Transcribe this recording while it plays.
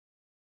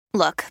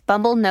Look,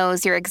 Bumble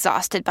knows you're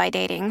exhausted by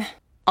dating.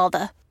 All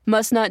the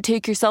must not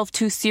take yourself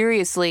too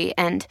seriously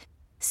and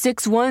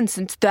 6'1"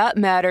 since that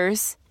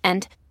matters.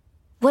 And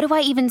what do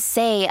I even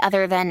say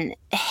other than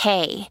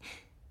hey?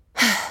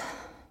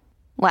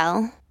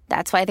 Well,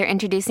 that's why they're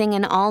introducing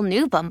an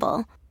all-new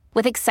Bumble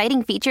with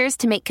exciting features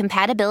to make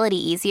compatibility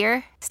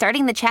easier,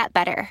 starting the chat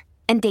better,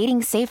 and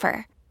dating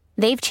safer.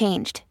 They've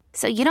changed,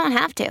 so you don't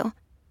have to.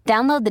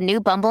 Download the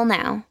new Bumble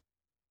now.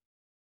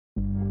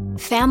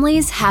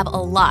 Families have a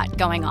lot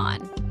going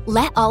on.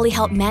 Let Ollie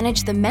help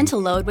manage the mental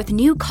load with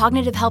new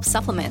cognitive help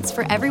supplements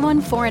for everyone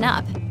 4 and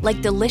up,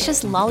 like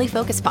delicious Lolly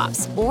Focus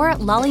Pops or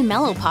Lolly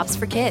Mellow Pops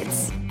for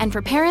kids. And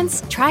for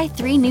parents, try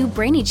 3 new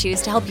Brainy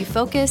Chews to help you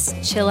focus,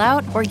 chill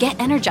out, or get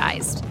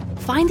energized.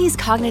 Find these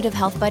cognitive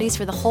health buddies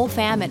for the whole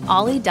fam at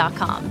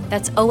ollie.com.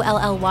 That's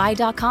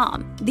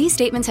OLLY.com. These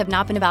statements have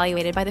not been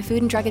evaluated by the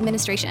Food and Drug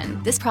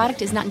Administration. This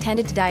product is not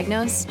intended to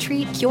diagnose,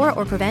 treat, cure,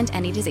 or prevent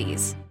any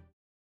disease.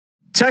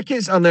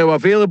 Tickets are now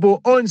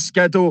available on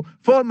Skiddle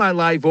for my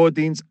live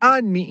audience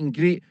and meet and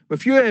greet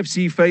with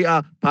UFC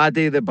fighter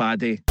Paddy the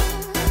Baddy.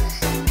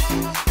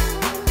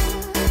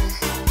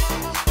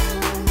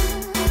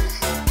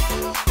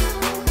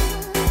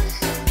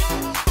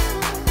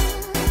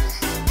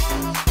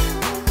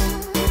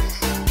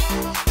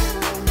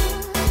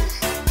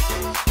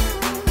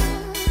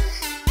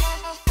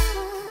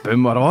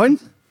 Boom, we're on.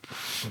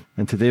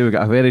 And today we've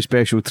got a very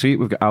special treat.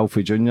 We've got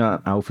Alfie Jr.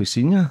 and Alfie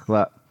Sr.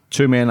 Like,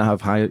 2 men I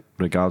have high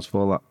regards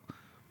for. Like,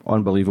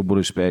 unbelievable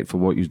respect for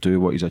what you do,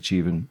 what he's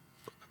achieving,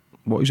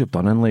 what he's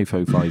done in life,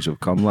 how far he's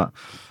come. Like,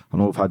 I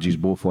know I've had you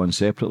both on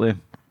separately,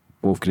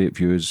 both great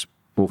views,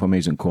 both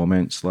amazing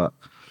comments. Like,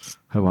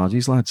 how are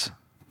these lads?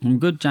 I'm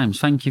good, James.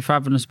 Thank you for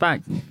having us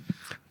back.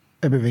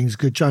 Everything's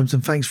good, James,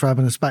 and thanks for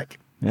having us back.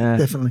 Yeah,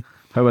 definitely.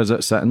 How is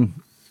it sitting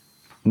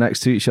next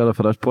to each other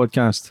for this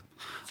podcast?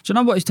 Do you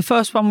know what? It's the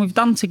first one we've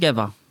done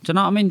together. Do you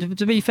know what I mean?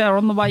 To be fair,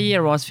 on the way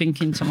here, I was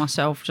thinking to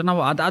myself, do you know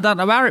what? I don't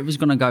know where it was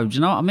going to go. Do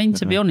you know what I mean?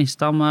 To be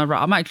honest, I'm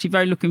actually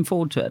very looking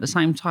forward to it. At the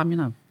same time, you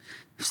know,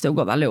 I've still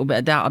got that little bit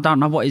of doubt. I don't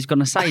know what he's going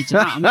to say. Do you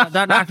know what I mean? I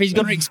don't know if he's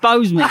going to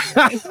expose me.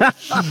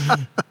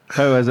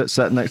 How is it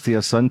sitting next to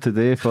your son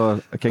today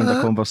for a kind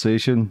of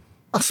conversation?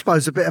 I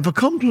suppose a bit of a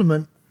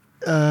compliment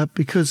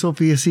because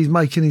obviously he's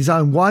making his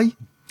own way.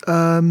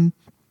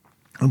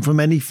 And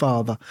from any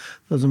father,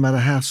 doesn't matter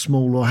how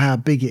small or how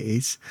big it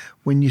is,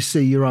 when you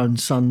see your own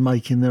son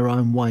making their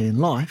own way in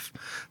life,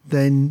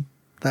 then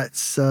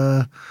that's,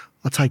 I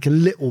take a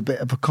little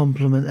bit of a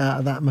compliment out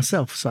of that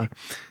myself. So,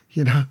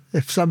 you know,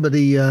 if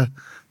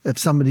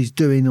somebody's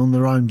doing on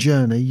their own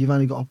journey, you've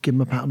only got to give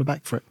them a pat on the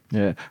back for it.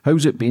 Yeah.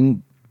 How's it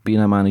been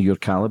being a man of your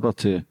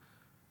calibre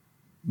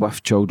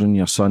with children,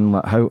 your son?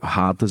 Like, how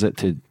hard is it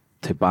to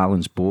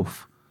balance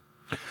both?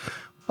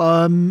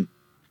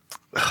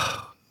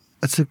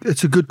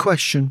 It's a good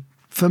question.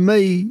 For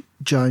me,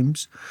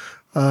 James,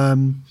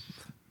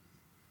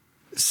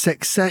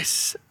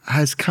 success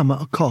has come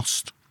at a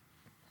cost.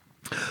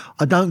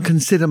 I don't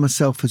consider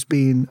myself as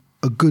being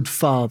a good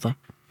father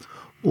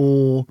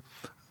or,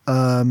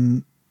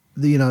 the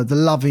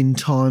loving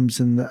times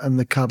and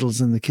the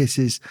cuddles and the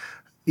kisses,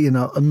 you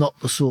know, are not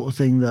the sort of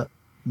thing that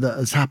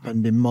has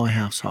happened in my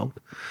household.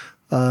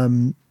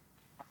 And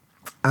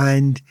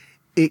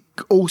it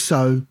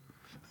also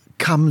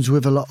comes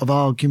with a lot of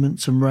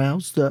arguments and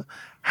rows that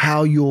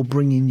how you're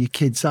bringing your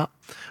kids up.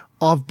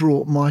 I've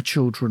brought my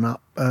children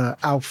up,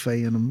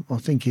 Alfie, and I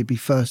think he'd be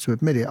first to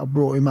admit it, I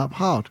brought him up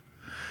hard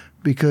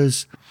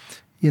because,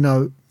 you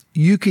know,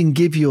 you can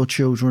give your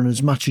children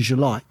as much as you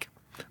like,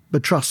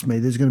 but trust me,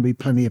 there's going to be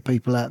plenty of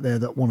people out there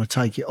that want to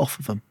take it off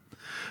of them.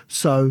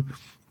 So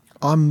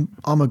I'm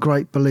a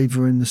great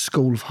believer in the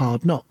school of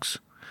hard knocks.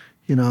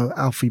 You know,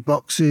 Alfie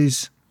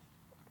boxes,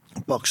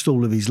 boxed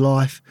all of his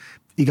life.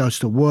 He goes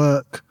to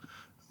work.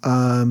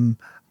 And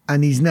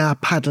he's now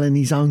paddling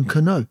his own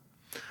canoe.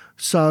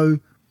 So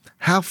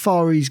how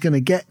far he's going to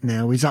get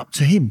now is up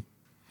to him.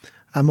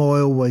 Am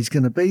I always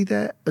going to be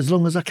there? As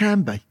long as I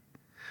can be.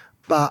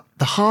 But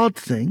the hard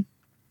thing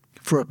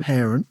for a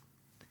parent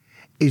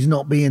is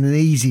not being an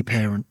easy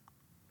parent.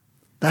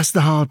 That's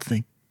the hard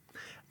thing.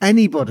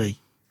 Anybody,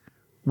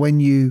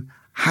 when you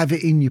have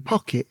it in your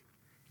pocket,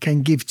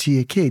 can give to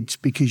your kids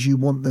because you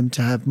want them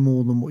to have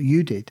more than what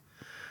you did.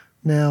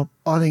 Now,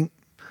 I think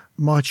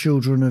my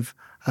children have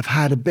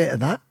had a bit of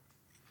that,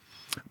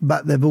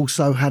 but they've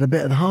also had a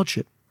bit of the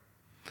hardship.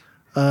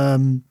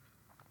 I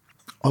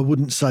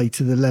wouldn't say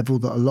to the level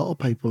that a lot of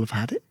people have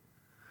had it,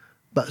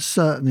 but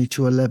certainly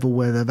to a level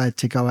where they've had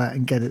to go out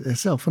and get it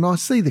themselves. And I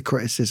see the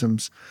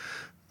criticisms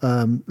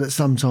that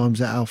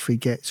sometimes Alfie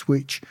gets,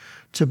 which,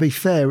 to be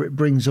fair, it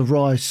brings a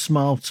wry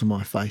smile to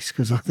my face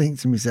because I think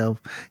to myself,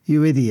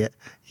 you idiot,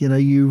 you know,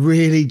 you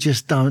really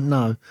just don't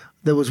know.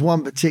 There was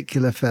one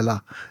particular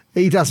fella,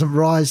 he doesn't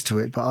rise to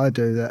it, but I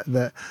do,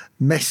 that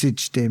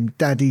messaged him,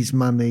 daddy's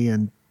money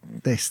and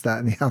this, that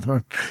and the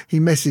other. He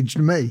messaged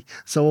me.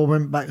 So I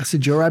went back, I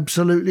said, you're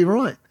absolutely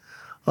right.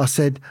 I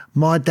said,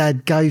 my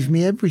dad gave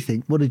me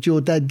everything. What did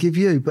your dad give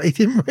you? But he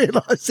didn't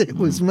realise it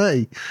was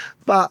me.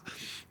 But,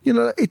 you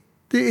know,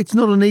 it's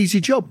not an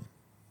easy job.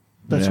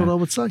 That's Yeah. what I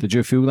would say. Did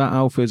you feel that,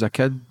 Alfie, as a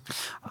kid?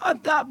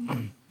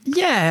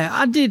 Yeah,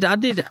 I did.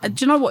 Do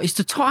you know what? It's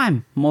the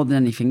time more than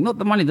anything. Not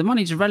the money. The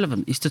money's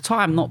irrelevant. It's the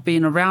time not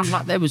being around.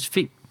 Like there was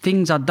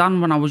things I'd done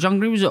when I was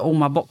younger. He was at all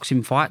my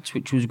boxing fights,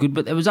 which was good.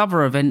 But there was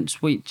other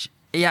events which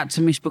he had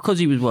to miss because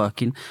he was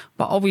working.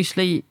 But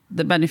obviously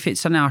the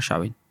benefits are now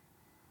showing.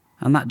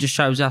 And that just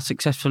shows how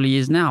successful he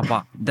is now.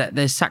 But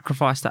there's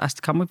sacrifice that has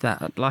to come with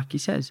that, like he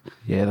says.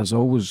 Yeah, there's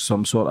always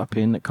some sort of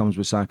pain that comes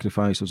with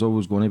sacrifice. There's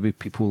always going to be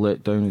people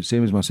let down.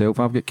 Same as myself.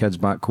 I've got kids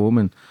back home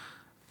and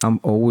I'm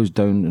always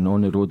down and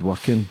on the road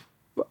working.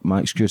 But my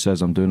excuse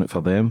is I'm doing it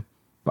for them.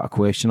 But I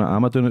question it.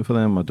 Am I doing it for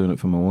them? Am I doing it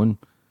for my own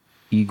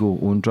ego,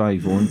 own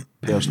drive, own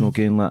personal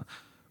gain? That.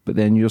 But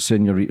then you're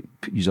saying you're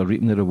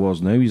reaping the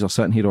rewards now. You're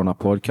sitting here on a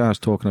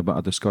podcast talking about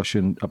a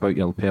discussion about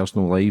your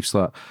personal lives.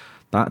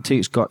 That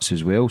takes guts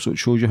as well. So it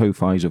shows you how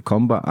far you've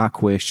come. But I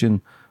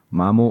question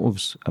my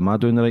motives. Am I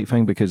doing the right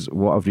thing? Because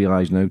what I've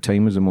realised now,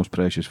 time is the most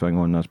precious thing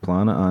on this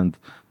planet. And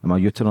am I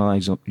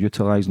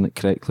utilising it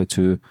correctly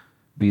to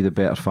be the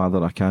better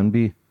father I can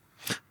be?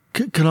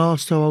 Can I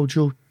ask how old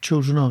your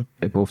children are?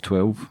 They're both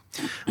 12.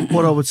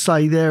 What I would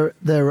say, they're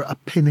at a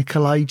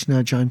pinnacle age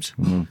now, James.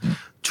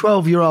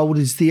 12-year-old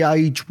is the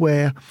age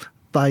where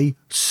they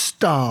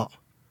start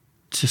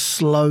to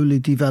slowly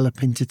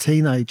develop into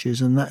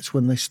teenagers, and that's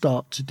when they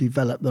start to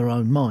develop their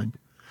own mind.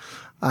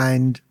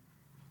 And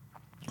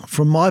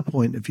from my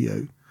point of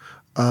view,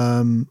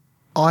 I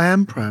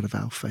am proud of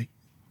Alfie,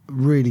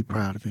 really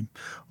proud of him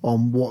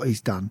on what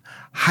he's done.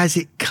 Has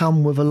it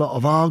come with a lot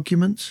of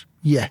arguments?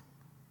 Yeah.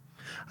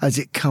 Has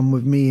it come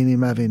with me and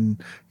him having,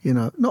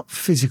 not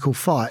physical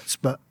fights,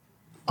 but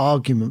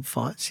argument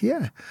fights?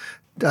 Yeah.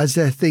 Is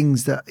there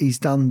things that he's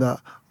done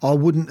that I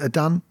wouldn't have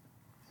done?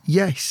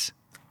 Yes.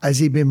 Has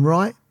he been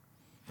right?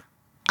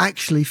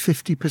 Actually,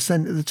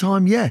 50% of the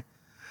time, yeah.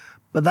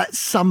 But that's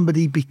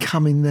somebody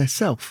becoming their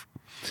self.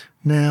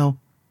 Now,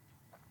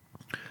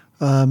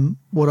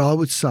 what I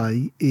would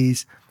say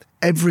is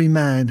every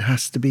man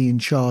has to be in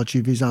charge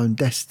of his own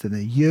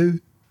destiny.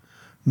 You,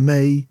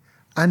 me,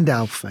 and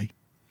Alfie.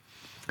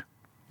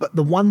 But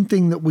the one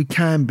thing that we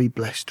can be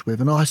blessed with,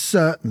 and I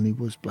certainly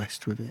was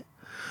blessed with it,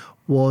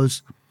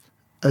 was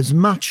as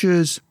much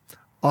as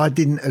I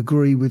didn't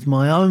agree with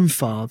my own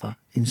father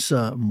in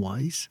certain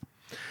ways,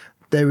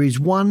 there is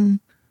one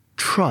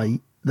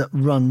trait that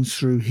runs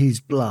through his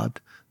blood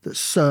that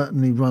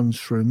certainly runs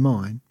through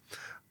mine.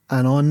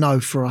 And I know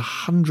for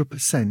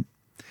 100%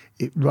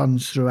 it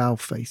runs through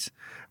Alfie's,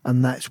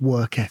 and that's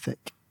work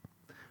ethic.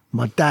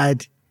 My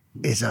dad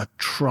is a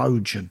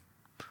Trojan.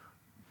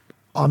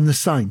 I'm the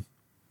same.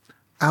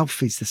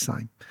 Alfie's the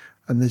same.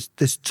 And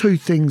there's two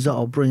things that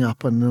I'll bring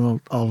up, and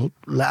then I'll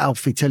let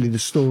Alfie tell you the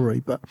story.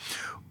 But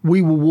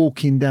we were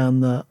walking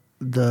down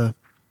the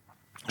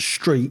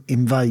street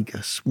in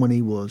Vegas when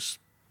he was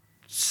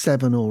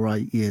 7 or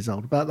 8 years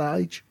old, about that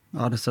age.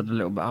 I'd have said a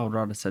little bit older.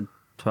 I'd have said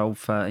 12,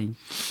 13.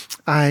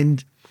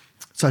 And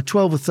so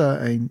 12 or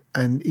 13,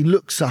 and he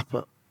looks up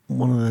at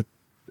one of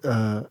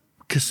the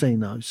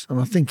casinos,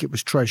 and I think it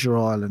was Treasure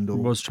Island. It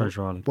was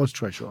Treasure Island. Was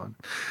Treasure Island.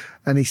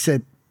 And he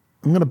said,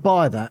 I'm going to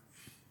buy that.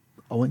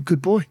 I went,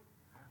 good boy.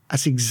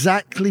 That's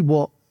exactly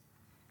what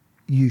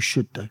you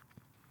should do.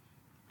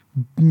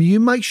 You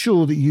make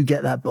sure that you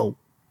get that ball.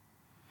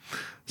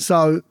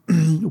 So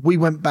we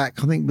went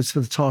back, I think it was for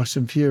the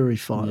Tyson Fury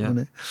fight, wasn't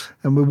it?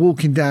 And we're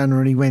walking down there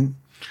and he went,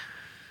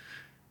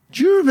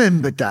 do you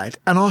remember, Dad?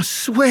 And I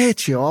swear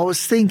to you, I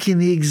was thinking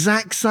the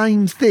exact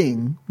same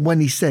thing when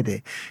he said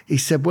it. He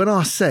said, when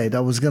I said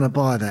I was going to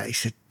buy that, he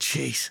said,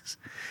 Jesus.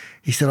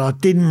 He said, I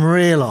didn't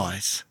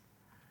realise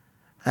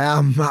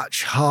how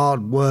much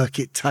hard work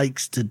it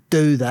takes to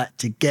do that,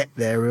 to get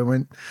there.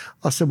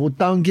 I said, well,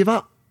 don't give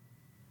up.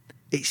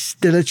 It's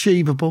still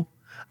achievable.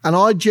 And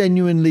I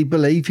genuinely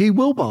believe he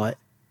will buy it.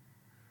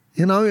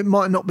 It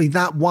might not be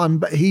that one,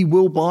 but he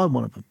will buy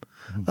one of them.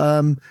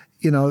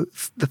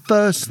 The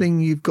first thing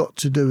you've got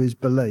to do is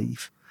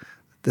believe.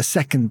 The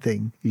second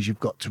thing is you've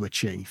got to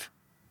achieve.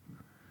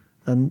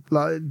 And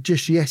like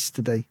just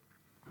yesterday,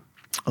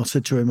 I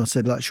said to him,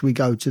 should we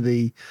go to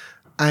the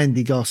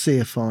Andy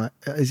Garcia fight?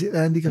 Is it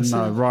Andy Garcia?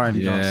 No,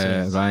 Ryan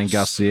Garcia. Yeah, Ryan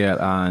Garcia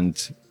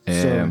and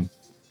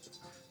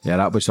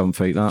that was some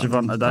fight, that.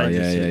 Gervonta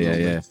Davis.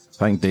 Yeah.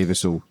 I think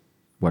Davis will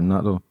win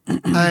that though.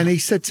 And he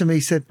said to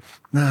me, I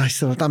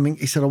don't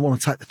think, I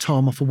want to take the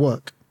time off of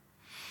work.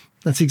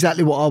 That's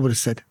exactly what I would have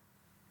said.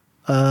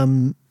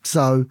 And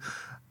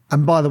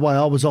by the way,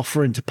 I was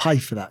offering to pay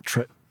for that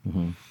trip.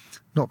 Mm-hmm.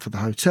 Not for the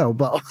hotel,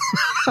 but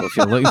well, if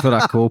you're looking for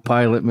a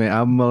co-pilot, mate,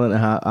 I'm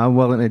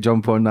willing to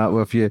jump on that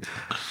with you.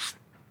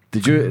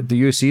 Do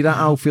you see that,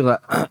 Alfie?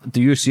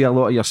 Do you see a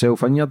lot of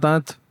yourself in your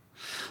dad?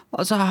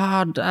 That's a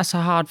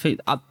hard thing.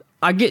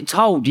 I get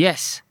told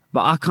yes,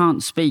 but I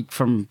can't speak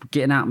from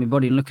getting out of my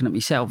body and looking at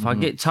myself. Mm-hmm. I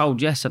get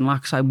told yes, and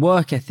like I say,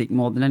 work ethic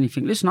more than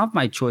anything. Listen, I've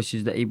made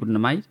choices that he wouldn't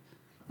have made.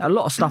 A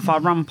lot of stuff I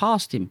run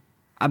past him.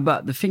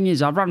 But the thing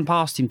is, I run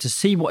past him to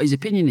see what his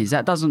opinion is.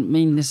 That doesn't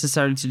mean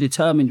necessarily to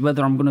determine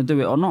whether I'm going to do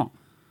it or not.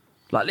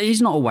 Like,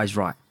 he's not always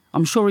right.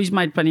 I'm sure he's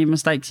made plenty of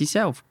mistakes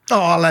himself. Oh,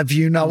 I'll have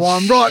you know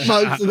I'm right,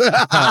 most of it.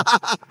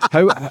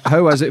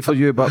 How is it for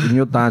you? But when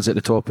your dad's at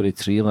the top of the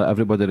tree, like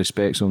everybody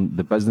respects him,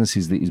 the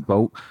businesses that he's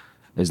built,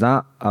 is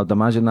that? I'd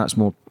imagine that's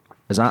more.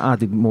 Is that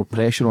added more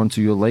pressure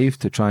onto your life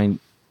to try and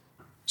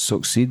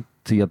succeed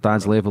to your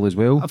dad's level as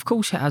well? Of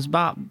course it has,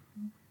 but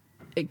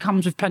it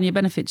comes with plenty of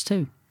benefits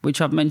too, which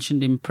I've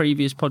mentioned in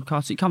previous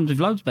podcasts. It comes with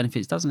loads of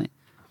benefits, doesn't it?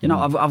 You know,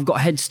 I've got a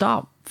head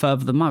start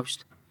further than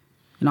most.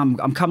 You know,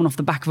 I'm coming off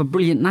the back of a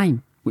brilliant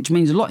name, which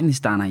means a lot in this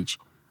day and age,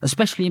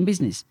 especially in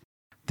business.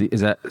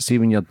 Is it, see,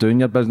 when you're doing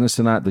your business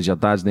and that, does your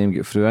dad's name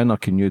get through in, or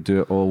can you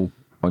do it all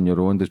on your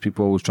own? Does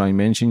people always try and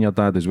mention your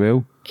dad as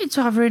well? It's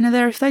either in or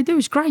there. If they do,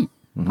 it's great.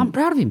 I'm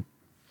proud of him.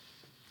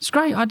 It's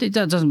great.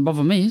 That doesn't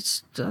bother me.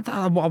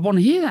 I want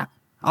to hear that.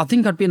 I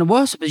think I'd be in a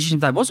worse position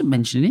if they wasn't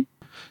mentioning him.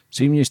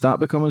 See, when you start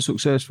becoming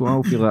successful,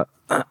 I feel like,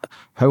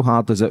 how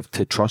hard is it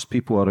to trust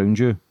people around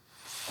you?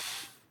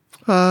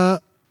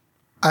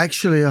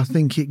 Actually, I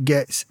think it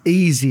gets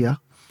easier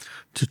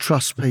to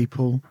trust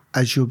people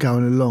as you're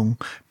going along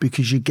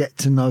because you get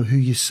to know who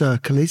your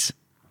circle is.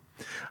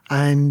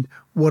 And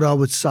what I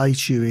would say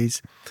to you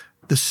is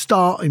the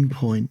starting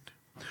point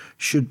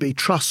should be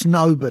trust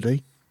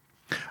nobody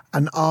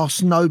and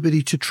ask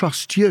nobody to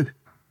trust you.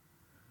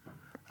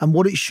 And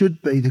what it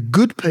should be, the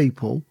good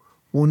people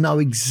will know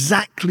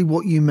exactly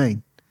what you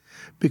mean.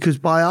 Because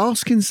by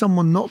asking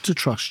someone not to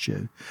trust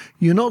you,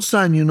 you're not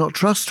saying you're not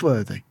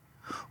trustworthy.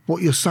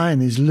 What you're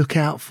saying is, look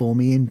out for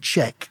me and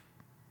check.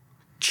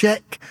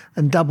 Check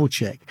and double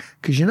check.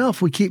 Because you know,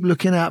 if we keep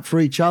looking out for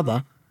each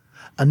other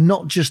and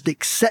not just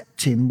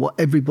accepting what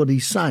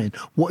everybody's saying,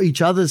 what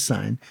each other's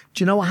saying,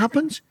 do you know what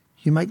happens?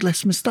 You make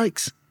less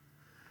mistakes.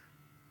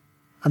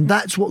 And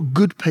that's what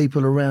good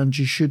people around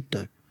you should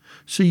do.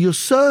 So your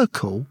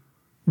circle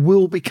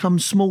will become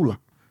smaller.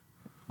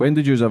 When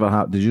did you ever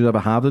have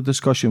the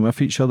discussion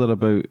with each other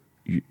about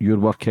your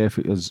work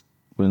ethic as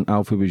when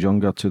Alfie was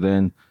younger to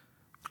then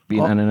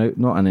being in and out,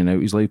 not in and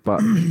out his life,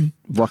 but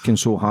working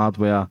so hard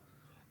where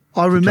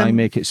to try and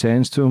make it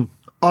sense to him?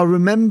 I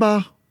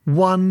remember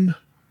one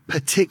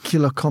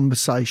particular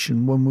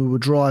conversation when we were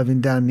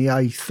driving down the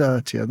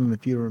A30. I don't know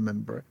if you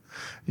remember it.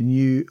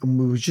 And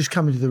we were just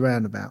coming to the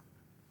roundabout.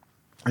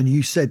 And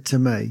you said to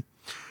me,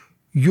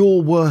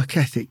 your work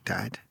ethic,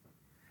 Dad,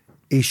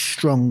 is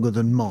stronger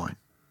than mine.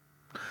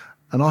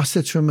 And I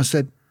said to him, I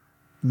said,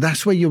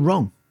 that's where you're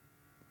wrong.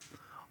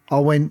 I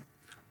went,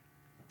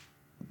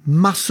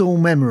 muscle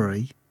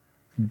memory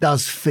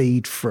does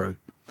feed through.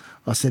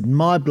 I said,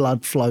 my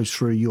blood flows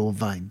through your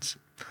veins.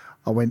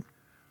 I went,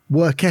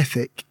 work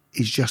ethic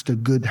is just a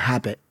good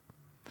habit.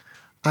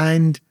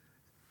 And,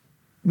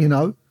 you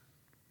know,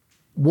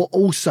 what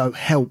also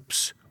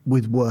helps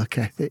with work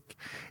ethic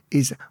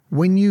is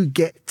when you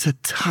get to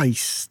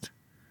taste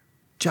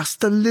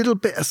just a little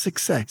bit of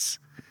success,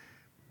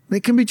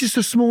 it can be just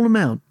a small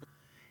amount,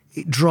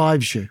 it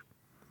drives you.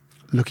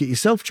 Look at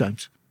yourself,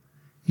 James.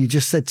 You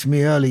just said to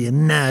me earlier,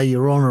 now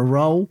you're on a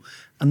roll.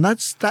 And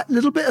that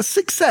little bit of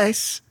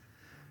success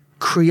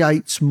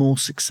creates more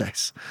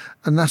success.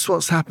 And that's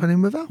what's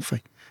happening with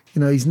Alfie.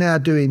 You know, he's now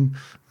doing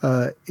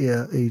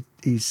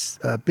his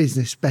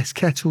business Best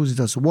Kettles. He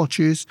does the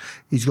watches.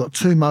 He's got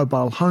 2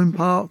 mobile home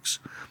parks.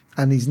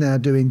 And he's now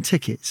doing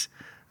tickets.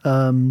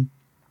 And,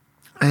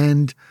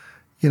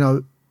 you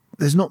know,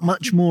 there's not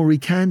much more he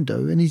can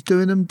do, and he's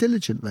doing them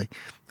diligently.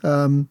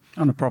 On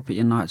a property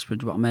in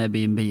Knightsbridge, what I'm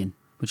Airbnb-ing,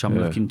 which I'm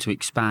looking to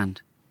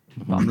expand.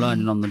 But I'm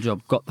learning on the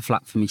job. Got the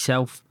flat for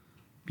myself,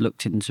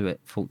 looked into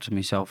it, thought to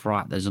myself,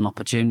 right, there's an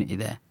opportunity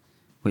there,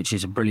 which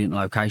is a brilliant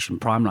location,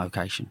 prime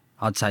location.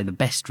 I'd say the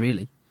best,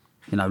 really.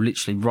 You know,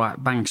 literally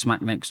right bang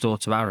smack next door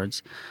to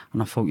Harrods.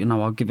 And I thought, you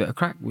know, I'll give it a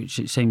crack, which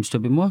it seems to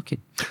have been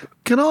working.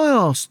 Can I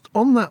ask,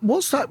 on that,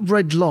 what's that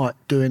red light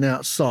doing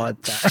outside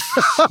that?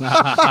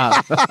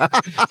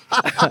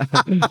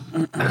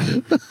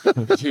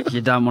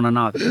 You don't want to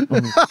know.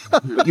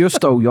 But you're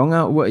still young,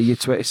 what are you,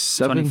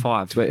 27?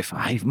 25.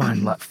 25,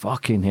 man, like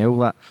fucking hell,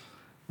 like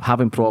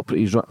having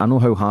properties. I know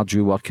how hard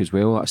you work as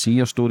well. I see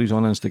your stories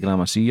on Instagram.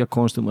 I see you're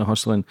constantly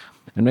hustling.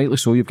 And rightly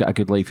so, you've got a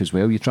good life as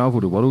well. You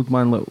travel the world,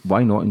 man. Like,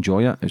 why not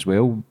enjoy it as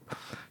well?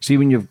 See,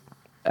 when you're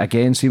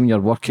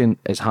working,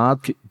 it's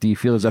hard. Do you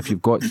feel as if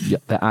you've got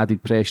the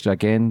added pressure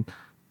again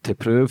to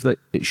prove that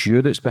it's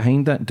you that's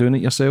behind it, doing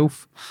it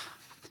yourself?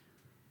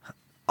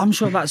 I'm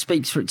sure that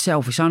speaks for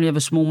itself. It's only ever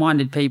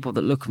small-minded people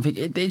that look and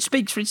think, it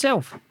speaks for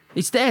itself.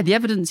 It's there. The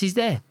evidence is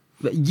there.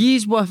 But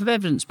years' worth of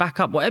evidence back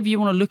up whatever you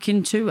want to look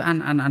into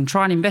and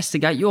try and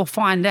investigate, you'll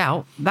find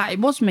out that it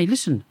was me.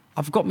 Listen,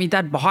 I've got my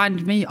dad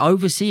behind me,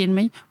 overseeing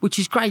me, which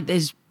is great.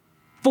 There's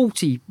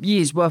 40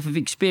 years' worth of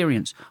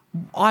experience.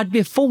 I'd be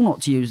a fool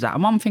not to use that.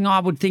 And one thing I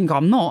would think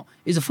I'm not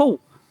is a fool.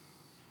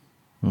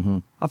 Mm-hmm.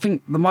 I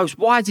think the most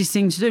wisest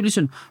thing to do,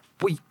 listen,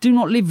 we do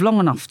not live long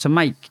enough to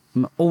make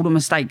all the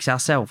mistakes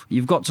ourselves.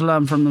 You've got to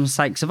learn from the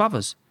mistakes of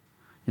others,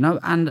 you know.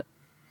 And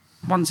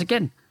once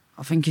again,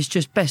 I think it's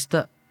just best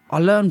that I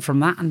learn from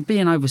that, and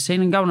being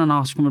overseen and going and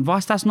asking them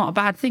advice, that's not a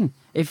bad thing.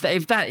 If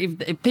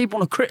people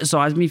want to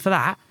criticise me for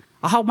that,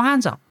 I hold my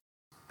hands up.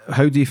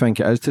 how do you think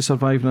it is to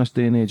survive in this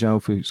day and age,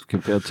 Alfie,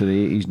 compared to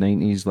the 80s,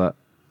 90s, like,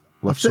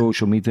 with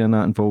social media and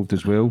that involved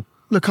as well?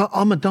 Look,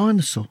 I'm a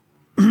dinosaur.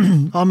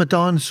 I'm a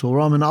dinosaur.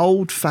 I'm an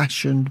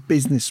old-fashioned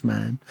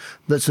businessman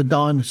that's a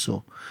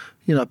dinosaur.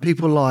 You know,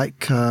 people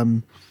like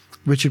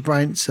Richard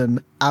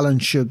Branson, Alan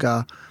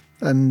Sugar,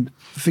 and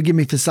forgive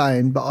me for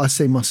saying, but I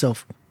see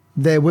myself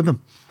there with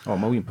them. Oh,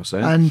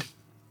 1,000,000%. And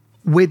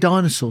we're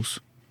dinosaurs.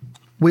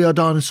 We are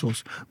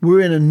dinosaurs.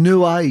 We're in a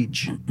new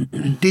age,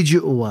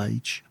 digital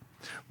age,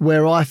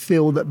 where I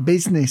feel that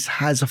business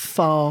has a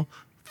far,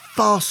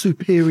 far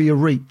superior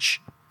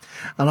reach.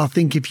 And I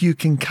think if you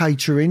can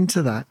cater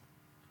into that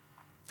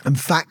and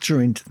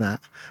factor into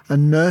that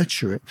and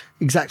nurture it,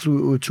 exactly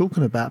what we were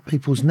talking about,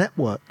 people's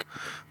network,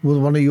 with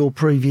one of your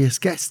previous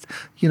guests,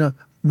 you know,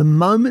 the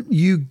moment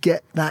you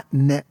get that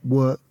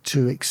network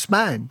to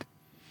expand,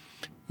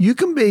 you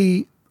can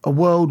be a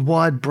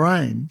worldwide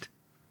brand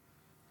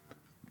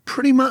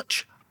pretty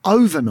much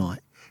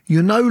overnight.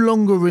 You're no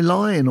longer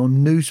relying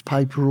on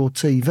newspaper or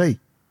TV.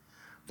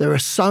 There are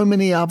so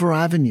many other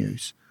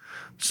avenues.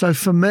 So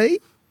for me,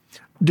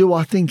 do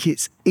I think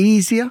it's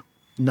easier?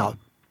 No.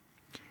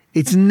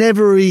 It's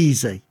never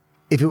easy.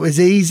 If it was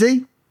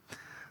easy,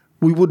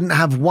 we wouldn't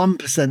have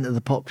 1% of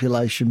the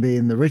population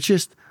being the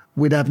richest.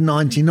 We'd have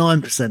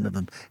 99% of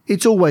them.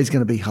 It's always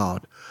going to be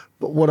hard.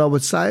 But what I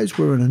would say is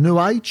we're in a new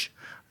age.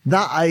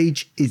 That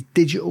age is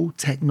digital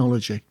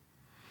technology.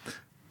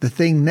 The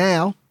thing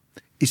now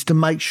is to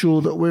make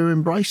sure that we're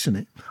embracing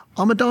it.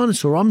 I'm a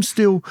dinosaur. I'm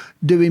still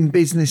doing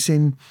business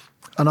in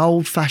an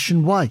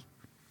old-fashioned way.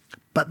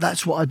 But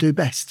that's what I do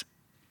best.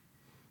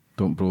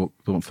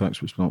 Don't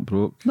fix what's not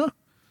broke. No.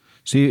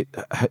 See,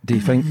 do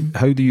you think?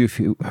 How do you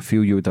feel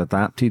you would have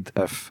adapted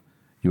if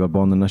you were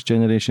born in this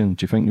generation?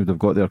 Do you think you would have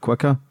got there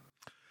quicker?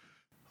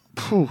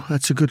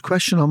 That's a good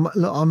question.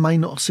 I may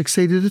not have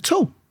succeeded at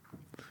all.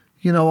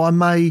 You know, I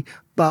may,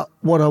 but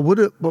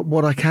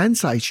what I can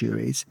say to you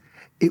is,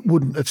 it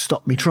wouldn't have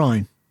stopped me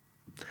trying.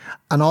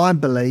 And I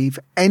believe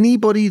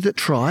anybody that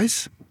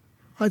tries,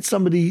 I had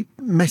somebody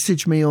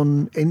message me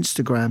on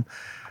Instagram,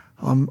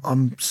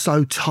 I'm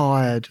so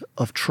tired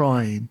of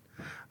trying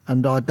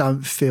and I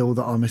don't feel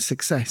that I'm a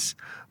success.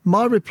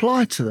 My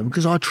reply to them,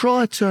 because I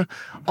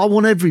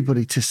want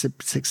everybody to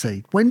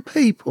succeed. When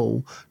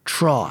people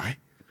try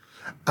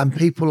and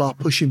people are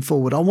pushing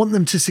forward, I want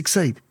them to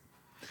succeed.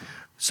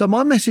 So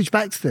my message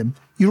back to them,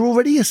 you're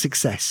already a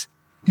success.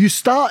 You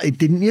started,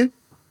 didn't you?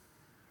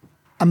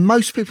 And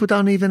most people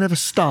don't even ever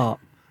start.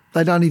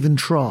 They don't even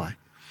try.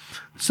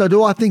 So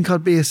do I think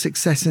I'd be a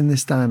success in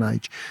this day and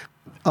age?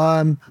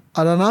 I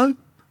don't know.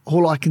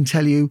 All I can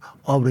tell you,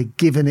 I would have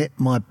given it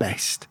my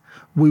best.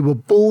 We were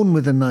born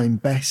with the name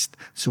Best,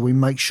 so we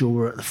make sure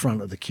we're at the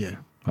front of the queue.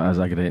 That is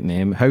a great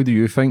name. How do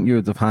you think you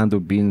would have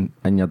handled being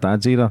in your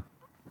dad's era?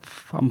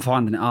 I'm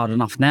finding it hard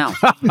enough now.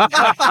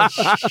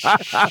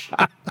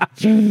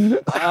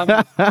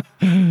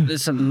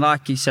 Listen,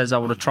 like he says, I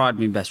would have tried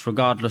my best,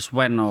 regardless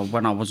when or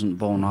when I wasn't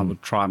born. I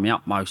would try my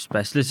utmost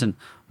best. Listen,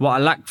 what I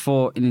lacked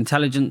for in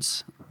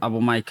intelligence, I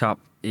will make up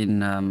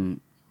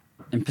in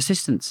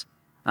persistence.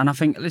 And I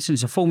think, listen,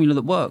 it's a formula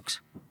that works.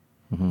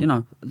 You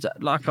know,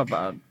 like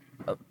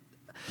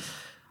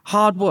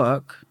hard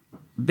work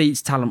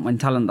beats talent when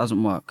talent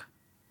doesn't work.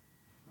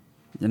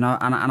 You know,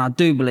 and I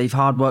do believe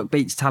hard work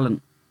beats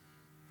talent.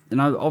 You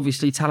know,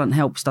 obviously talent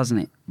helps, doesn't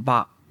it?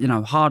 But, you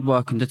know, hard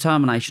work and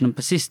determination and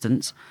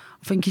persistence,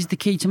 I think, is the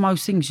key to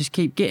most things. Just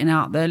keep getting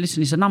out there.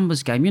 Listen, it's a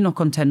numbers game. You knock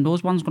on 10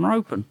 doors, one's going to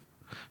open.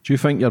 Do you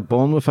think you're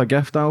born with a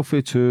gift,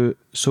 Alfie, to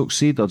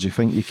succeed, or do you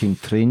think you can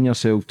train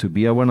yourself to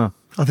be a winner?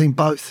 I think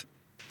both.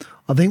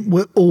 I think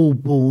we're all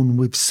born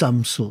with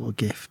some sort of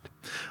gift.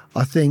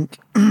 I think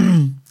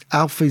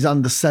Alfie's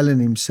underselling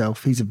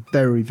himself. He's a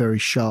very, very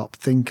sharp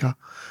thinker.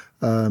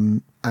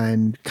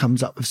 And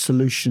comes up with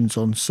solutions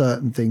on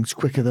certain things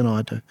quicker than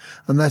I do.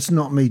 And that's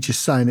not me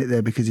just saying it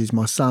there because he's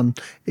my son.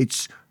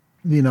 It's,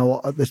 you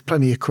know, there's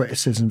plenty of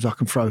criticisms I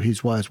can throw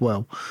his way as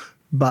well.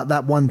 But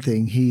that one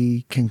thing,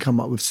 he can come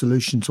up with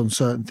solutions on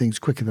certain things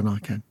quicker than I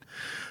can.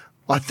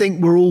 I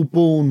think we're all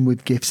born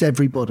with gifts,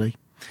 everybody.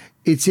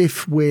 It's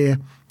if we're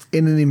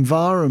in an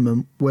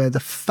environment where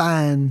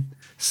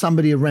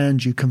somebody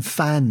around you can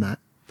fan that.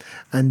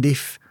 And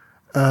if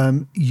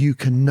you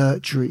can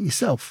nurture it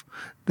yourself.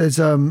 There's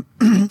a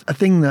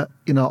thing that,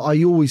 you know,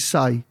 I always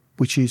say,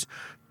 which is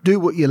do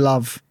what you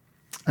love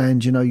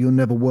and, you know, you'll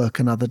never work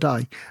another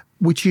day,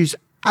 which is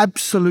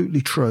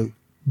absolutely true.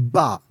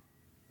 But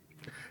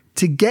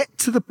to get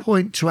to the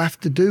point to have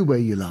to do where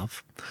you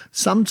love,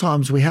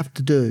 sometimes we have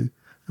to do,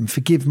 and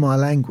forgive my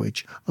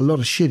language, a lot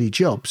of shitty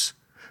jobs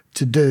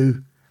to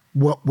do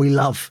what we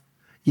love.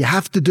 You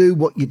have to do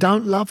what you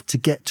don't love to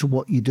get to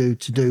what you do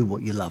to do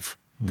what you love.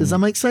 Does that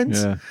make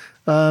sense?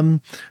 Yeah.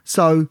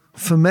 So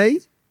for me,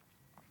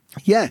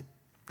 yeah,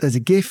 there's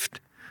a gift.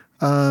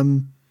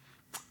 My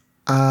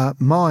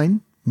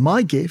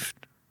gift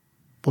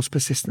was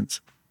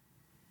persistence.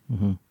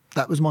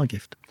 That was my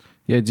gift.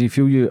 Yeah, do you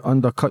feel you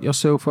undercut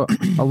yourself a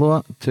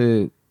lot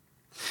to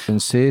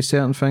and say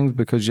certain things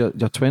because you're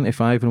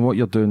 25 and what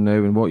you're doing now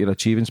and what you're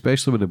achieving,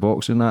 especially with the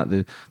boxing,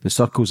 the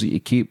circles that you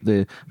keep,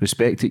 the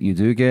respect that you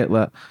do get,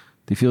 like,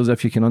 do you feel as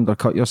if you can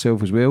undercut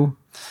yourself as well?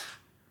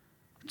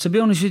 To be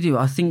honest with you,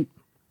 I think,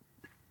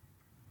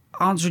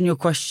 answering your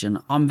question,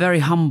 I'm very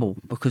humble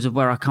because of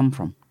where I come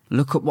from.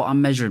 Look at what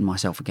I'm measuring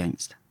myself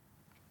against.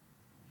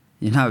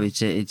 You know,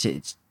 it's a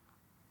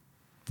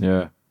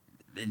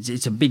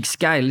big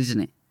scale, isn't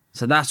it?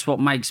 So that's what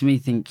makes me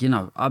think, you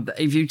know,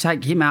 if you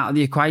take him out of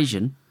the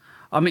equation,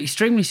 I'm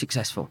extremely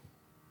successful.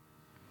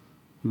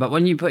 But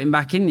when you put him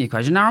back in the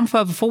equation, now I'm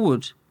further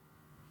forward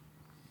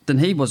than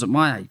he was at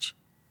my age.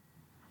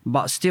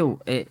 But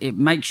still, it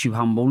makes you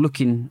humble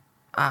looking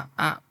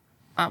at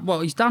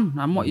what he's done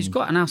and what he's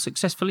got and how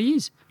successful he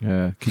is.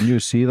 Yeah. Can you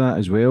see that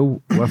as well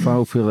with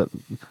Alfie, that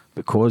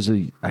because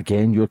of,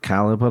 again, your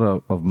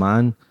calibre of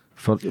man,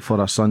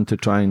 for a son to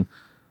try and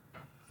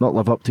not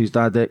live up to his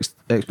dad's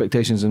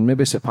expectations and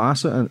maybe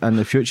surpass it in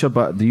the future,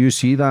 but do you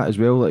see that as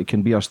well, that it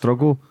can be a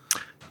struggle?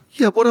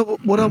 Yeah,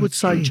 what I would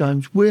say,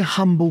 James, we're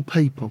humble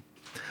people.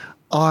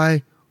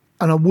 I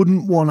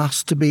wouldn't want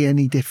us to be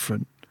any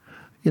different.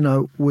 You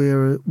know,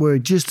 we're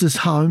just as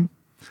home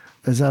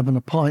as having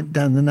a pint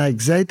down the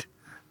Nag's Head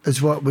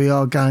as what we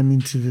are going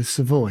into the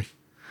Savoy.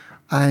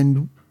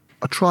 And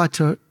I try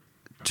to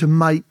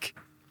make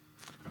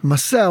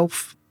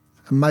myself,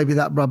 and maybe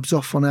that rubs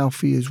off on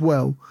Alfie as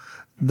well,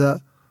 that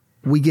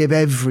we give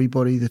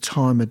everybody the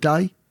time of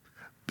day,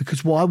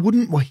 because why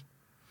wouldn't we?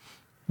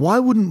 Why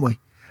wouldn't we?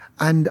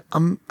 And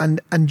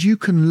you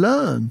can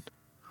learn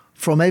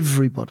from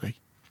everybody.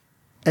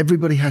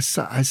 Everybody has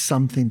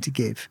something to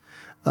give.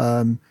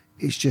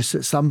 It's just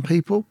that some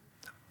people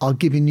are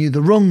giving you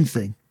the wrong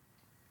thing.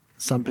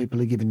 Some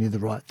people are giving you the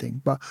right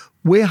thing. But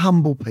we're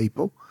humble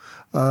people.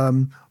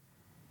 When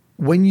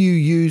you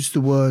use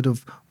the word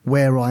of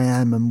where I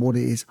am and what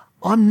it is,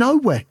 I'm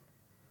nowhere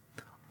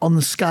on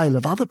the scale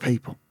of other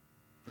people.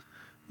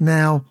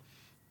 Now,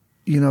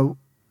 you know.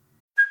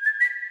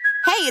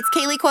 Hey, it's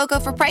Kaylee Cuoco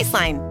for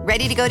Priceline.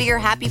 Ready to go to your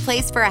happy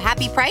place for a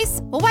happy price?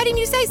 Well, why didn't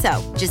you say so?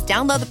 Just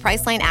download the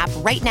Priceline app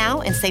right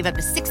now and save up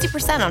to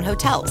 60% on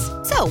hotels.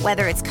 So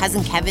whether it's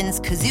Cousin Kevin's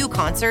Kazoo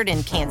Concert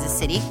in Kansas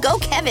City, go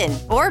Kevin,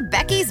 or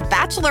Becky's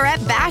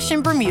Bachelorette Bash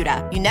in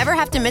Bermuda, you never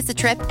have to miss a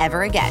trip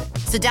ever again.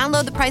 So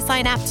download the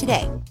Priceline app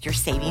today. Your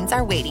savings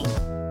are waiting.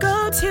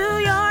 Go to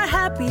your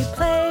happy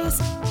place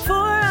for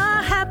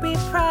a happy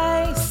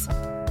price.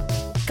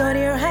 Go to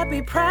your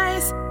happy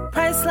price,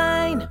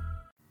 Priceline.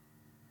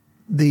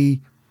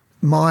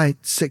 My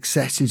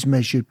success is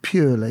measured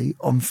purely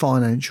on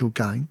financial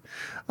gain.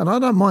 And I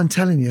don't mind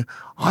telling you,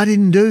 I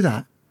didn't do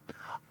that.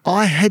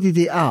 I headed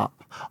it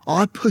up.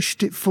 I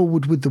pushed it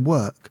forward with the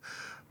work.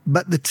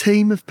 But the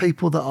team of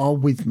people that are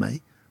with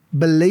me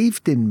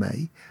believed in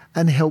me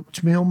and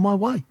helped me on my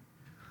way.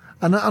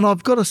 And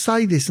I've got to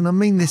say this, and I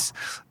mean this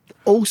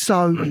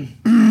also,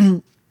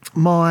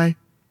 my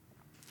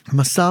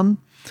son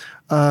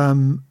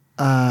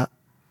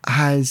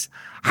has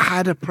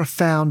had a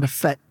profound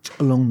effect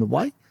along the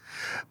way,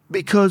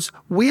 because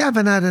we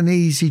haven't had an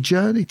easy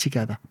journey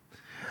together.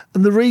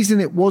 And the reason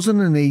it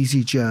wasn't an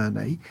easy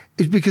journey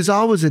is because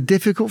I was a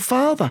difficult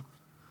father.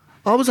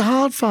 I was a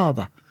hard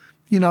father.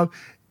 You know,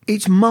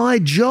 it's my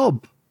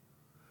job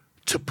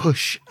to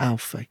push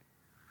Alfie.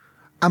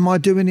 Am I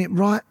doing it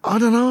right? I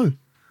don't know.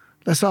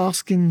 Let's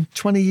ask in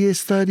 20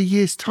 years, 30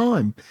 years'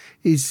 time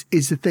is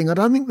the thing. I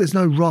don't think there's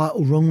no right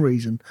or wrong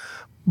reason.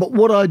 But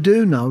what I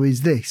do know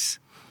is this,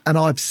 and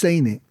I've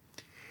seen it.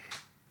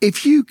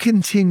 If you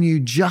continue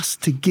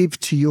just to give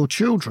to your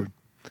children,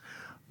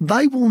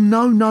 they will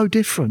know no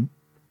different,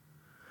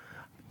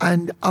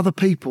 and other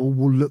people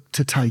will look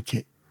to take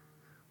it.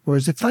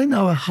 Whereas if they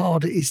know how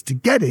hard it is to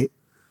get it,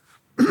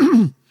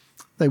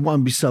 they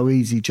won't be so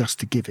easy just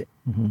to give it.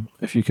 Mm-hmm.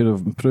 If you could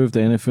have improved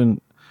anything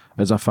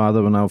as a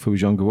father when Alfie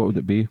was younger, what would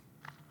it be?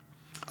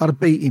 I'd have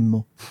beat him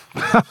more.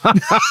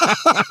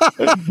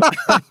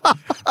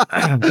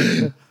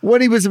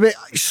 When he was a bit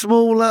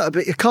smaller,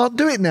 you can't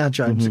do it now,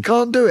 James. You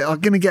can't do it.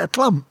 I'm going to get a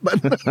clump.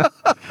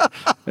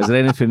 Is there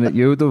anything that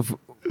you would have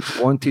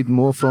wanted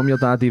more from your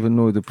dad, even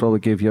though they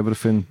probably gave you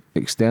everything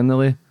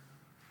externally?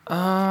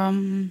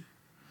 Listen,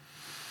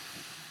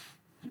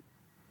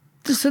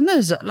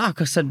 there's, like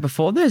I said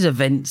before, there's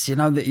events, you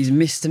know, that he's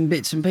missed in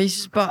bits and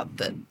pieces, but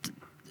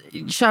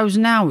it shows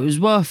now it was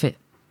worth it.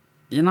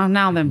 You know,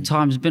 now them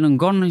times been and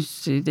gone.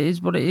 It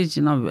is what it is.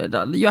 You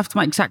know, you have to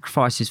make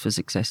sacrifices for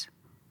success.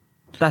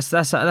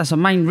 That's a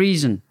main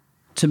reason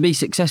to be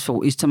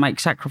successful, is to make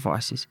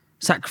sacrifices.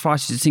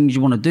 Sacrifices the things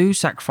you want to do.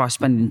 Sacrifice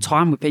spending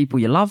time with people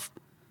you love.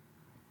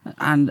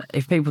 And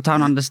if people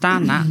don't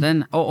understand that,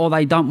 then or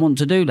they don't want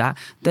to do that,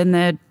 then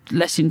they're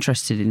less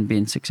interested in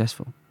being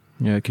successful.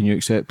 Yeah, can you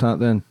accept that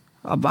then?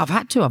 I've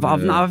had to.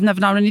 I've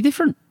never known any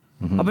different.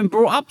 Mm-hmm. I've been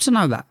brought up to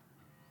know that.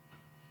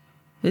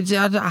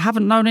 I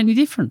haven't known any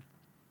different.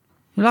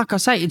 Like I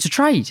say, it's a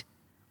trade.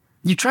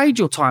 You trade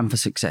your time for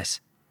success.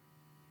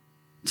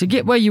 To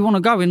get where you want to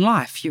go in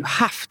life, you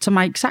have to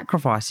make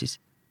sacrifices.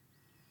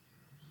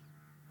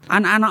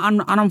 And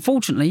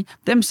unfortunately,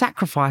 them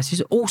sacrifices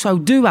also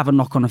do have a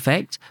knock-on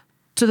effect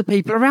to the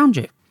people around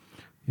you.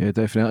 Yeah,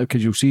 definitely.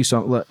 Because you'll see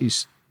something that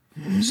he's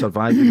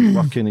surviving, he's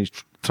working, he's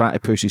trying to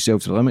push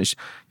himself to the limits.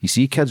 You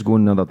see kids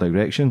going in another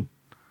direction,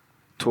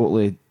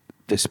 totally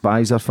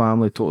despise their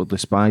family, totally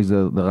despise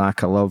the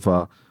lack of love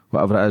or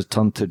whatever it is,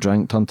 turn to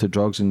drink, turn to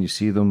drugs, and you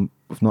see them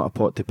with not a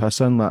pot to piss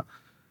in. That,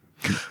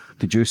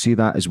 did you see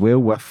that as well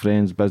with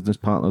friends, business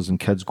partners and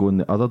kids going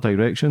the other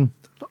direction?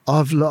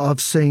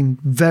 I've seen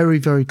very,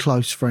 very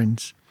close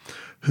friends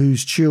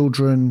whose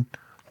children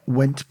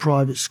went to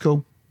private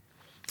school,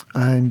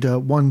 and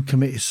one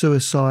committed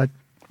suicide,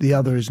 the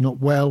other is not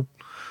well,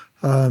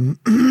 and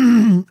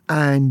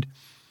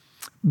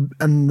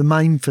the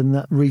main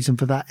reason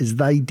for that is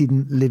they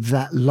didn't live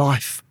that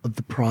life of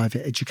the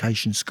private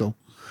education school.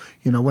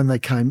 You know, when the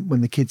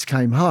kids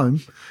came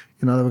home,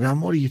 you know, they were going,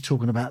 "What are you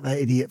talking about that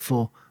idiot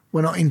for?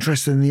 We're not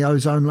interested in the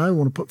ozone layer. We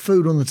want to put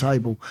food on the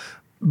table."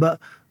 But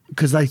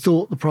because they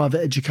thought the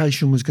private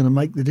education was going to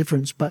make the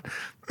difference. But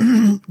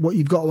what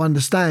you've got to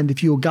understand,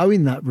 if you're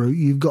going that route,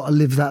 you've got to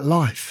live that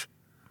life.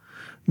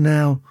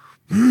 Now,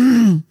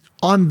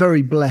 I'm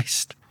very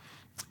blessed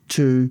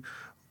to,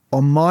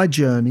 on my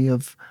journey,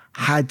 have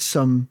had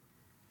some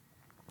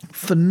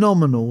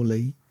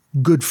phenomenally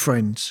good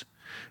friends.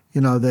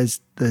 You know, there's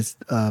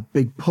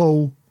Big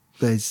Paul,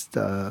 there's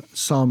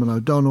Simon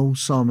O'Donnell,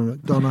 Simon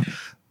McDonough,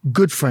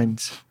 good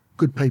friends,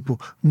 good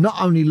people, not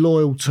only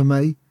loyal to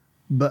me,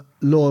 but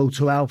loyal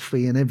to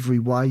Alfie in every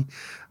way.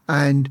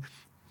 And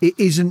it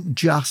isn't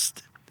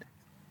just,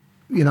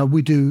 you know,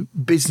 we do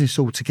business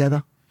all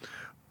together,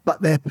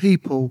 but they're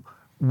people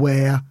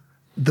where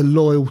the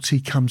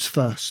loyalty comes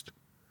first.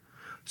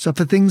 So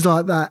for things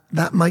like that,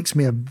 that makes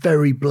me a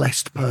very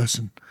blessed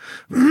person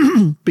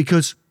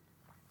because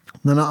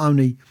they're not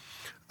only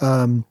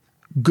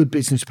good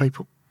business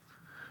people,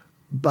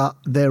 but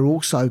they're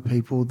also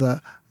people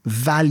that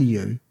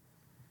value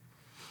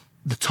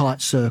the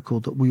tight circle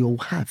that we all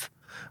have.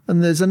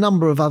 And there's a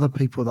number of other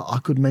people that I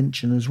could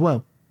mention as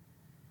well.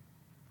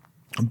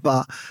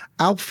 But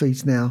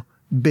Alfie's now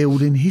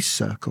building his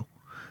circle.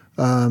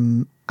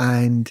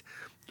 And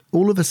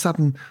all of a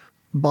sudden,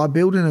 by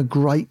building a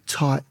great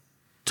tight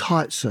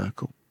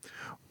circle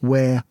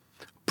where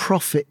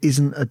profit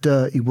isn't a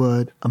dirty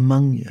word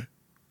among you,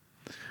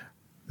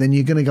 then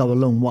you're going to go a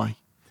long way,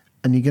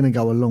 and you're going to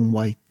go a long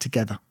way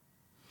together.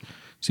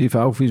 See, if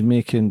Alfie's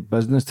making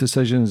business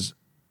decisions,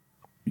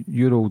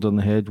 you're older than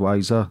the head,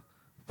 wiser.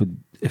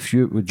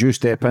 Would you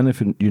step in if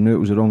you knew it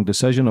was the wrong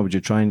decision, or would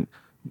you try and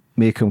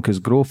make him? Because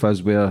growth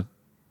is where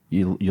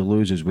you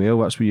lose as well.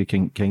 That's where you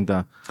can kind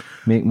of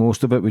make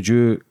most of it. Would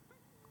you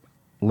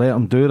let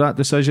him do that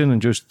decision and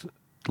just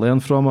learn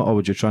from it, or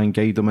would you try and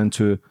guide him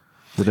into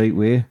the right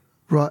way?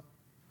 Right.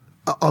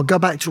 I'll go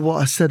back to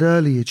what I said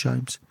earlier,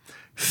 James.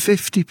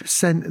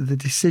 50% of the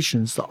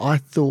decisions that I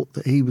thought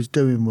that he was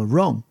doing were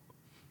wrong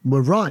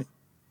were right.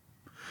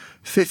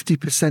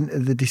 50%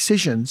 of the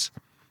decisions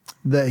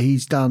that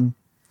he's done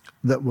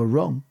that were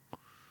wrong,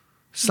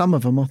 some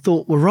of them I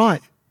thought were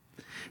right.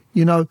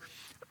 You know,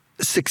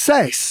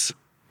 success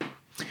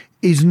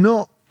is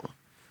not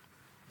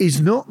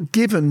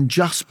given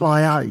just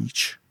by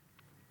age.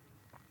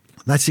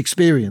 That's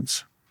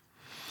experience.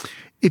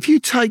 If you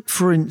take,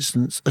 for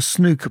instance, a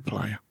snooker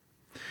player,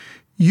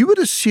 you would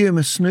assume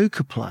a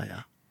snooker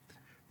player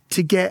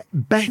to get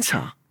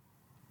better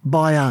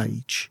by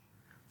age.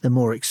 They're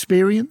more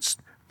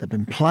experienced, they've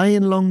been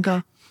playing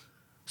longer.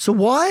 So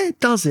why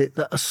does it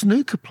that a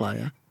snooker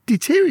player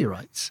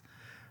deteriorates?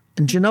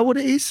 And do you know what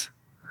it is?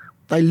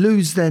 They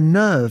lose their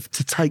nerve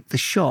to take the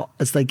shot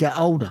as they get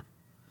older.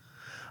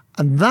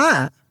 And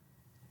that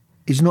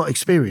is not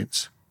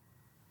experience.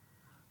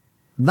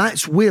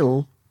 That's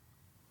will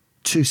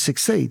to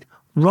succeed.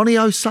 Ronnie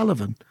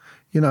O'Sullivan,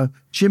 you know,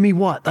 Jimmy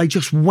White, they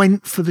just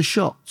went for the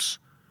shots,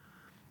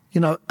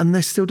 you know, and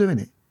they're still doing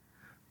it.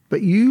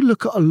 But you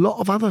look at a lot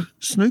of other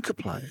snooker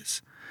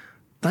players,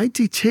 they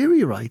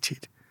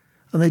deteriorated.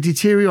 And they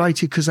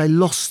deteriorated because they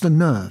lost the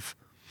nerve.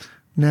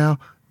 Now,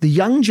 the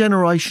young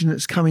generation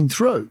that's coming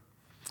through,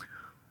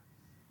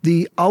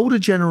 the older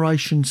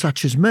generation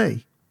such as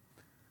me,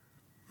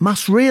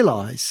 must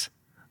realise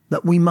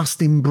that we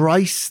must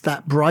embrace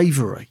that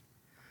bravery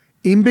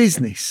in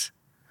business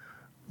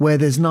where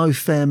there's no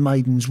fair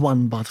maidens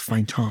won by the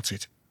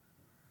faint-hearted.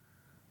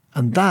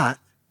 And that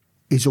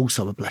is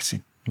also a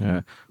blessing.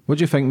 Yeah. What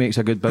do you think makes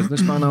a good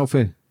businessman,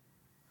 Alfie?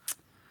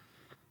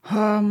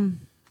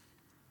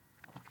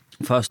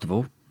 First of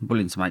all,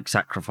 willing to make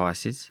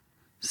sacrifices.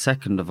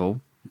 Second of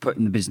all,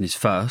 putting the business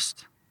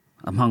first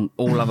among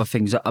all other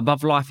things.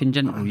 Above life in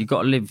general, you've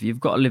got to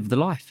live the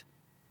life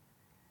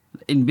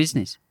in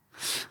business.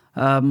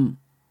 Loving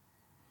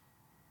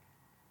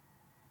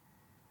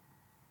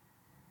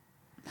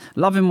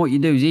what you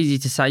do is easy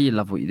to say you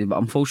love what you do, but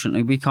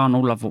unfortunately we can't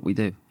all love what we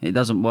do. It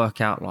doesn't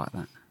work out like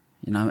that.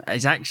 You know,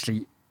 it's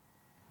actually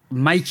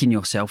making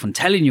yourself and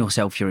telling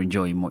yourself you're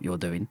enjoying what you're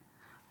doing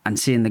and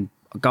seeing the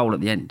goal at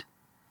the end.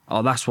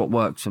 Oh, that's what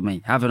works for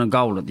me. Having a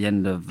goal at the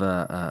end of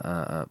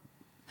the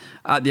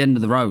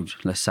road,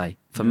 let's say,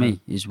 for me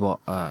is what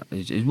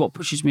is what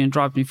pushes me and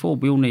drives me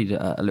forward. We all need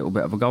a little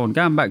bit of a go. And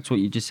going back to what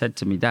you just said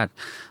to me, Dad,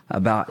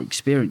 about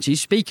experience.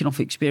 He's speaking off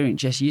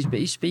experience, yes, he is, but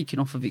he's speaking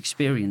off of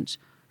experience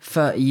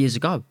 30 years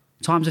ago.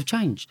 Times have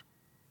changed.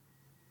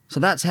 So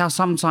that's how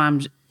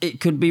sometimes it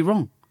could be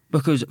wrong.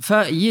 Because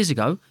 30 years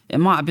ago, it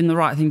might have been the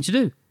right thing to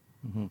do.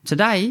 Mm-hmm.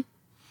 Today,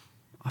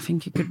 I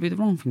think it could be the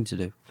wrong thing to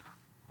do.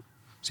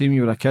 See, when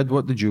you were a kid,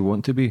 what did you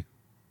want to be?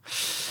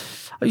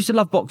 I used to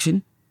love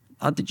boxing.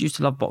 I did used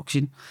to love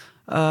boxing.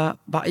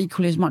 But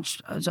equally as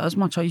much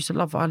I used to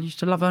love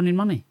earning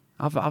money.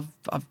 I've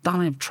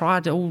done it, I've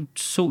tried all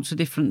sorts of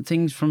different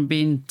things from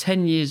being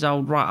 10 years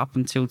old right up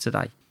until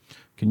today.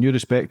 Can you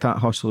respect that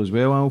hustle as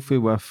well, Alfie,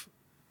 with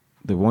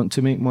they want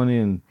to make money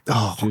and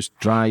just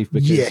drive?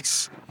 Because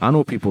yes. I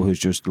know people who's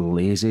just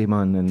lazy,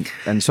 man, and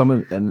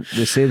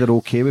they say they're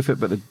okay with it,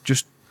 but they're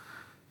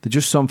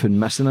just something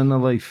missing in their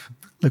life.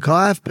 Look,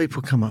 I have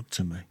people come up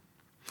to me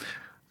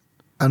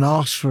and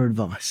ask for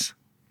advice.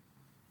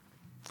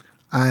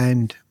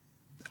 And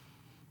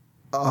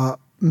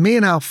me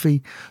and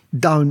Alfie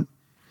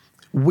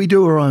we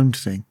do our own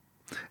thing.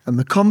 And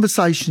the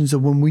conversations are,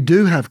 when we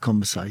do have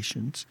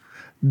conversations,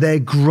 they're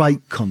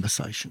great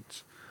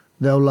conversations.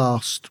 They'll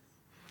last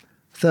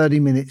 30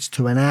 minutes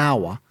to an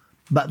hour,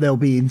 but they'll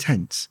be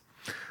intense.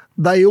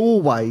 They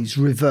always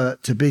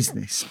revert to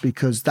business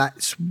because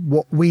that's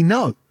what we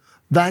know.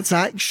 That's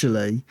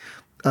actually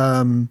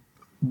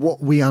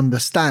what we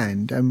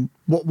understand and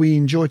what we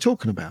enjoy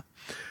talking about.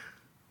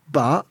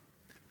 But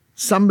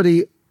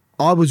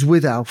I was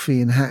with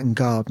Alfie in Hatton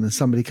Garden and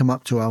somebody come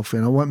up to Alfie,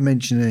 and I won't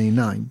mention any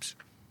names.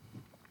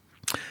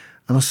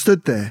 And I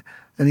stood there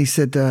and he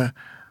said,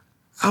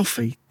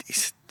 Alfie, he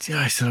said,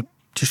 I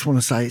just want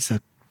to say it's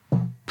a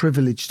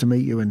privilege to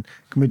meet you and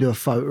can we do a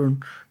photo?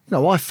 And,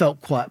 I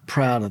felt quite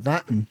proud of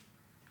that and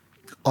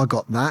I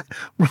got that.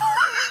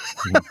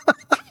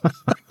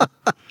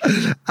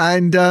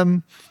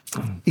 And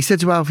he said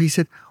to Alfie, he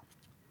said,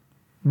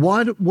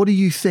 what do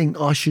you think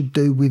I should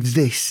do with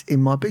this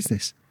in my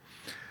business?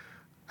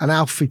 And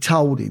Alfie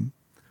told him.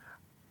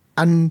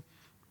 And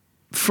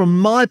from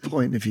my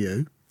point of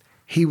view,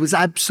 he was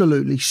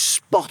absolutely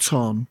spot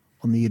on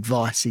the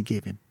advice he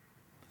gave him.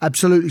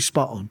 Absolutely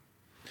spot on.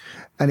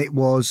 And it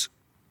was,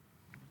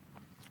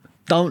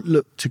 don't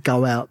look to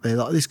go out there.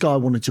 Like this guy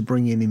wanted to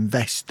bring in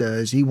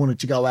investors. He wanted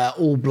to go out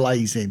all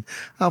blazing.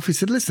 Alfie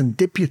said, listen,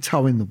 dip your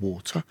toe in the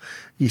water.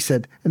 He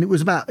said, and it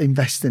was about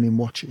investing in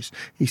watches.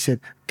 He said,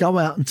 go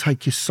out and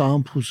take your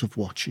samples of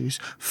watches,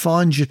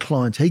 find your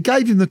client. He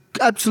gave him the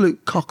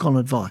absolute cock-on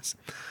advice.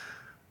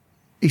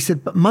 He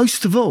said, but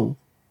most of all,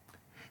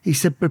 he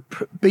said,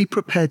 be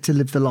prepared to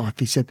live the life.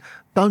 He said,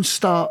 don't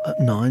start at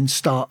 9,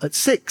 start at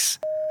 6.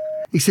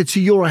 He said, so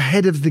you're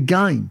ahead of the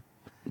game.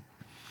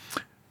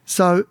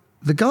 So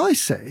the guy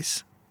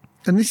says,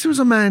 and this was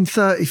a man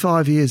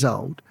 35 years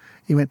old,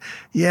 he went,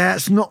 yeah,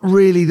 it's not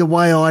really the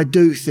way I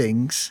do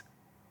things.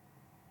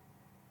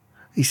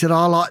 He said,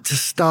 I like to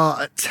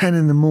start at 10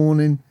 in the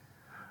morning.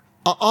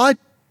 I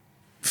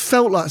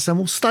felt like saying,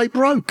 well, stay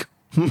broke.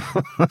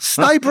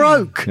 Stay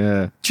broke.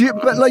 Yeah.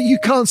 But you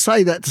can't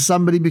say that to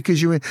somebody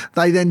because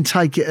they then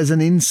take it as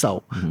an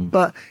insult. Mm-hmm.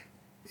 But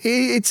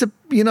it's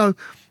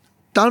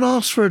don't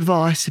ask for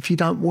advice if you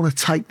don't want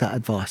to take that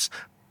advice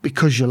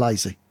because you're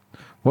lazy.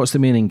 What's the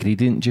main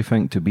ingredient, do you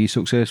think, to be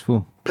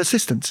successful?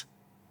 Persistence.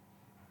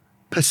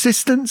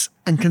 Persistence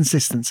and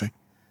consistency.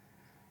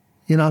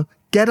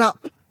 Get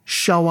up,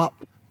 show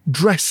up,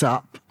 dress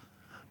up,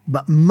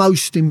 but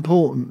most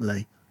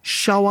importantly,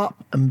 show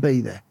up and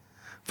be there.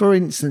 For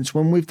instance,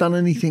 when we've done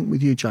anything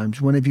with you,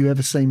 James, when have you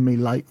ever seen me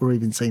late or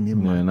even seen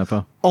him late? Yeah,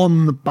 never.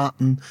 On the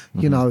button,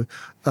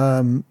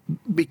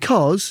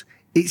 because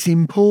it's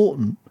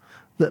important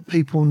that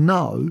people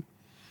know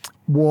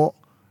what,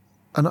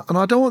 and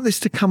I don't want this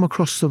to come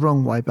across the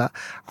wrong way, but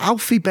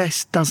Alfie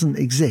Best doesn't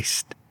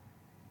exist.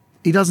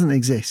 He doesn't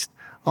exist.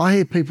 I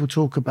hear people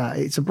talk about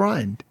it. It's a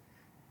brand.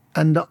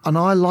 And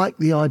I like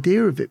the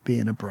idea of it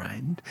being a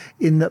brand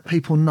in that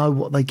people know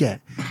what they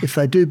get. If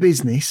they do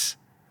business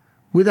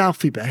with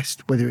Alfie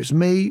Best, whether it's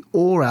me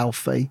or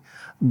Alfie,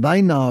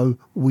 they know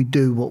we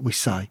do what we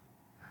say.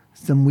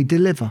 Then we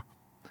deliver.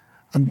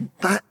 And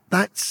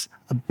that's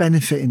a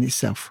benefit in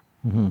itself.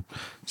 Mm-hmm.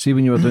 See,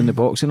 when you were doing the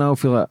boxing,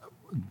 Alfie,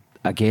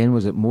 again,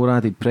 was it more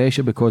added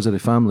pressure because of the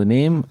family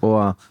name,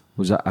 or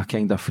was that a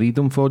kind of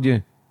freedom for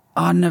you?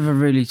 I never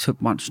really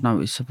took much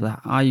notice of that.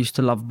 I used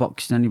to love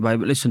boxing anyway,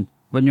 but listen,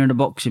 when you're in a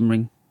boxing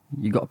ring,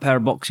 you got a pair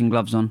of boxing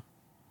gloves on,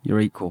 you're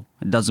equal.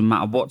 It doesn't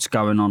matter what's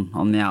going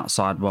on the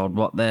outside world,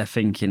 what they're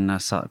thinking,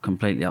 that's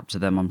completely up to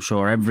them. I'm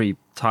sure every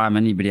time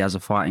anybody has a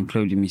fight,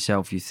 including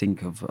myself, you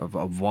think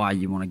of why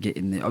you want to get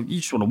in there. You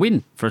just want to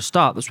win for a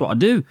start. That's what I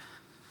do.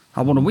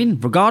 I want to win,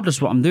 regardless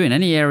of what I'm doing.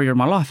 Any area of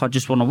my life, I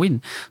just want to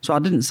win. So I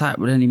didn't say it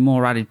with any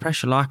more added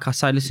pressure. Like I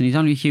say, listen, he's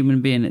only a human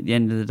being at the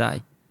end of the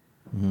day,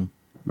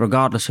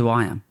 regardless who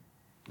I am.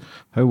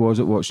 How was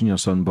it watching your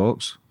son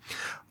box?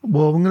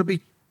 Well,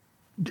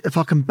 if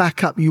I can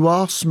back up, you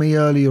asked me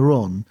earlier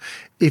on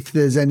if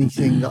there's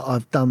anything that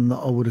I've done that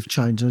I would have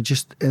changed.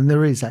 And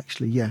there is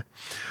actually, yeah.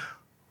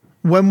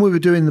 when we were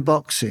doing the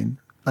boxing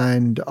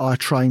and I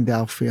trained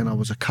Alfie and I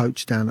was a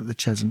coach down at the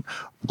Cheshunt,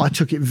 I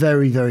took it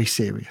very, very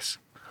serious.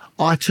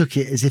 I took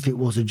it as if it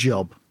was a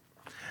job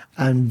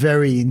and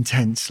very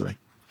intensely.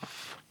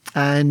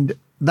 And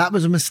that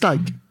was a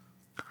mistake.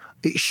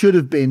 It should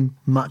have been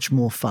much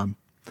more fun.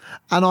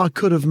 And I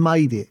could have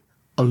made it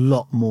a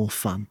lot more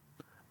fun.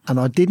 And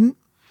I didn't.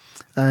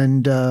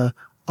 And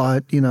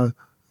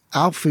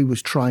Alfie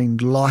was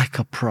trained like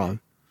a pro.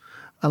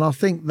 And I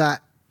think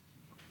that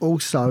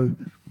also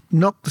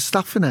knocked the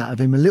stuffing out of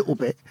him a little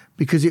bit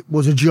because it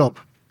was a job.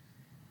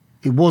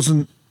 It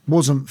wasn't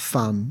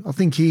fun. I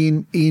think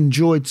he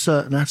enjoyed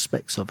certain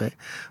aspects of it,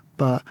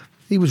 but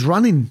he was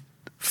running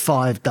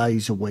 5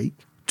 days a week,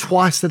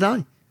 twice a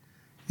day.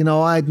 You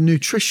know, I had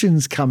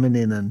nutritions coming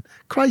in and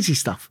crazy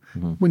stuff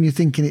when you're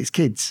thinking it's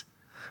kids.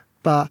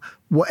 But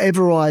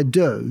whatever I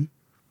do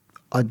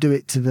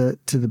it to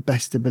the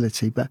best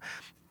ability. But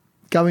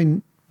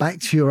going back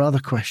to your other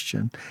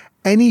question,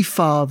 any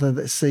father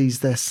that sees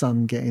their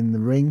son get in the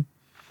ring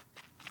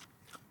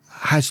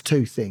has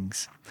two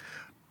things: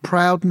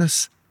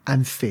 proudness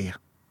and fear,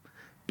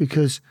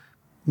 because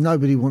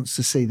nobody wants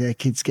to see their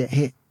kids get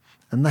hit.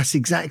 And that's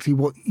exactly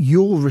what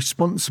you're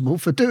responsible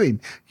for doing.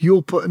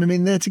 You're putting them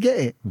in there to get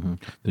it. Mm-hmm.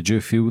 Did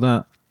you feel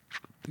that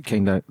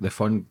kind of the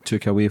fun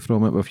took away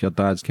from it with your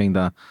dad's kind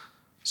of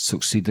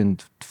succeeding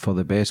for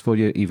the best for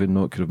you, even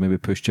though it could have maybe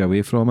pushed you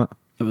away from it?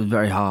 It was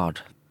very hard.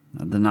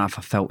 I don't know if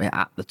I felt it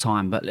at the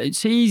time, but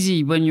it's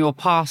easy when you're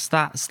past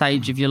that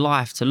stage of your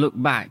life to look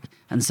back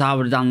and say, I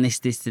would have done this,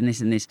 this, and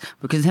this, and this.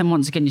 Because then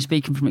once again, you're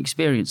speaking from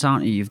experience,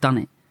 aren't you? You've done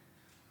it.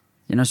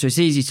 You know, so it's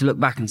easy to look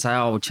back and say,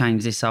 oh, I would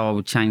change this, oh, I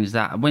would change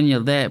that. When you're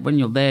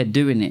there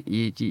doing it,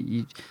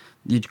 you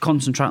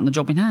concentrate on the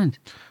job in hand.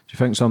 Do you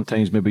think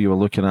sometimes maybe you were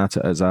looking at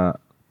it as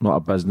not a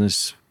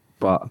business,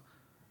 but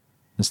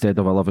instead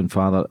of a loving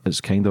father,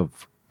 it's kind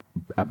of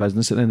a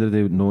business at the end of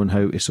the day, knowing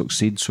how to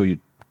succeed, so you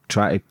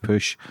try to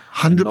push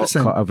 100%, not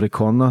cut every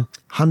corner?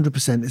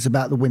 100%. It's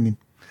about the winning.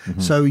 Mm-hmm.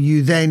 So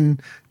you then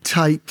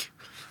take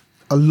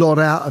a lot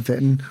out of it.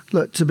 And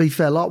look, to be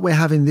fair, like we're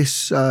having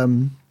this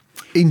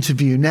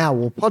interview now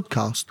or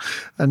podcast,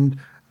 and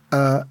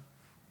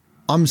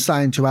I'm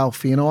saying to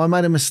Alfie, you know, I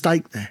made a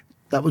mistake there.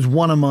 That was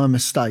one of my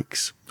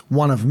mistakes,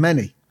 one of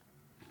many.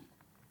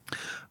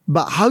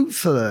 But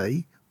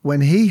hopefully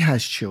when he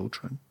has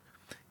children,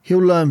 he'll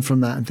learn from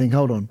that and think,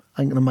 hold on,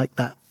 I ain't going to make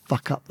that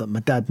fuck up that my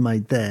dad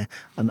made there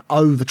and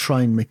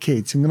overtrain my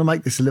kids. I'm going to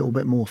make this a little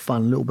bit more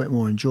fun, a little bit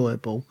more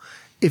enjoyable,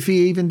 if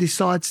he even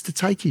decides to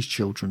take his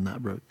children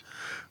that route.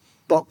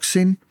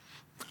 Boxing,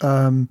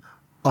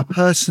 I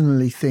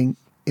personally think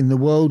in the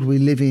world we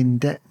live in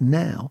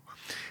now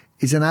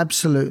is an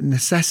absolute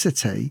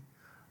necessity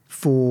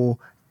for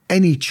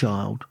any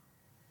child,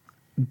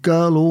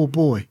 girl or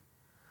boy,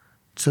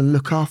 to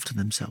look after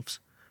themselves,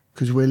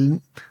 because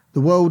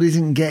the world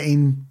isn't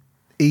getting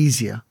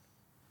easier,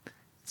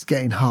 it's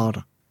getting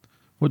harder.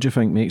 What do you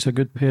think makes a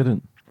good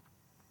parent?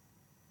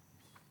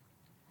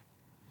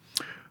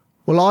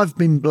 Well, I've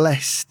been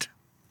blessed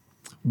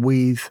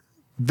with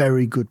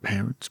very good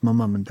parents, my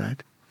mum and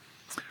dad.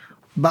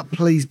 But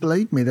please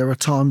believe me, there are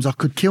times I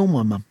could kill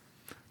my mum.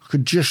 I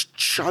could just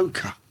choke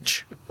her.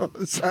 What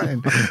I'm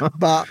saying.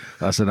 But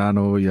listen, I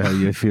know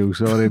you feel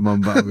sorry,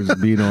 mum, but I was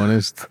being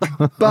honest.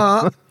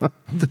 But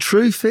the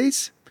truth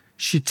is,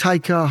 she'd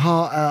take her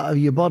heart out of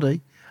your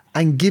body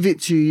and give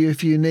it to you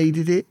if you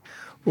needed it.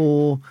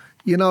 Or,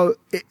 you know,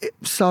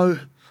 so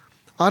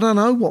I don't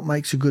know what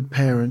makes a good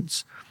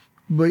parent,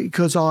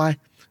 because I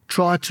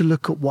try to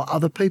look at what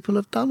other people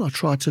have done. I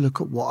try to look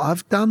at what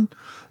I've done.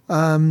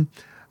 And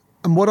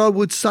what I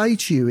would say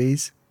to you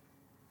is,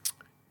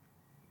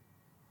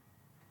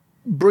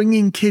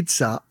 bringing kids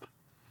up,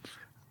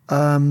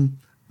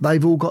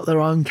 they've all got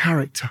their own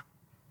character.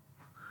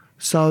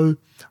 So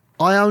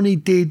I only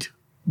did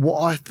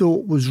what I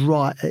thought was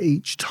right at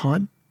each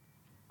time.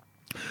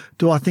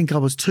 Do I think I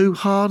was too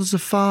hard as a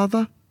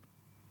father?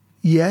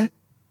 Yeah,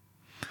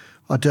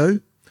 I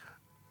do.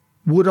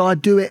 Would I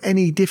do it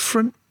any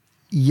different?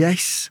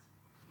 Yes.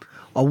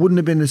 I wouldn't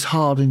have been as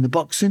hard in the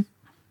boxing.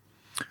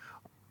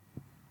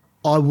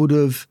 I would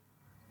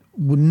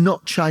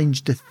not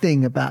change the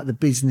thing about the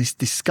business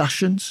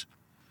discussions,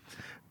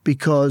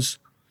 because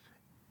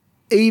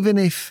even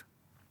if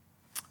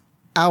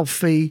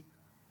Alfie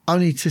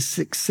only to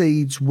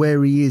succeeds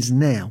where he is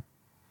now,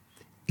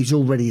 he's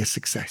already a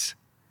success.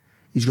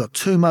 He's got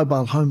 2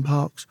 mobile home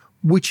parks,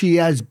 which he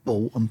has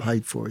bought and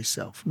paid for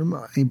himself, no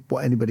matter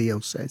what anybody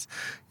else says.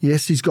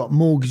 Yes, he's got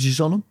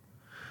mortgages on them,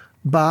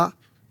 but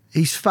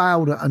he's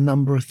failed at a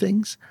number of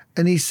things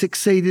and he's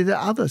succeeded at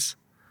others.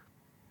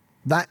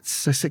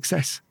 That's a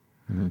success.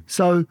 Mm-hmm.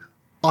 So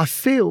I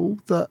feel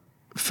that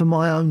for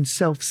my own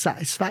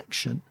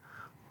self-satisfaction,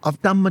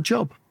 I've done my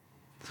job.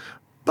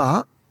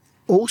 But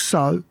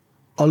also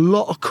a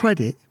lot of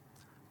credit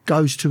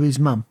goes to his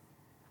mum.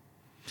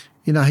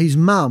 You know, his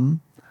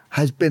mum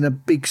has been a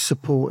big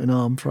supporting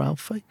arm for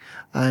Alfie.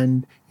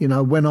 And, you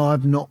know, when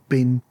I've not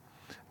been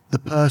the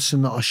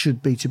person that I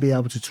should be to be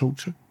able to talk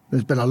to,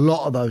 There's been a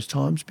lot of those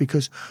times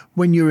because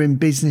when you're in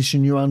business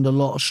and you're under a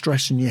lot of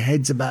stress and your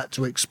head's about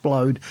to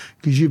explode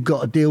because you've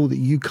got a deal that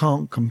you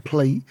can't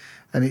complete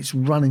and it's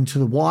running to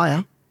the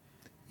wire,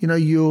 you know,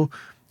 you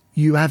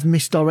have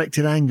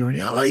misdirected anger and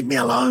you're, leave me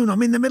alone,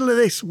 I'm in the middle of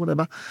this, or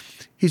whatever.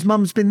 His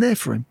mum's been there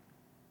for him.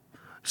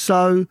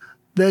 So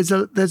there's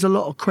a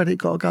lot of credit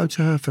got to go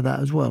to her for that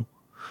as well.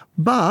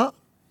 But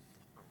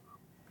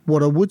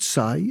what I would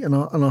say, and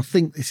I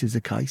think this is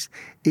the case,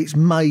 it's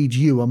made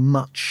you a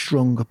much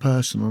stronger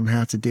person on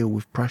how to deal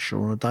with pressure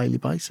on a daily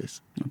basis.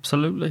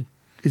 Absolutely.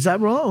 Is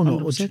that right or not?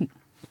 100%.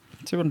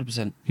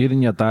 200%.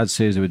 Hearing your dad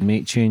says he would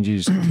make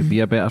changes to be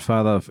a better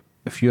father,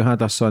 if you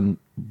had a son,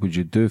 would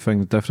you do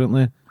things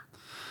differently?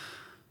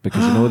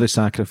 Because you know the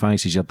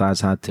sacrifices your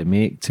dad's had to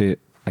make to,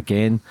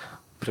 again,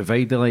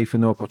 provide the life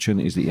and the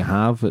opportunities that you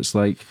have. It's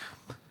like,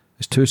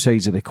 it's two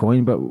sides of the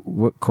coin, but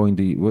what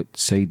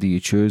side do you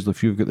choose?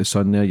 If you've got the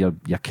son there, your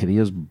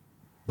career's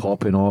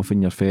popping off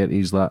in your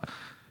 30s, like,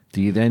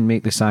 do you then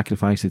make the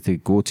sacrifice to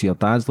go to your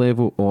dad's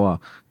level, or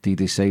do you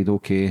decide,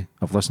 okay,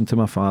 I've listened to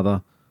my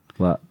father,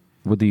 like,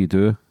 what do you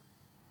do?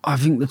 I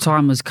think the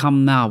time has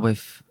come now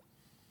with,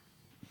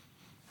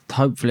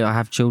 hopefully I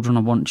have children, I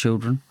want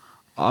children.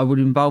 I would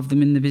involve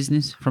them in the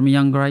business from a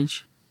younger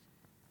age.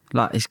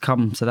 Like, it's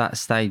come to that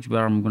stage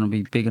where I'm going to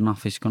be big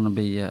enough, it's going to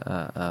be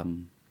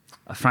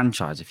a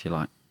franchise, if you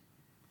like.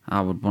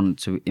 I would want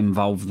to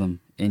involve them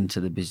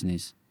into the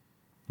business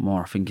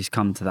more. I think it's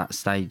come to that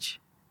stage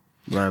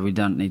where we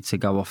don't need to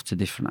go off to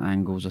different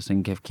angles. I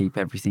think I keep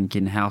everything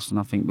in-house, and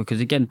I think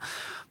because, again,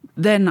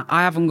 then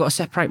I haven't got to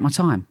separate my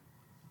time.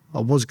 I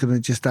was going to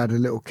just add a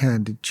little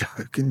candid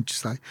joke and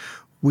just say,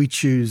 we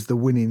choose the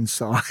winning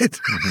side.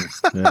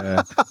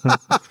 Yeah.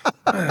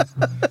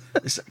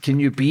 Can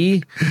you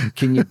be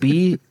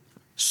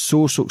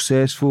so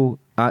successful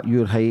at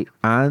your height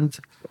and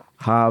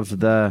have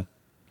not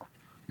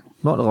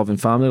the loving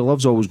family? The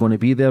love's always going to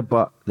be there,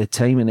 but the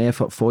time and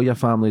effort for your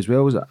family as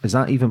well, is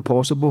that even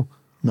possible?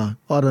 No,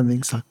 I don't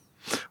think so.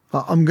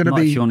 I'm going to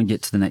Not if you want to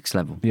get to the next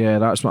level. Yeah,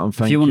 that's what I'm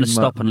thinking. If you want to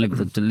stop and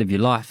live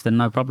your life, then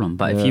no problem.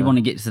 But if you want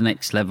to get to the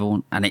next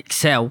level and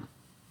excel,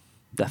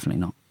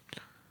 definitely not.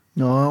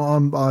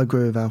 No, I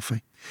agree with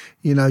Alfie.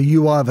 You know,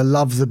 you either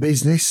love the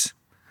business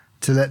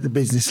to let the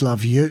business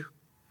love you,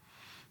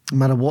 no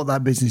matter what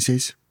that business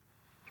is.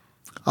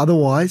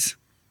 Otherwise,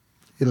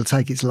 it'll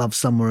take its love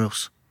somewhere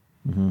else.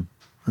 Mm-hmm.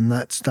 And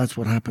that's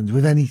what happens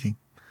with anything.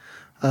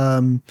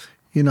 You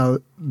know,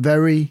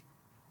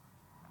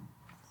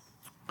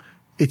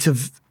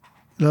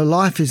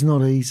 life is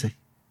not easy.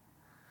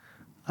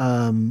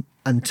 And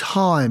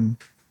time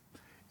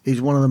is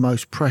one of the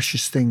most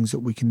precious things that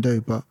we can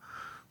do. But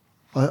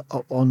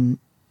on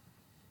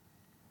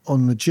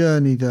the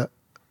journey that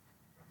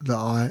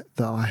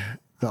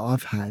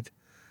I've had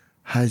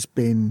has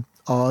been,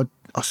 I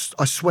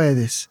swear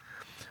this,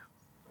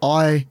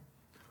 I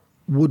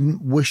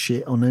wouldn't wish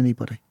it on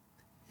anybody.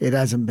 It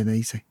hasn't been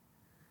easy.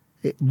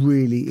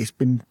 It's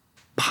been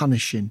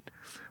punishing.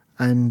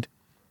 And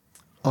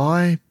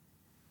I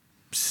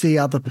see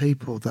other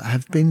people that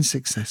have been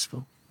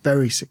successful,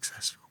 very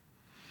successful,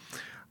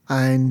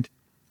 and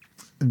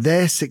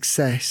their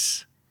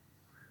success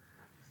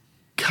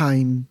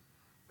came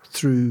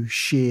through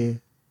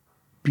sheer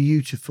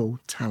beautiful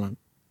talent.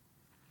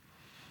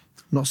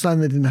 I'm not saying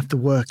they didn't have to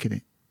work in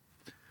it,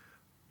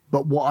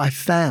 but what I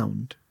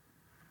found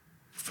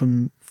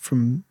from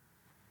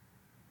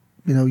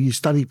you know, you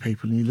study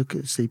people and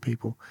you see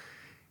people,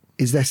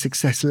 is their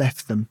success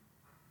left them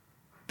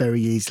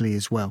very easily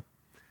as well,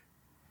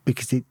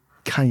 because it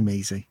came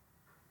easy.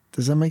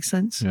 Does that make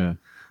sense? Yeah.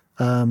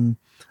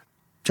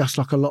 Just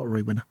like a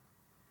lottery winner.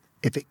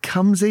 If it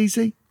comes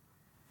easy,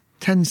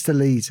 tends to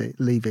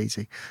leave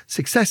easy.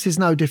 Success is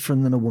no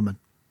different than a woman.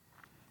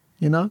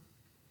 You know?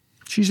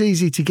 She's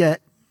easy to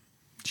get,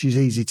 she's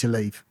easy to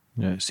leave.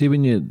 Yeah. See,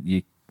 when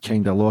you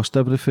kind of lost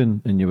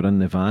everything and you were in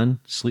the van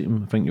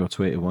sleeping, I think you were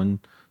 21,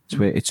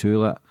 22,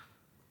 like,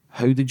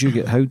 how did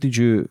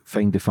you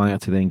find the fire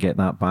to then get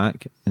that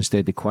back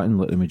instead of quitting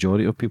like the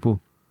majority of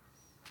people?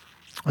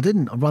 I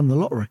didn't. I ran the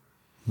lottery.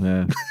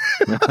 Yeah.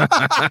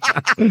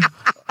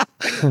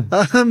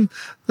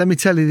 Let me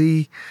tell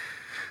you,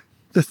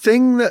 the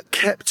thing that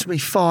kept me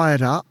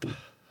fired up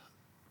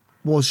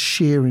was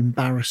sheer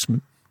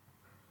embarrassment.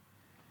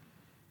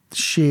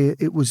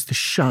 It was the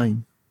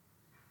shame,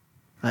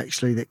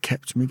 actually, that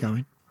kept me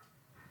going.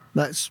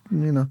 That's,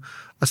 you know,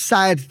 a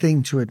sad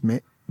thing to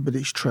admit, but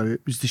it's true.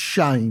 It was the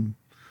shame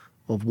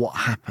of what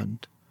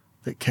happened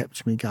that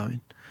kept me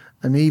going.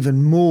 And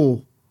even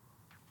more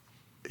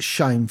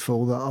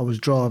shameful that I was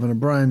driving a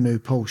brand new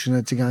Porsche and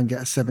had to go and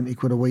get a 70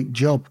 quid a week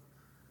job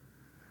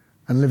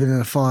and living in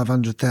a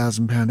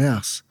 £500,000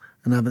 house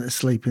and having to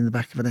sleep in the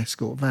back of an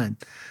escort van.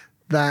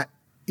 That,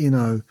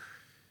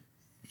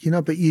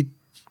 but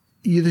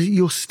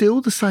you're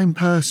still the same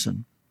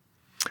person.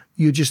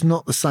 You're just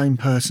not the same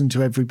person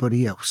to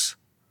everybody else.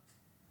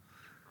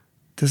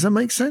 Does that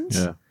make sense?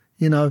 Yeah.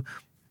 You know,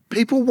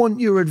 people want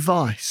your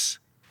advice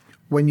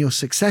when you're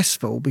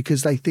successful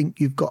because they think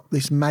you've got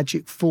this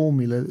magic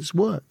formula that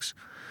works.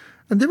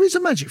 And there is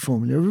a magic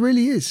formula. It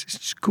really is. It's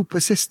just called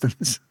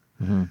persistence.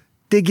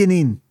 Digging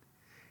in.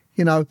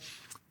 You know,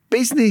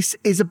 business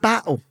is a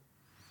battle.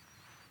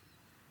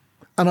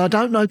 And I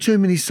don't know too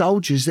many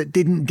soldiers that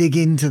didn't dig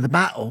into the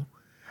battle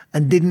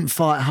and didn't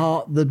fight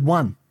hard that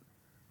won.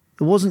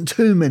 There wasn't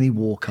too many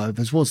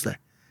walkovers, was there?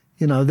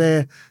 You know,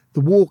 the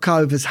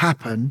walkovers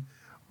happen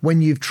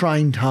when you've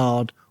trained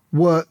hard,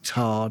 worked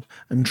hard,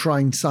 and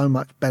trained so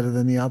much better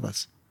than the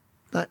others.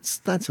 That's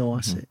how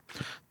I see it.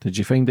 Did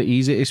you find it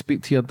easy to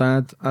speak to your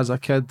dad as a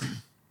kid?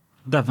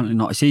 Definitely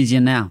not. It's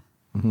easier now.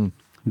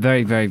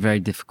 Very, very, very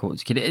difficult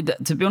as a kid.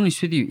 To be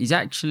honest with you, he's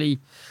actually,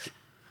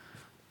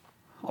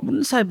 I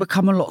wouldn't say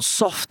become a lot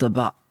softer,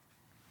 but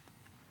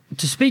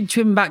to speak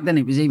to him back then,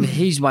 it was either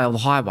his way or the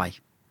highway.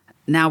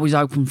 Now he's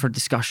open for a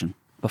discussion.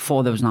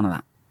 Before, there was none of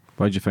that.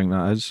 Why do you think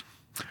that is?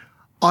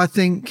 I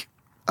think,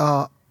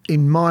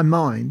 in my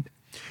mind,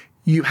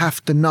 you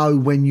have to know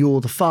when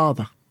you're the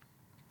father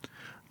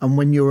and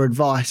when your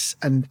advice,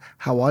 and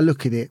how I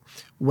look at it,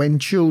 when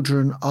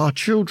children are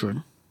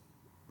children,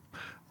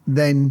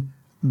 then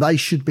they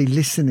should be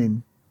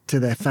listening to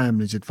their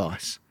family's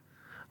advice.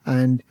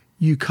 And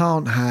you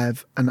can't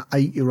have an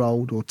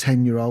 8-year-old or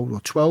 10-year-old or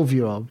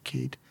 12-year-old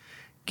kid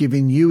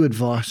giving you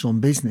advice on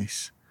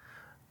business.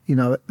 You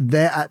know,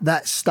 they're at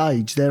that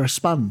stage, they're a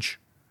sponge.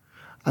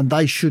 And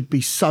they should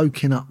be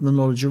soaking up the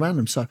knowledge around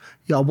them. So,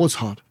 yeah, I was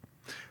hard.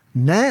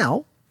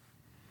 Now,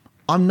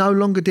 I'm no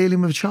longer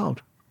dealing with a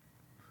child.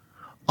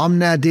 I'm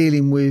now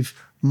dealing with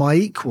my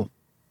equal.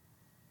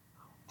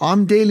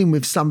 I'm dealing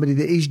with somebody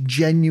that is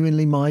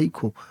genuinely my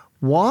equal.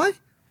 Why?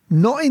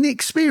 Not in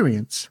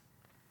experience,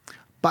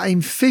 but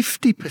in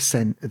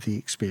 50% of the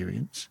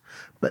experience.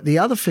 But the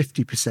other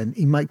 50%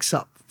 he makes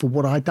up for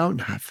what I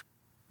don't have.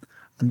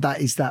 And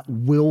that is that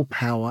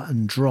willpower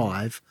and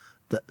drive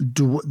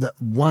that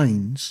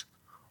wanes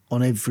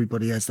on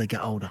everybody as they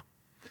get older.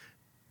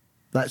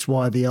 That's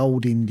why the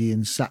old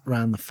Indians sat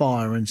round the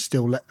fire and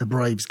still let the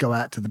braves go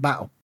out to the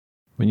battle.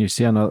 When you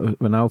see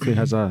when Alfie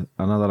has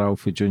another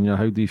Alfie Jr.,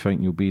 how do you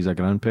think you'll be as a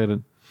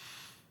grandparent?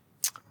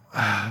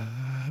 I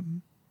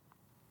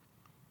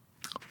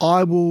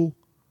will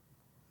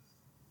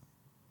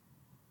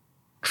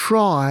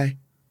try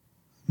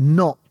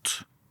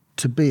not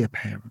to be a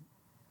parent.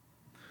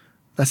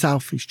 That's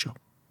Alfie's job.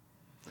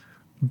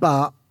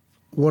 But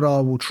what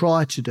I will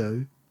try to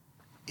do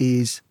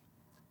is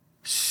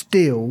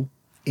still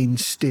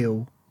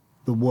instill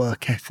the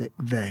work ethic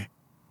there.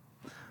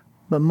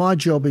 But my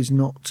job is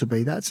not to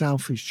be. That's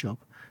Alfie's job.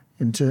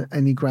 And to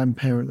any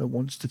grandparent that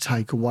wants to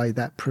take away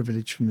that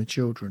privilege from the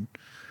children,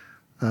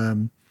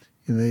 you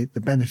know, the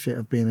benefit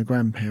of being a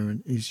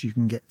grandparent is you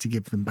can get to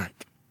give them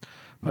back.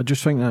 I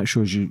just think that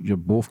shows you're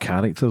both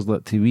characters.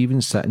 That to even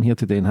sitting here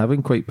today and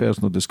having quite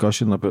personal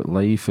discussion about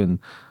life and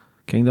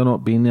kind of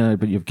not being there,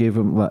 but you've gave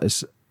him that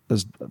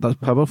that's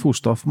powerful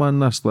stuff, man.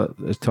 This that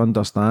is to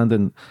understand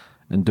and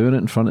doing it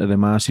in front of the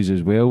masses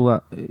as well.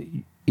 That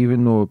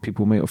even though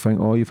people might think,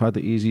 oh, you've had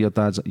it easy, your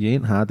dad's, you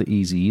ain't had it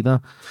easy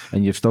either,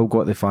 and you've still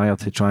got the fire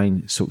to try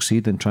and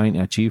succeed and trying to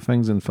achieve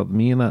things. And for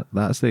me,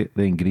 that's the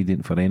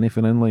ingredient for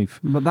anything in life.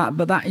 But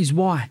that is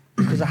why,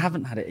 because I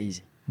haven't had it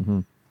easy.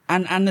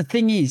 And the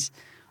thing is,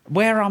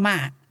 where I'm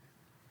at,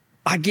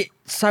 I get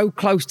so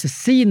close to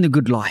seeing the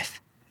good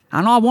life,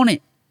 and I want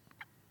it.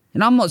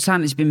 And I'm not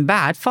saying it's been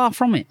bad, far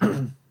from it,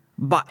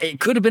 but it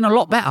could have been a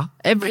lot better.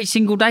 Every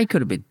single day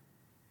could have been.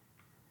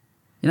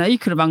 You know, you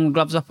could have hung the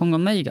gloves up and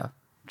gone, there you go.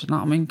 Do you know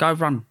what I mean? Go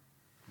run.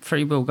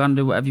 Free will, go and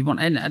do whatever you want.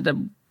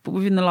 But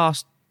within the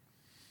last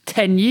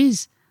 10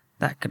 years,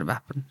 that could have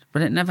happened.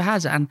 But it never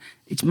has. And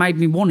it's made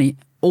me want it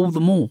all the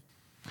more.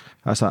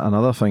 That's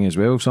another thing as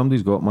well. If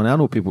somebody's got money, I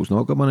know people's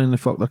not got money and they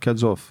fuck their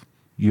kids off.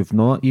 You've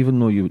not, even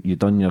though you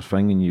done your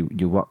thing and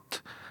you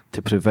worked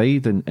to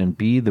provide and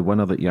be the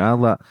winner that you are,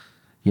 that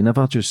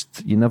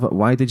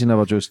why did you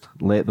never just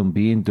let them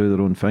be and do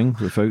their own thing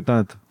without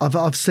dad?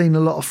 I've seen a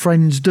lot of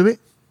friends do it.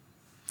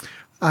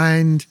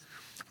 And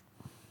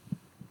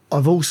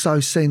I've also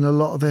seen a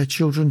lot of their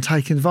children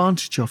taken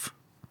advantage of.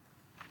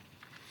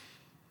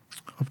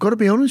 I've got to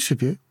be honest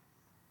with you.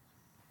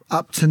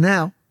 Up to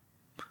now,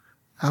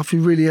 Alfie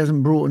really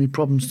hasn't brought any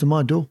problems to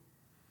my door.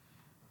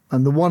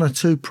 And the one or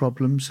two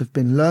problems have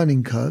been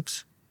learning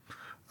curves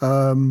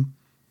from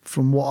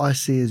what I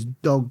see as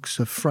dogs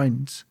of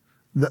friends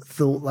that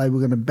thought they were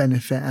going to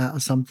benefit out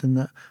of something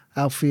that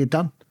Alfie had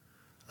done.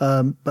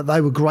 But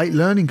they were great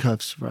learning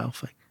curves for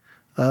Alfie.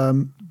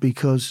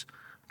 Because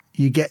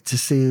you get to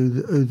see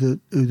who the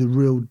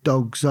real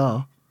dogs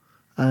are,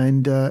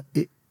 and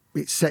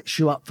it sets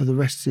you up for the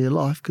rest of your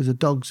life, because a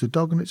dog's a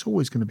dog and it's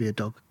always going to be a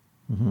dog.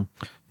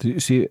 Do you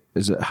see?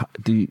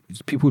 Do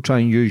people try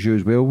and use you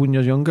as well when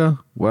you're younger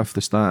with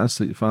the status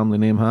that your family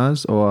name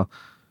has, or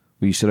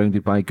were you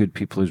surrounded by good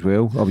people as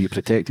well, or were you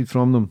protected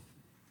from them?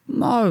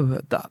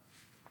 No,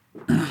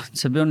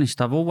 to be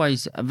honest, I've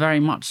always very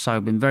much so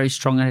been very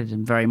strong-headed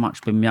and very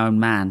much been my own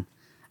man,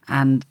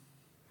 and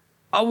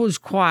I was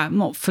quite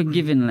not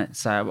forgiving, let's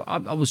say.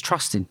 I was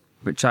trusting.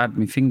 which I had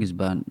my fingers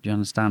burnt. Do you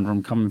understand where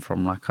I'm coming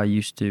from? Like I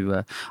used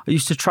to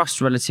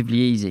trust relatively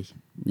easy.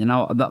 You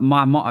know,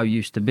 my motto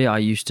used to be, I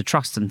used to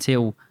trust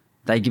until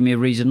they give me a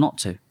reason not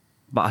to.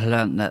 But I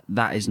learned that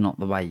that is not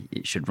the way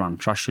it should run.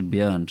 Trust should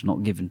be earned,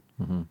 not given.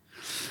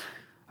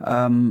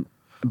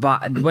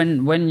 But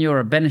when you're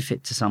a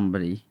benefit to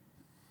somebody,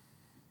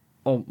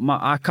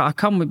 I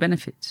come with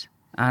benefits.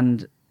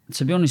 And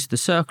to be honest, the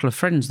circle of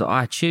friends that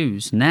I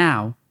choose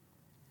now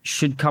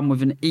should come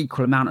with an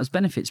equal amount as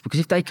benefits. Because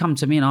if they come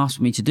to me and ask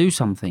me to do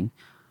something,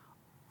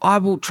 I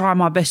will try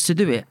my best to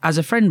do it as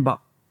a friend, but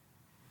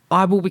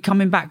I will be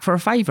coming back for a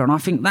favour. And I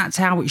think that's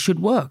how it should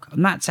work.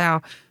 And that's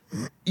how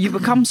you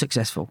become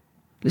successful.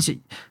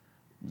 Listen,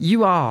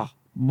 you are,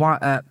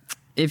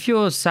 if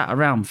you're sat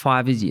around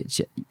five idiots,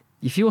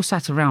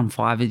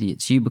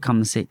 you become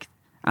the sixth.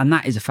 And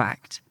that is a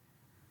fact.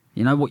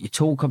 You know, what you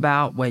talk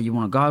about, where you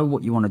want to go,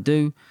 what you want to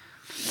do.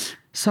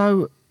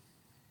 So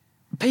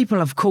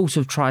people, of course,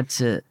 have tried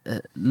to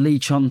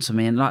leech onto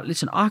me and like,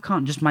 listen, I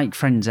can't just make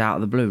friends out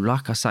of the blue.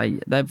 Like I say,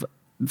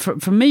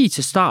 for me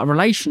to start a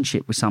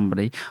relationship with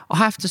somebody, I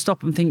have to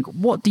stop and think,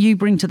 what do you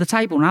bring to the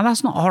table? Now,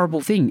 that's not a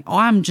horrible thing.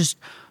 I'm just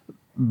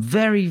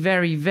very,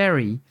 very,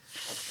 very,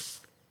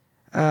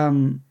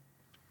 I'm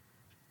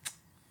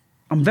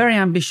very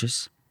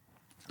ambitious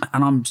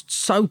and I'm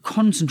so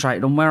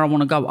concentrated on where I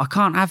want to go. I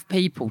can't have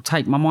people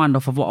take my mind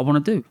off of what I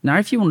want to do. Now,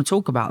 if you want to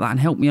talk about that and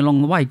help me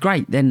along the way,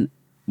 great, then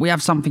we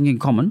have something in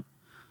common.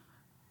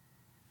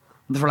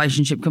 The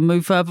relationship can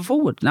move further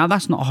forward. Now,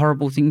 that's not a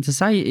horrible thing to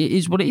say. It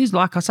is what it is.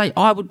 Like I say,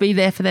 I would be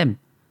there for them.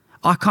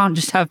 I can't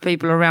just have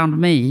people around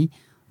me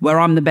where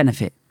I'm the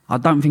benefit. I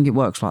don't think it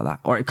works like that,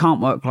 or it can't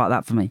work like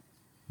that for me.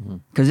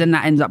 Because then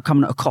that ends up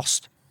coming at a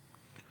cost.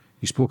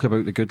 You spoke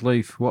about the good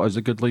life. What is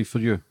the good life for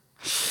you?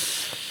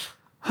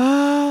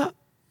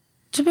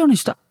 To be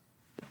honest,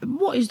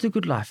 what is the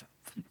good life?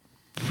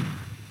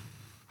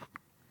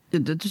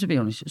 To be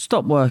honest,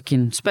 stop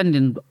working,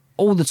 spending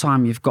all the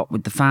time you've got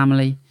with the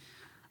family.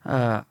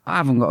 I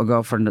haven't got a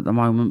girlfriend at the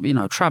moment, but, you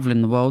know,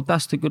 travelling the world,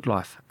 that's the good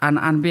life.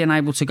 And being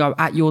able to go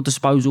at your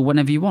disposal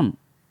whenever you want.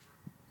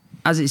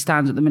 As it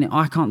stands at the minute,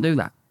 I can't do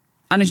that.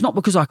 And it's not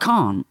because I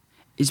can't,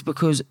 it's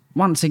because,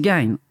 once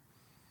again,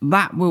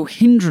 that will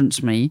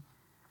hindrance me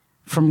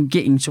from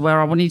getting to where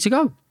I need to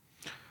go.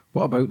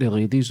 What about the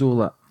ladies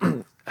though?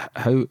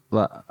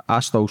 I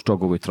still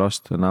struggle with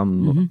trust, and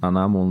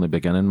I'm only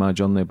beginning my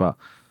journey, but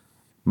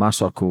my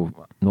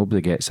circle,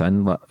 nobody gets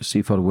in. Like,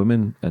 see, for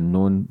women and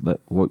knowing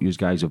that what you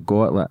guys have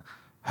got, like,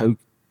 how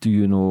do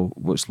you know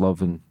what's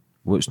love and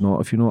what's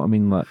not? If you know what I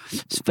mean, like,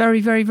 it's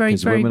very, very, very,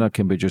 very. Women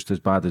can be just as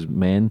bad as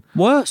men.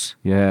 Worse.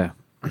 Yeah.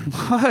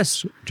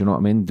 Worse. Do you know what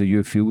I mean? Do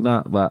you feel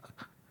that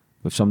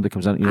if somebody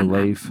comes into your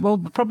life? Well,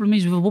 the problem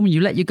is with a woman,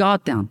 you let your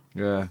guard down.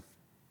 Yeah.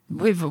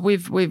 With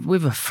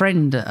a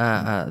friend,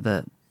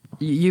 that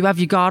you have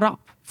your guard up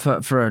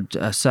for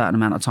a certain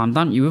amount of time,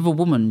 don't you? With a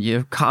woman,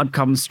 your guard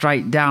comes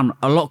straight down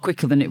a lot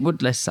quicker than it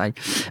would, let's say.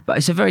 But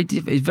it's very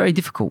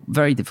difficult,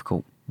 very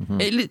difficult.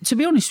 To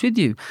be honest with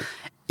you,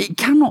 it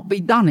cannot be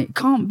done. It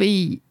can't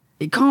be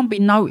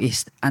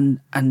noticed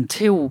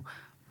until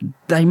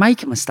they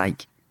make a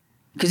mistake.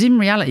 Because in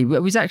reality, we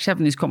was actually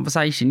having this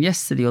conversation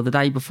yesterday or the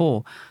day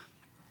before.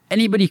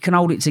 Anybody can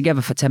hold it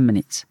together for 10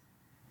 minutes.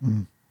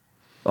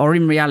 Or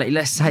in reality,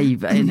 let's say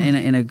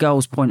in a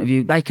girl's point of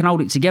view, they can hold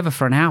it together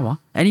for an hour.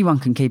 Anyone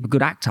can keep a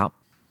good act up.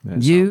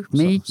 Yeah,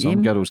 some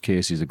him. girls'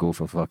 cases that go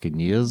for fucking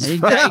years.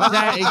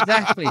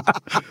 Exactly.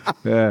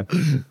 Yeah.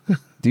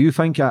 Do you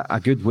think a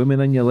good woman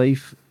in your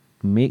life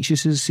makes you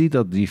succeed,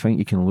 or do you think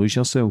you can lose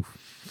yourself?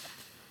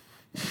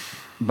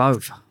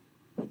 Both.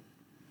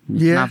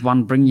 You can have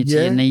one bring you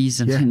to your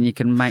knees, and then you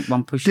can make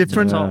one push you to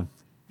the top.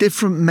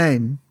 Different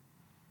men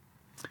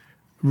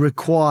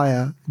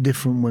require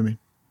different women.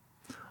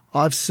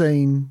 I've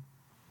seen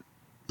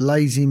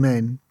lazy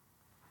men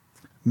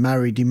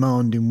marry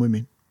demanding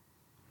women,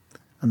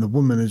 and the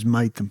woman has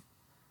made them.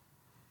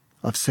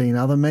 I've seen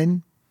other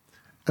men,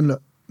 and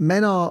look,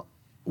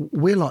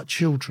 we're like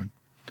children.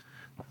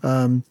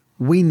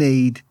 We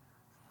need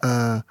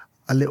a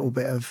little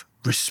bit of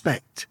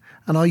respect.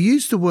 And I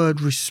use the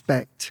word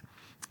respect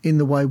in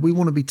the way we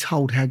want to be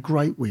told how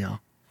great we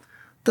are.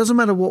 Doesn't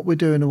matter what we're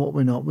doing or what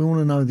we're not. We want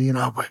to know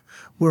that,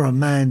 we're a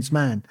man's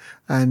man,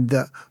 and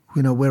that,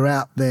 we're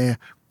out there,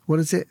 what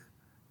is it?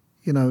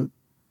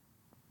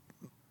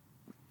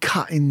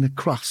 Cutting the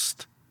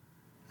crust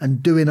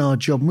and doing our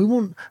job. And we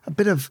want a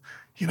bit of,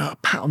 a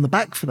pat on the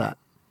back for that.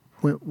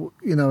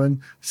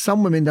 And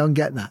some women don't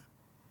get that.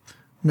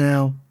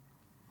 Now,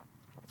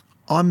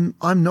 I'm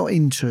not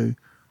into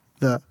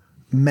that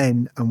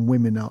men and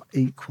women are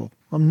equal.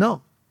 I'm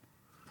not.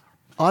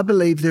 I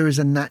believe there is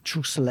a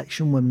natural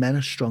selection where men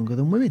are stronger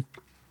than women.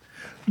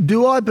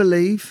 Do I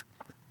believe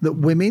that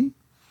women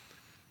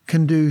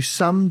can do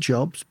some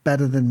jobs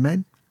better than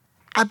men?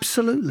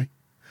 Absolutely.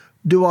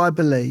 Do I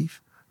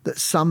believe that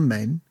some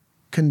men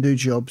can do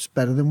jobs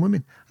better than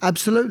women?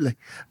 Absolutely.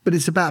 But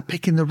it's about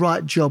picking the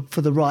right job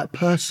for the right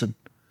person.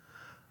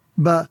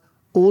 But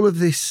all of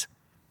this,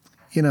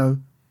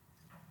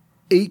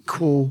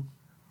 equal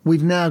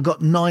we've now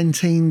got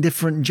 19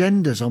 different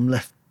genders I'm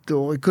left,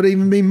 or it could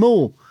even be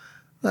more.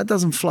 That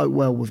doesn't float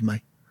well with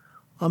me.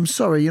 I'm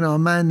sorry, a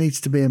man needs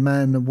to be a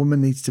man, a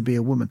woman needs to be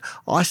a woman.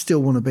 I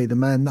still want to be the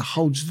man that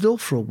holds the door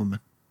for a woman.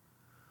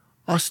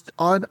 I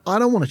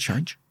don't want to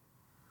change.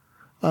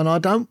 And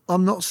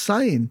I'm not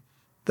saying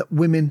that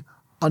women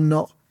are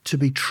not to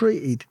be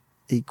treated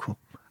equal.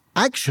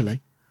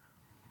 Actually,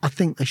 I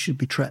think they should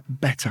be treated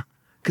better,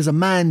 because a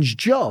man's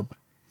job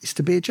is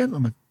to be a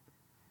gentleman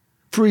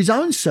for his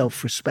own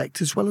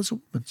self-respect as well as a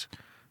woman's.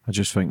 I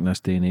just think in this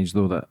day and age,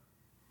 though, that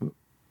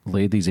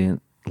ladies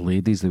ain't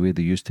ladies the way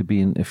they used to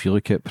be. And if you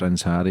look at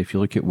Prince Harry, if you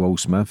look at Will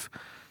Smith,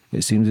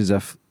 it seems as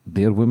if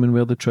their women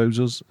wear the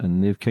trousers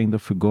and they've kind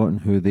of forgotten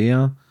who they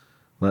are.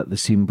 Like, they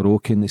seem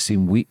broken, they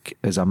seem weak.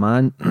 As a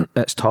man,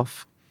 it's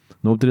tough.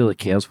 Nobody really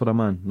cares for a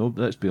man. No,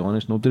 let's be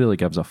honest, nobody really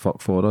gives a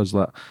fuck for us.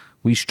 Like,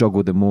 we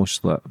struggle the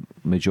most. Like,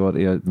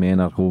 majority of men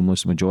are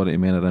homeless, the majority of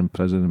men are in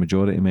prison, the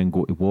majority of men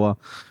go to war,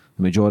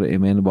 the majority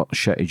of men work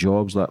shitty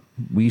jobs. Like,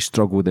 we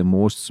struggle the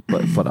most.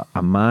 But for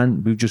a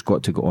man, we've just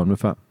got to go on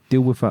with it,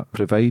 deal with it,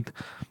 provide.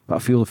 But I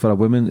feel for a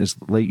woman, it's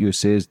like you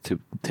says, to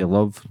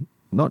love,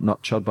 not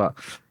nurture, but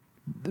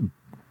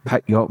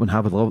pick you up and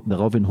have the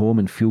loving home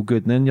and feel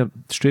good, and then you're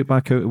straight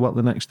back out to work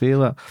the next day.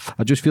 Like,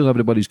 I just feel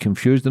everybody's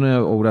confused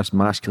now, all this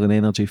masculine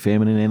energy,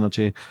 feminine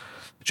energy,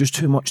 just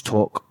too much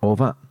talk of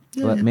it.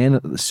 Men,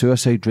 the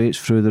suicide rates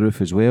through the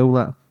roof as well.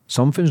 Like,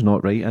 something's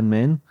not right in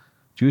men.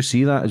 Do you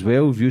see that as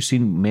well? Have you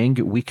seen men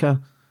get weaker?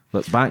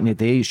 Like, back in the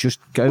day, it's just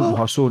go out and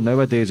hustle.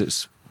 Nowadays,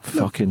 it's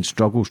fucking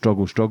struggle.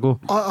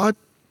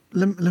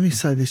 Let me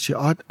say this to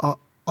you.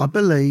 I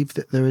believe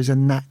that there is a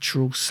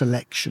natural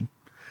selection.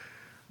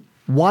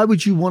 Why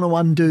would you want to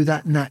undo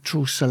that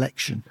natural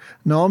selection?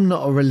 Now, I'm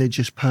not a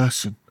religious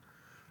person,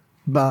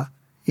 but,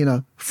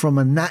 from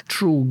a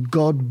natural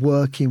God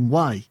working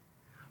way,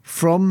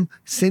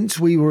 since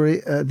we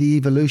were, the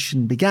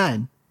evolution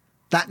began,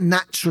 that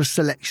natural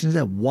selection is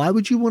there. Why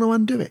would you want to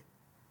undo it?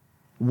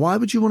 Why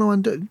would you want to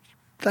undo it?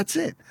 That's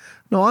it.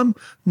 No, I'm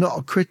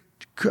not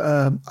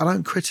I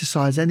don't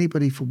criticise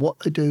anybody for what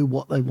they do,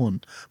 what they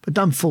want, but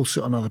don't force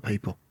it on other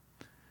people.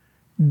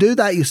 Do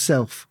that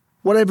yourself,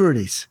 whatever it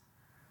is,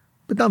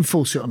 but don't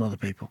force it on other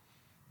people.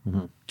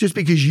 Mm-hmm. Just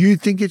because you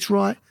think it's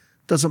right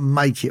doesn't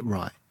make it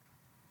right.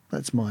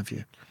 That's my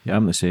view. Yeah,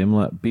 I'm the same.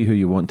 Like, be who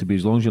you want to be,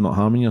 as long as you're not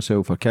harming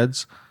yourself or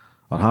kids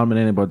or harming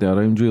anybody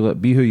around you.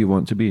 Like, be who you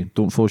want to be.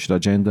 Don't force your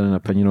agenda and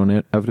opinion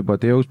on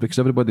everybody else, because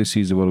everybody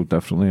sees the world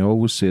differently. I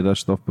always say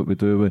this stuff, but we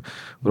do.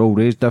 We're all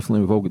raised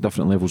differently. We've all got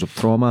different levels of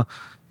trauma.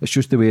 It's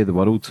just the way of the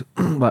world.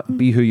 Like,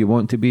 be who you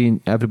want to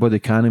be. Everybody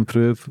can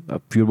improve.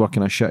 If you're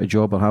working a shitty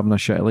job or having a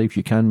shitty life,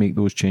 you can make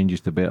those changes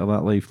to better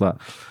that life. Like,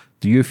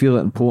 do you feel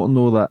it important,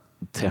 though, that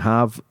to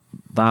have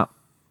that,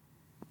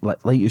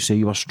 like you say,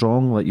 you were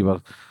strong, like you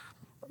were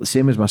the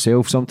same as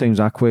myself?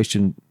 Sometimes I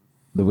question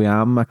the way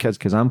I am my kids,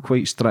 because I'm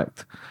quite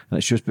strict, and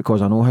it's just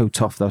because I know how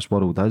tough this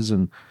world is.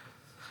 And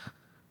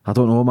I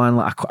don't know, man,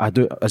 like I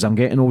do, as I'm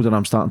getting older,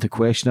 I'm starting to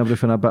question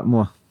everything a bit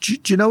more. Do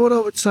you know what I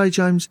would say,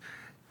 James?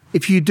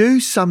 If you do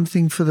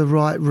something for the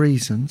right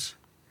reasons,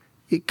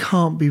 it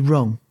can't be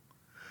wrong,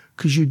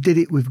 because you did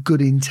it with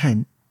good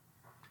intent.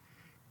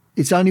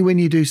 It's only when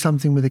you do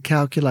something with a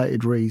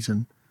calculated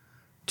reason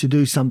to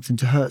do something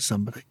to hurt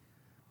somebody,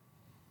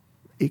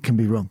 it can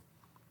be wrong.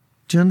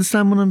 Do you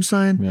understand what I'm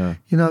saying? Yeah.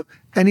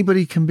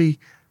 Anybody can make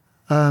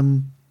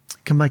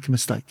a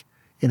mistake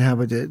in how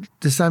we do it.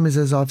 The same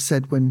as I've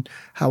said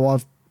how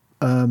I've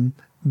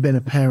been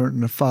a parent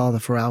and a father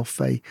for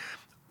Alfie.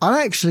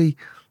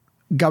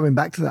 Going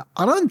back to that,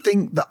 I don't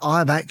think that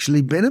I've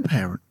actually been a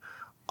parent.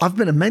 I've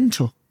been a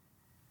mentor.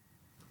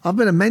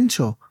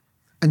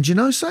 And do you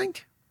know something?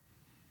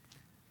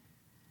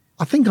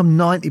 I think I'm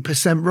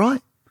 90%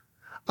 right.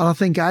 And I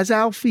think as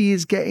Alfie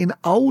is getting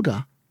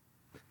older,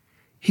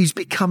 he's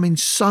becoming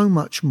so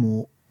much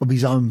more of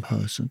his own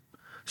person,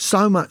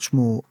 so much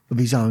more of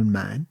his own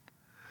man.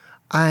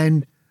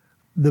 And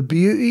the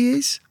beauty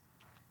is,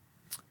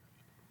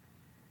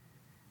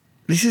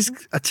 this is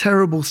a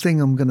terrible thing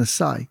I'm going to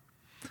say,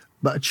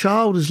 but a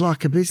child is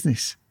like a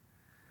business.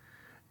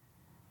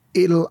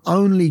 It'll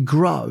only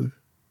grow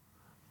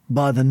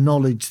by the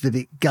knowledge that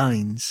it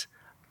gains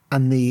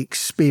and the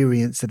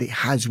experience that it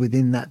has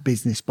within that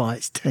business by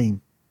its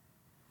team.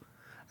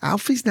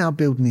 Alfie's now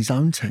building his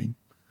own team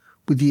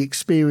with the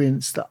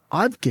experience that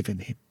I've given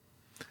him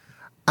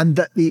and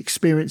that the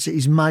experience that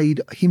he's made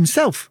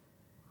himself.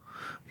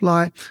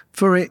 Like,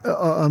 for it,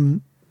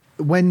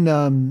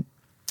 when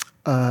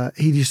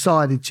he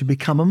decided to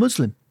become a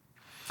Muslim,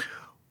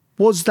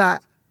 was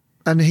that,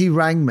 and he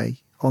rang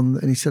me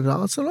and he said,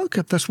 I said, look,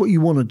 if that's what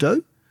you want to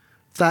do,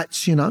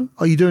 that's,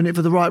 are you doing it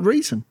for the right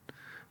reason?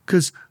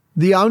 Because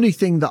the only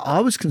thing that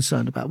I was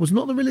concerned about was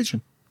not the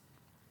religion.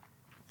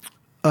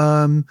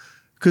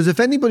 Because if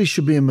anybody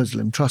should be a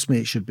Muslim, trust me,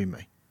 it should be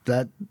me.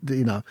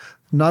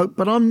 No,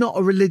 but I'm not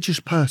a religious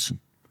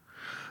person.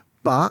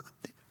 But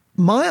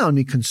my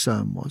only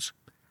concern was,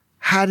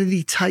 how did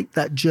he take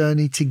that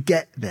journey to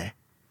get there?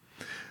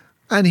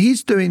 And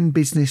he's doing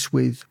business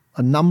with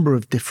a number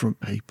of different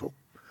people.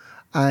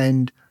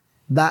 And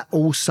that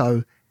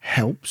also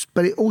helps,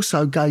 but it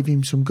also gave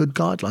him some good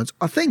guidelines.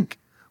 I think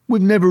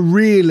we've never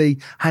really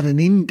had an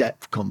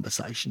in-depth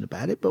conversation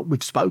about it, but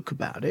we've spoke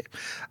about it.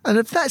 And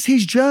if that's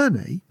his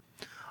journey,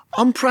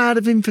 I'm proud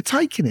of him for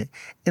taking it.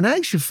 In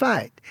actual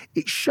fact,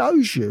 it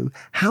shows you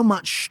how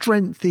much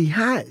strength he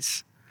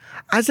has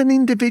as an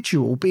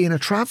individual being a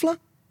traveller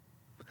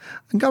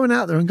and going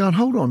out there and going,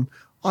 hold on,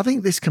 I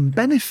think this can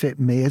benefit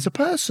me as a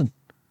person.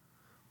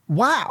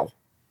 Wow.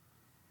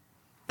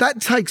 That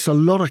takes a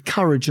lot of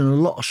courage and a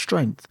lot of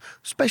strength,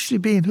 especially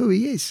being who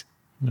he is.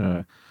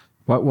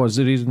 What was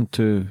the reason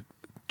to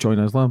join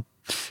Islam?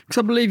 Because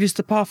I believe it's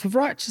the path of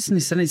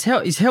righteousness, and it's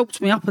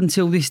helped me up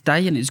until this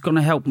day, and it's going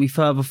to help me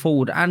further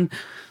forward. And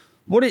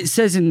what it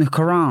says in the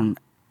Quran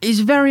is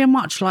very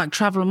much like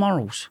traveller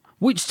morals,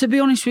 which, to be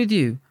honest with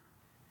you,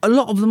 a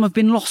lot of them have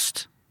been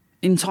lost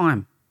in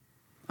time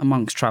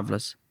amongst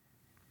travellers.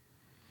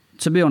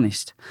 To be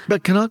honest.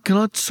 But can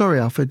I sorry,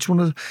 Alfred,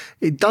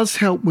 it does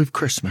help with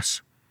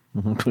Christmas.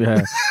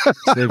 Yeah,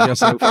 save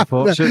yourself a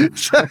fortune.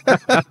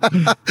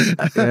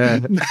 Yeah.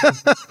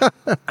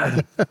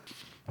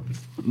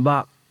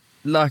 But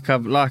like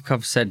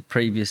I've said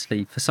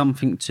previously, for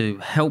something to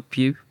help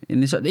you in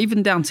this,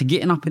 even down to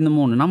getting up in the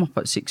morning, I'm up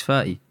at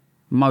 6:30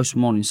 most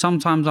mornings.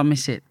 Sometimes I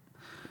miss it,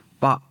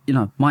 but you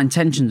know my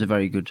intentions are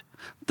very good.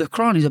 The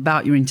Quran is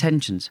about your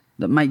intentions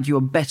that make you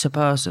a better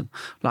person.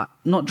 Like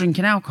not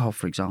drinking alcohol,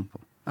 for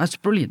example. That's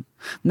brilliant.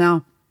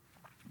 Now,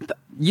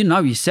 you know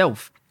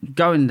yourself,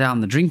 going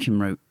down the drinking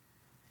route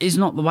is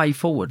not the way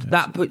forward. Yes.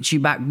 That puts you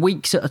back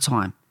weeks at a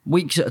time.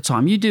 Weeks at a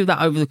time. You do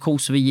that over the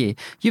course of a year.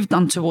 You've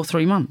done 2 or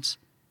 3 months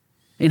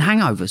in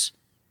hangovers.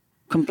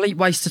 Complete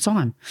waste of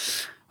time.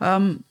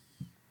 And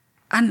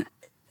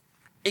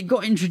it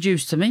got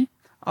introduced to me.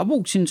 I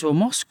walked into a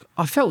mosque.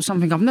 I felt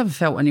something I've never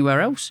felt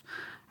anywhere else.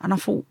 And I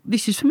thought,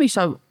 this is for me.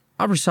 So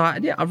I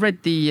recited it. I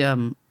read the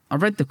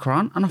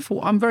Quran, and I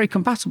thought I'm very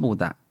compatible with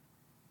that.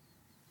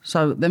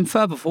 So then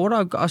further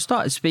forward, I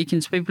started speaking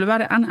to people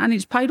about it, and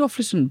it's paid off.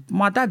 Listen,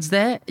 my dad's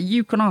there.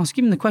 You can ask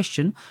him the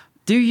question,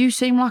 do you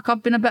seem like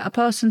I've been a better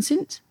person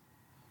since?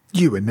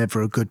 You were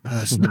never a good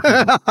person.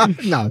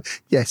 No.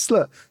 Yes,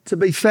 look, to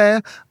be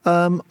fair,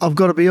 I've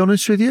got to be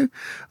honest with you.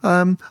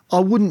 I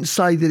wouldn't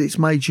say that it's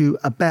made you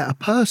a better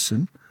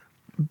person,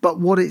 but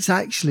what it's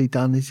actually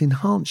done is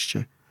enhanced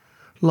you.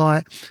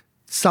 Like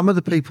some of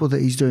the people that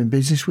he's doing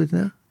business with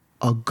now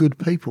are good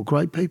people,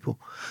 great people.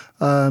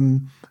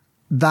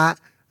 That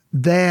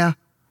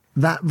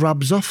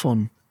rubs off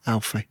on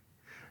Alfie.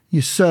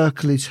 Your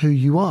circle is who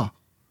you are.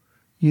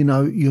 You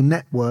know, your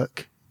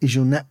network is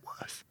your net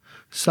worth.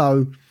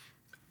 So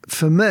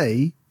for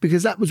me,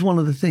 because that was one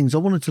of the things, I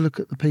wanted to look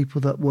at the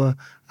people that were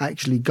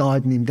actually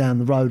guiding him down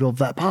the road of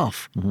that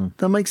path. Mm-hmm.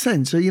 That makes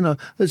sense. So, you know,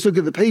 let's look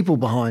at the people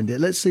behind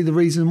it. Let's see the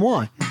reason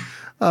why.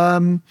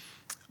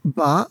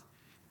 But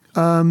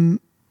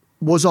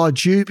was I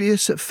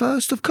dubious at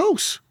first? Of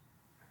course.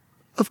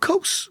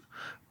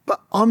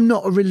 But I'm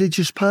not a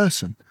religious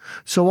person.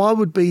 So I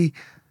would be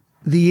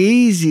the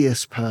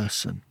easiest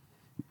person.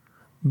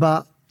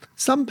 But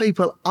some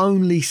people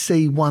only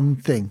see one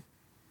thing.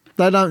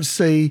 They don't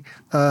see,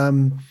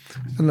 and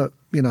look,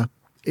 you know,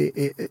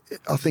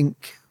 I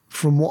think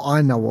from what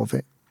I know of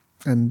it,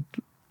 and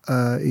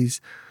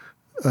is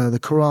the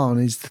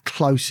Quran is the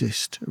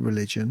closest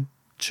religion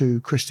to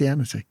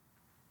Christianity.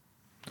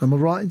 Am I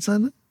right in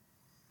saying that?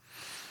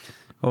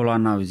 All I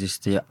know is it's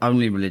the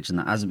only religion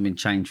that hasn't been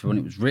changed from when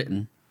it was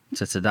written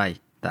to today,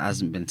 that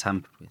hasn't been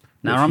tampered with.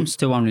 Now, I'm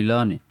still only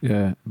learning.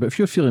 Yeah, but if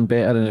you're feeling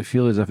better and it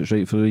feels as if it's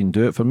right for you,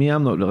 do it. For me,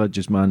 I'm not a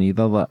religious man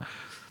either. That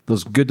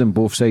there's good on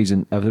both sides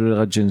in every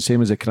religion.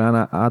 Same as the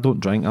Quran, I don't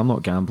drink, I'm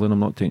not gambling, I'm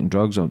not taking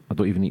drugs, I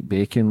don't even eat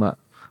bacon. Like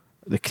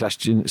the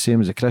Christian,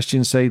 same as the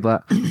Christian side,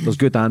 like there's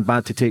good and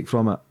bad to take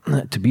from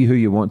it. To be who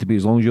you want to be,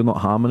 as long as you're not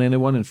harming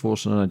anyone and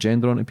forcing an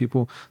agenda onto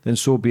people, then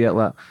so be it.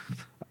 Like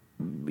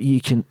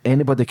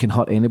anybody can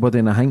hurt anybody,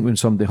 and I think when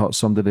somebody hurts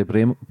somebody,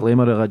 they blame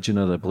a religion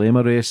or they blame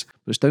a race,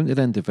 but it's down to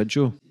the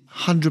individual.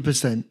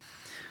 100%.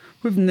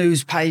 With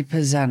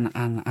newspapers and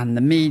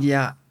the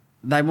media,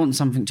 they want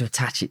something to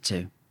attach it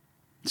to,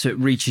 so it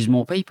reaches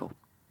more people.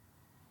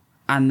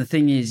 And the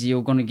thing is,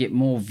 you're going to get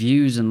more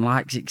views and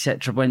likes,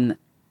 etc., when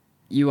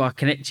you are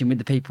connecting with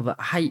the people that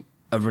hate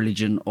a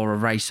religion or a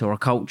race or a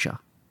culture.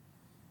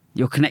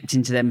 You're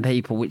connecting to them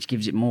people, which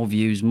gives it more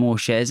views, more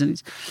shares, and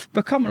it's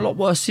become a lot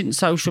worse since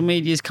social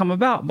media has come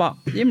about. But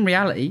in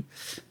reality,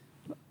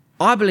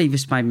 I believe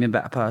it's made me a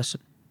better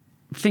person.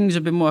 Things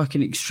have been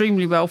working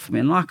extremely well for me,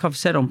 and like I've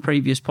said on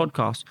previous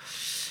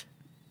podcasts,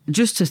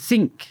 just to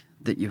think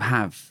that you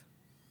have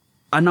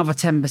another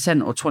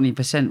 10% or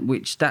 20%,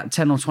 which that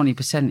 10 or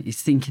 20%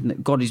 is thinking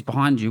that God is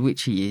behind you,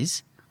 which he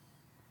is,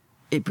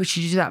 it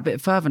pushes you that bit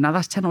further. Now,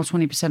 that's 10 or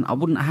 20% I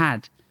wouldn't have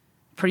had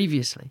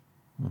previously.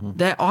 Mm-hmm.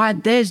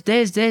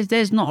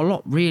 There's not a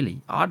lot,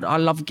 really. I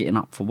love getting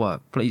up for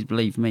work, please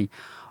believe me.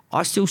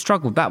 I still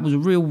struggled. That was a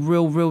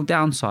real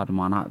downside of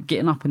mine.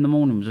 Getting up in the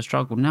morning was a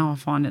struggle. Now I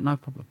find it no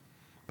problem.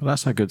 But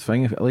that's a good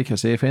thing. Like I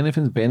say, if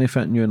anything's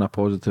benefiting you in a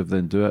positive,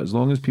 then do it. As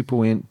long as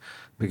people ain't,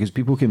 because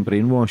people can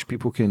brainwash,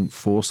 people can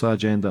force an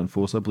agenda and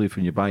force a belief,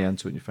 and you buy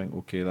into it and you think,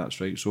 okay, that's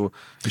right. So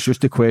it's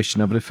just to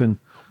question everything.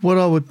 What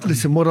I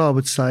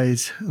would say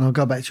is, and I'll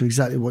go back to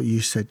exactly what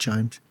you said,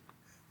 James.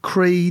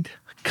 Creed,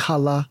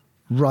 colour,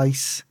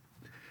 race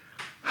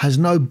has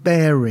no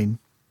bearing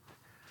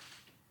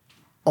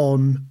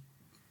on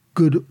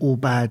good or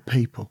bad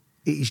people.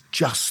 It is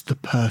just the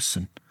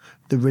person.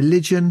 The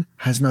religion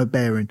has no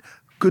bearing.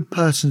 Good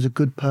person's a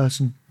good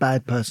person,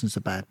 bad person's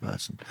a bad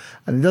person.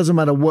 And it doesn't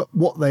matter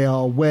what they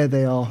are, where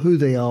they are, who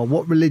they are,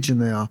 what religion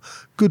they are.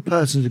 Good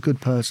person's a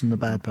good person, the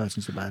bad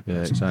person's a bad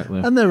person. Yeah,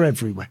 exactly. And they're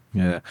everywhere.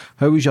 Yeah.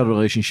 How was your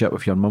relationship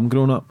with your mum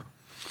growing up?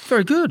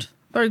 Very good.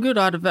 Very good.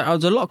 I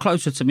was a lot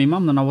closer to my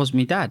mum than I was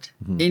my dad.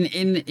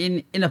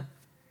 In a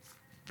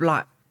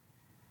like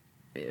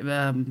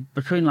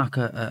between like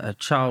a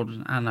child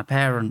and a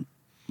parent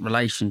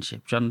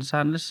relationship. Do you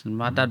understand? Listen,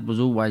 my dad was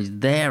always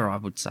there, I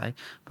would say,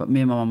 but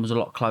me and my mum was a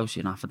lot closer.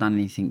 You know, if I'd done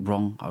anything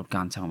wrong, I would go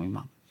and tell my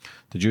mum.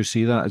 Did you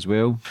see that as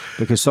well?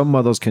 Because some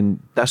mothers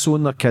can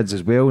disown their kids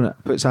as well, and it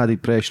puts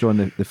added pressure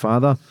on the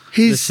father.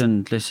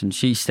 Listen,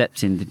 she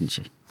stepped in, didn't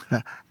she?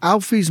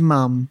 Alfie's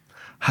mum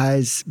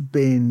has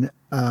been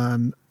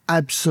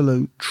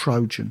absolute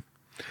Trojan.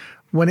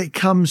 When it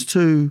comes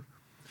to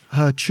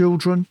her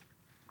children,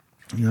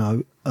 you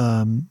know,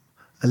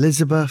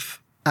 Elizabeth,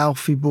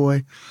 Alfie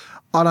boy,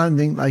 I don't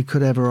think they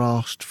could ever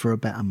asked for a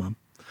better mum.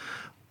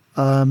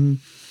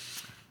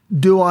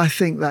 Do I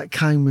think that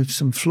came with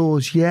some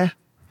flaws? Yeah,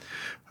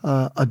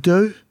 I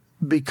do,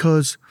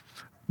 because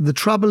the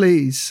trouble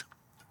is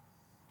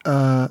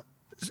some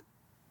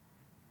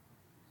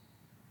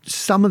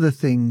of the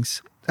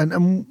things,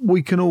 and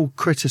we can all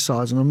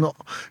criticise, and I'm not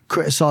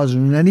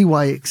criticising in any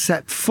way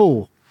except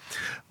for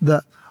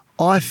that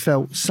I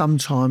felt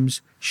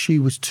sometimes she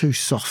was too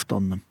soft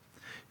on them.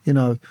 You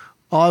know,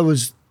 I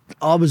was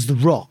the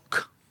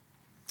rock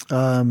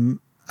and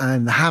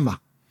the hammer,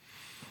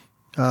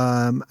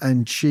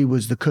 and she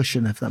was the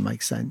cushion, if that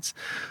makes sense.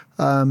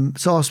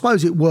 So I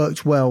suppose it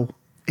worked well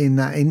in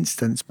that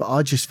instance, but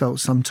I just felt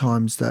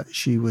sometimes that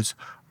she was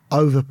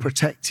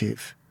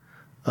overprotective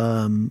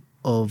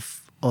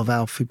of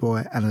Alfie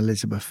boy and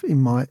Elizabeth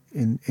in my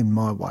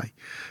way,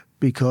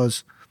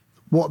 because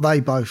what they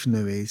both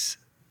knew is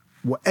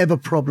whatever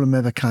problem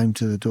ever came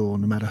to the door,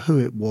 no matter who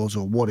it was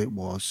or what it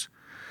was,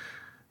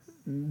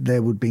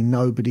 there would be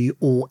nobody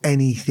or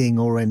anything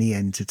or any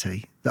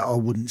entity that I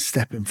wouldn't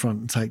step in front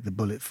and take the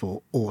bullet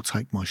for, or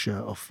take my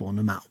shirt off for,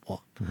 no matter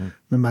what,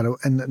 no matter,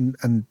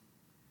 and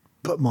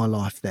put my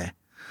life there.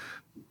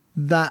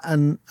 That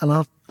and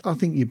I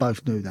think you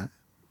both knew that,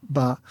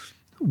 but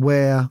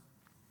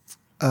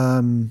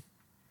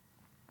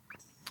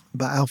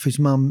Alfie's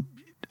mum,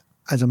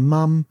 as a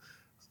mum,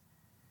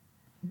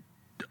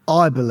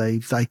 I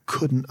believe they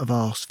couldn't have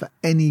asked for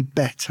any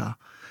better.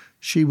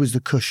 She was the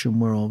cushion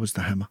where I was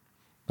the hammer.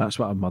 That's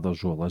what a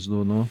mother's role is,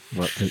 though, no?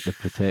 Like to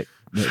protect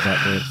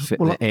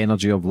the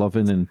energy of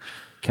loving and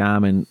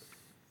calm, and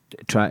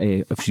try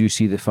to, if you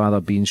see the father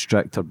being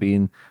strict or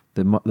being,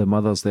 the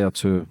mother's there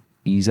to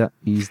ease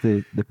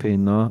the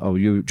pain, no? Or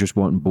you just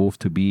wanting both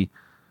to be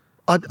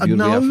your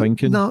way of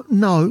thinking?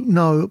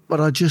 No, but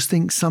I just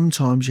think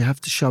sometimes you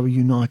have to show a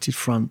united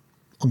front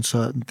on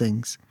certain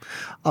things.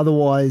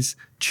 Otherwise,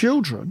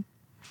 children,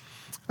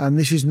 and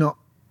this is not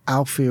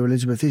Alfie or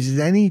Elizabeth, this is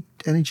any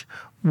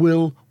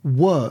will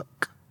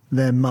work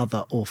their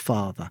mother or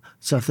father.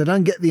 So if they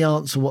don't get the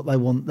answer what they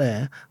want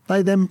there,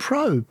 they then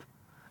probe,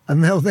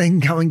 and they'll then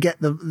go and get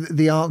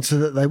the answer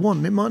that they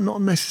want. It might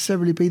not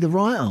necessarily be the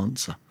right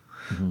answer.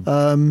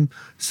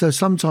 So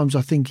sometimes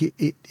I think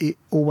it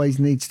always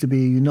needs to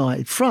be a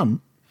united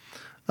front,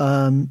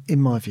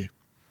 in my view.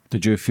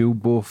 Did you feel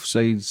both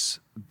sides,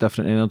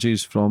 different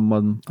energies from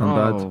mum and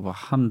dad? Oh,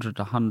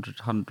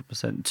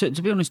 100%.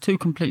 To be honest, two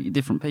completely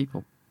different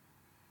people.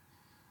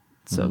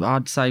 So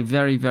I'd say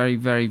very, very,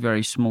 very,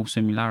 very small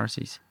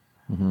similarities.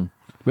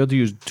 Where do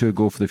you two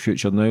go for the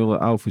future now?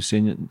 Like Alfie's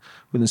saying,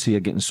 wouldn't say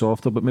you're getting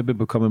softer, but maybe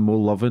becoming more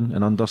loving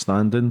and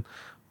understanding.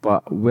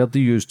 But where do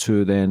you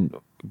two then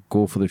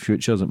go for the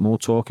future? Is it more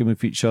talking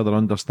with each other,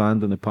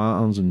 understanding the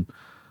patterns? And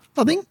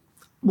I think,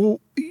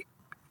 well,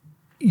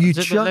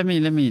 let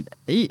me.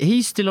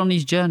 He's still on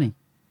his journey.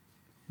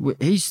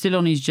 He's still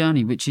on his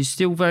journey, which is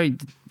still very,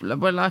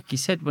 well, like he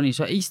said,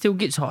 he still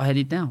gets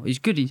hot-headed now. He's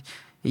good.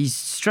 He's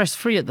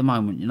stress-free at the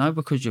moment, you know,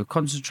 because you're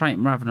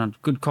concentrating, we're having a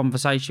good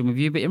conversation with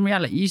you. But in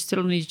reality, he's still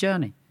on his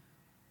journey.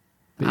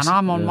 And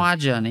I'm on my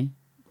journey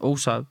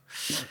also.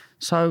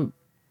 So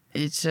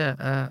it's,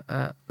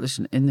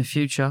 listen, in the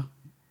future,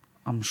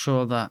 I'm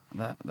sure that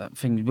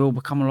things will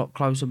become a lot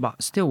closer.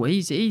 But still,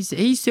 he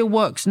still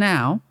works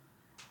now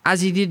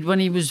as he did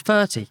when he was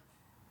 30,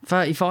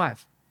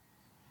 35.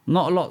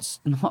 Not a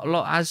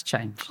lot has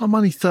changed. I'm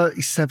only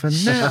 37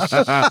 now.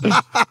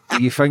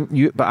 You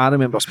think but I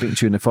remember speaking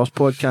to you in the first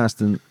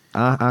podcast, and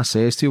I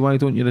says to you, why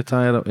don't you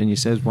retire? And you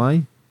says,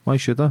 why? Why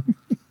should I?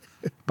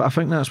 But I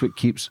think that's what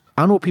keeps.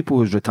 I know people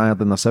who's retired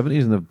in their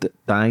 70s and they've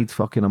died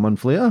fucking a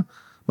month later.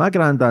 My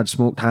granddad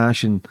smoked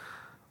hash and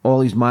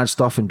all his mad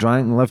stuff and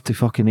drank and lived to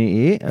fucking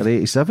 88 or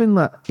 87.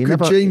 Like, he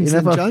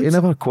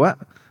never quit.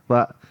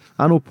 But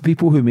I know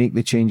people who make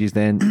the changes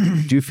then,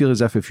 do you feel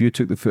as if you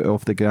took the foot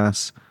off the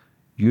gas,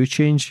 you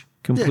change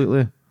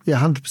completely? Yeah,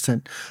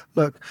 100%.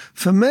 Look,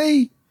 for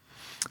me,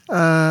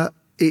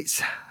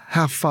 it's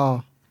how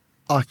far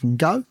I can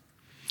go.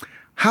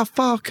 How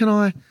far can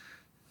I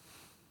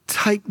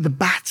take the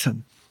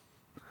baton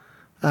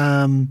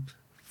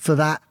for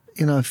that,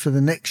 for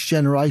the next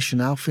generation,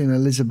 Alfie and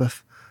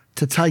Elizabeth,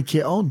 to take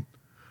it on?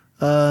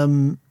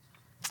 And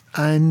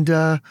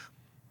I'm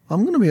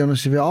going to be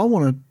honest with you, I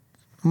want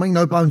to make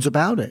no bones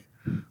about it.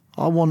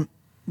 I want,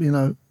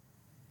 the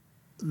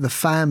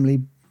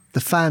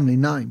family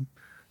name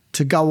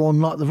to go on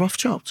like the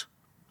Rothschilds.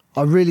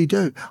 I really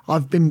do.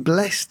 I've been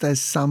blessed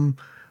as some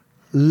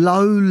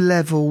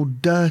low-level,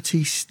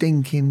 dirty,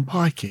 stinking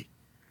pikey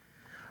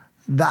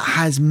that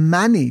has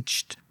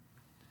managed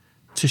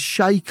to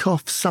shake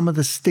off some of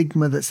the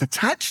stigma that's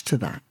attached to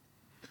that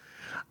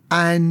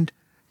and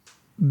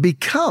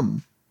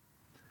become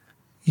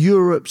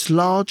Europe's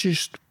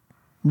largest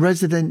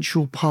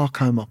residential park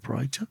home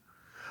operator.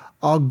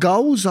 Our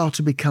goals are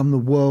to become the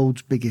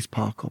world's biggest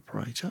park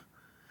operator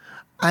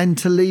and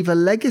to leave a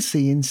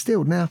legacy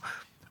instilled. Now,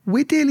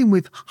 we're dealing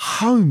with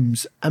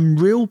homes and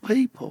real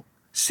people,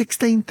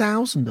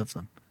 16,000 of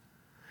them.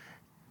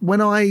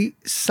 When I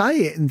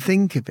say it and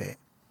think of it,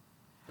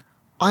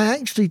 I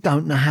actually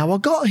don't know how I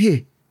got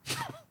here.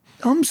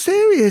 I'm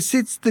serious.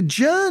 The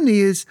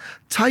journey has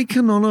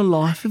taken on a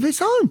life of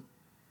its own.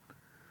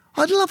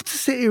 I'd love to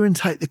sit here and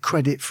take the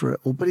credit for it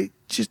all, but it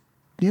just,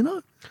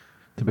 To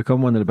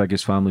become one of the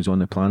biggest families on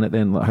the planet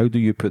then, how do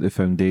you put the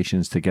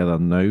foundations together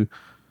now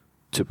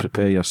to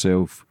prepare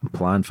yourself and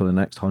plan for the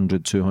next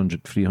 100,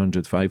 200,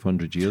 300,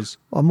 500 years?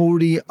 I'm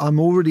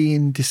already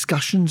in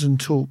discussions and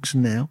talks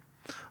now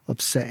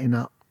of setting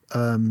up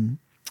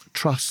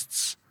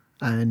trusts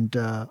and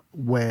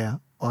where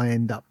I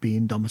end up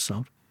being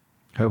domiciled.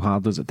 How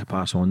hard is it to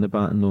pass on the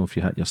baton though if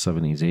you hit your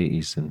 70s,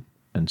 80s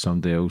and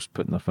somebody else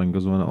putting their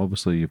fingers on it?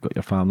 Obviously you've got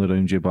your family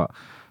around you, but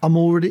I'm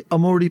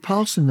already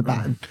passing the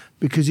baton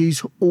because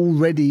he's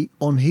already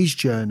on his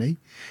journey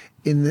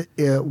in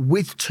the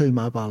with 2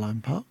 mobile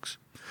home parks.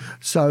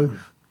 So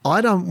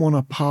I don't want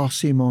to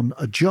pass him on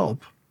a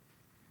job.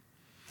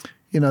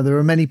 There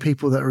are many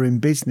people that are in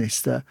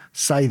business that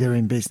say they're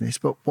in business,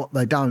 but what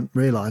they don't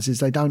realise is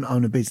they don't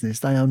own a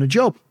business, they own a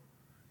job.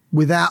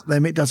 Without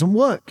them, it doesn't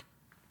work.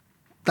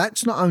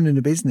 That's not owning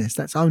a business,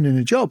 that's owning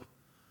a job.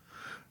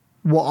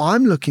 What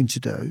I'm looking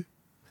to do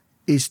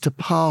is to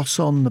pass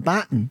on the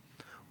baton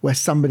where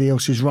somebody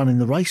else is running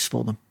the race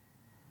for them.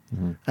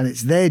 Mm-hmm. And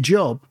it's their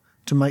job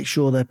to make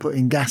sure they're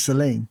putting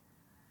gasoline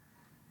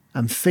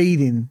and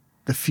feeding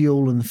the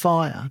fuel and the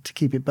fire to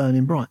keep it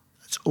burning bright.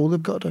 That's all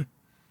they've got to do.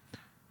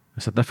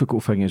 It's a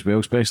difficult thing as well,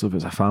 especially if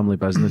it's a family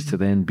business, to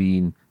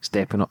then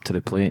stepping up to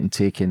the plate and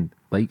taking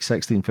like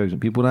 16,000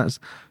 people.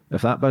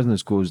 If that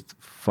business goes,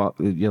 so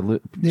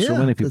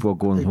many people are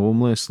going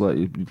homeless, like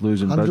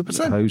losing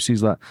 100%.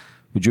 Houses. Like,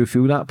 would you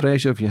feel that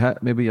pressure if you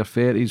hit maybe your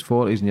 30s,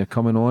 40s, and you're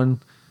coming on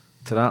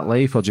to that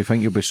life, or do you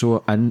think you'll be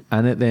so in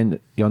it then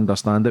you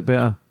understand it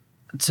better?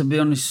 To be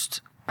honest,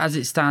 as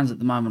it stands at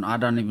the moment, I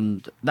don't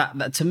even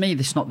that to me,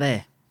 it's not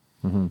there.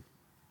 Mm-hmm.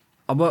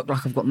 I work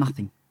like I've got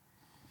nothing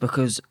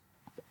because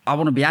I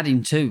want to be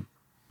adding to.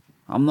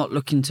 I'm not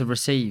looking to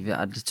receive.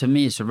 To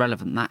me, it's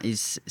irrelevant. That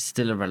is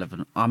still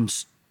irrelevant. I'm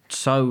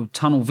so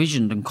tunnel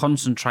visioned and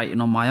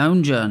concentrating on my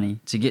own journey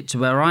to get to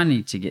where I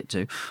need to get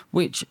to,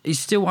 which is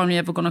still only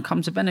ever going to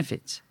come to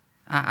benefit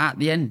at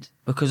the end,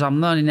 because I'm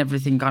learning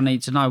everything I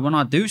need to know when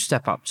I do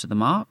step up to the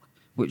mark,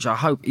 which I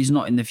hope he's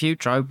not in the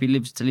future. I hope he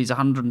lives till he's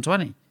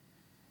 120.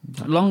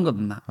 Longer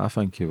than that. I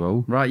think he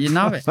will. Right, you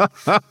know it.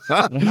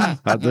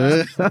 I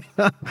do.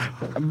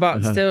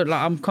 But still,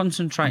 I'm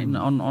concentrating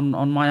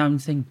on my own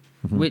thing.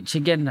 Mm-hmm. Which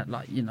again,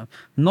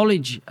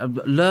 knowledge,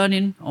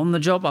 learning on the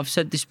job. I've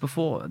said this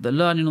before. The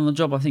learning on the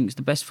job, I think, is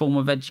the best form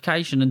of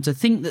education. And to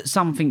think that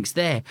something's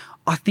there,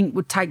 I think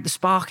would take the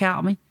spark out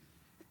of me.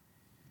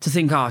 To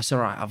think, it's all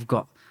right, I've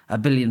got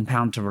 £1 billion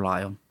to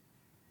rely on.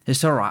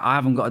 It's all right, I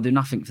haven't got to do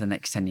nothing for the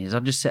next 10 years.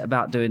 I'll just sit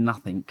about doing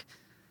nothing.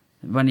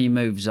 When he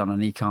moves on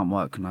and he can't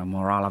work no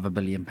more, I'll have £1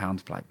 billion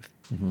to play with.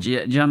 Mm-hmm. Do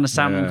you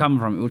understand where I'm coming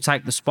from? It will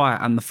take the spire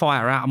and the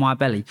fire out of my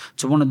belly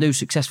to want to do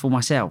successful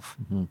myself.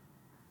 Mm-hmm.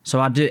 So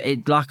I do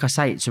it, like I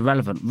say, it's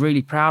irrelevant.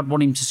 Really proud,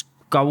 want him to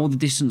go all the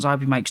distance. I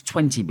hope he makes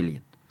 20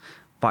 billion.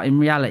 But in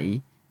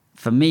reality,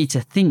 for me to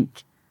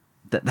think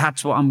that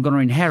that's what I'm going to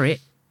inherit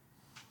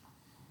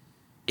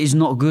is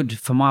not good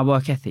for my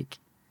work ethic.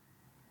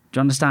 Do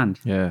you understand?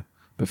 Yeah.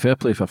 But fair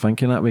play for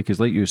thinking that way, because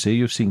like you say,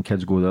 you've seen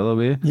kids go the other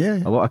way. Yeah.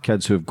 A lot of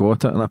kids who've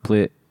got it and I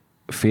play it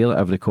fail at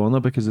every corner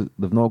because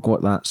they've not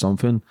got that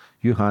something.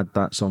 You had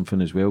that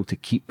something as well to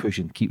keep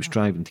pushing, keep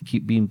striving, to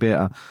keep being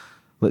better.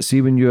 Let's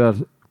see, when you're...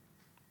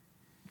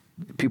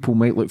 People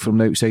might look from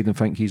the outside and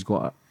think he's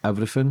got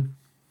everything.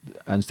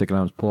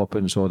 Instagram's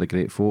popping, it's all the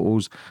great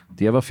photos.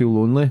 Do you ever feel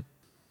lonely?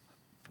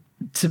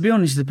 To be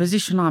honest, the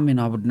position I'm in,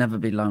 I would never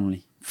be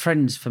lonely.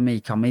 friends for me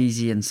come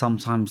easy and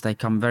sometimes they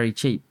come very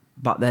cheap,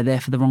 but they're there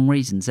for the wrong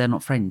reasons. They're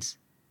not friends.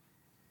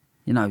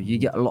 You know, you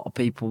get a lot of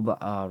people that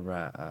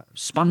are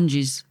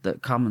sponges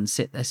that come and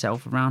sit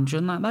themselves around you,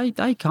 and that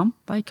they come.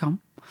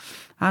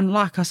 And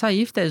like I say,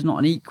 if there's not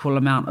an equal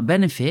amount of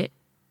benefit,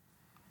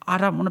 I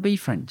don't want to be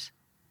friends.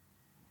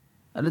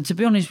 And to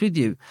be honest with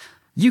you,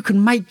 you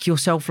can make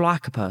yourself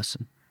like a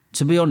person.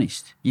 To be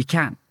honest, you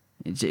can.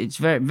 It's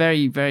very,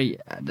 very, very.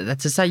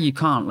 To say you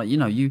can't, like, you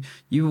know, you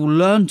will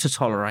learn to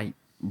tolerate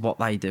what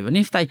they do, and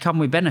if they come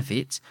with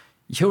benefits,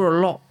 you're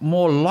a lot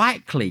more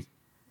likely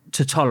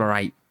to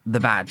tolerate the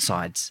bad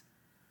sides.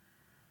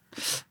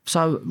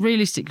 So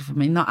realistically for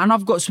me, no, and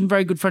I've got some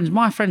very good friends.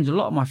 My friends, a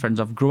lot of my friends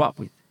I've grew up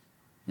with.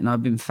 You know,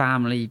 I've been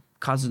family,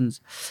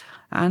 cousins,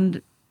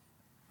 and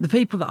the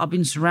people that I've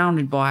been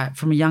surrounded by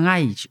from a young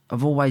age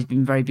have always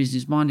been very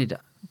business-minded.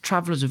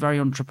 Travellers are very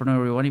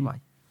entrepreneurial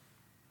anyway.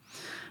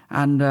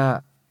 And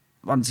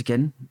once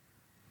again,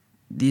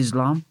 the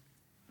Islam,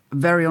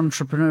 very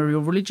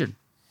entrepreneurial religion.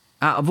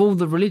 Out of all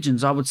the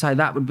religions, I would say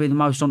that would be the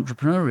most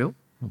entrepreneurial.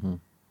 Mm-hmm.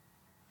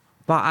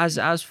 But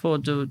as for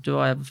do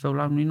I ever feel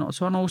lonely? Not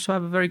so. And I also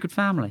have a very good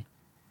family.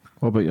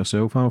 What about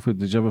yourself, Alfie?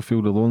 Did you ever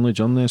feel the lonely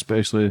journey,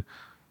 especially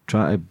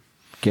trying to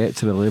get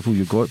to the level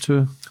you got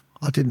to?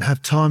 I didn't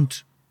have time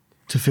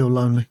to feel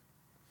lonely.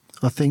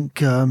 I think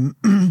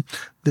the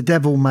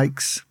devil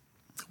makes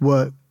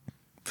work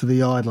for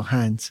the idle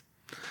hands.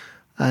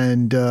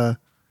 And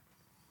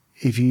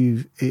if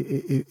you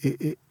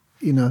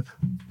know,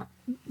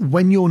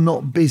 when you're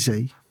not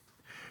busy,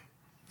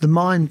 the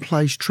mind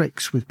plays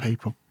tricks with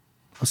people.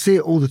 I see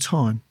it all the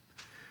time.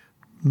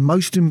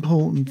 Most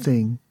important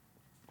thing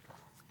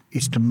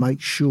is to make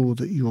sure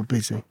that you're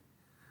busy.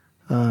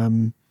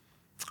 I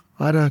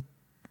had a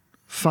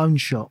phone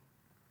shop,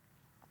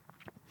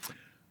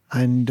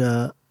 and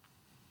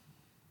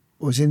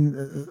was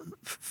in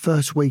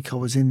first week I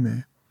was in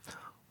there.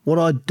 What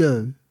I'd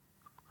do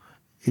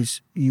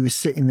is you were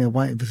sitting there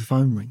waiting for the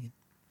phone ringing,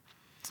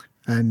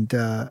 and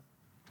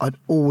I'd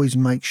always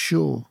make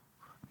sure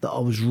that I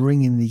was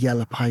ringing the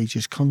yellow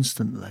pages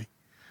constantly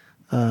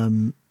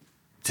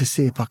to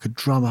see if I could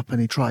drum up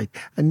any trade.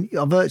 And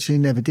I virtually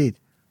never did,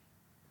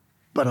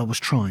 but I was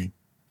trying.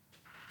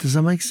 Does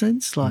that make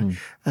sense?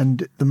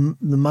 And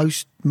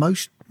the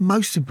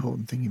most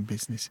important thing in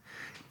business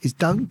is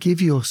don't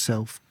give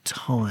yourself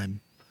time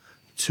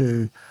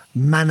to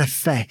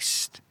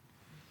manifest.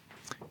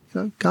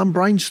 You know, go and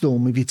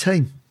brainstorm with your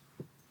team,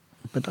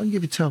 but don't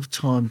give yourself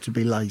time to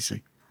be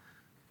lazy.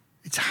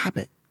 It's a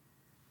habit.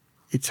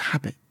 It's a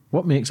habit.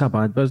 What makes a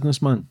bad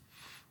businessman?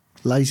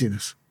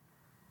 Laziness.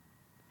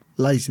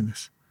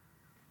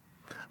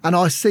 And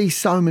I see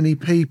so many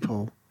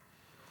people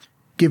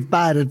give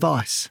bad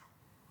advice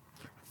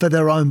for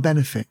their own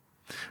benefit.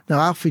 Now,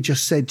 Alfie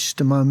just said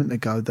just a moment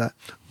ago that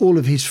all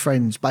of his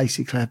friends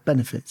basically have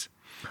benefits.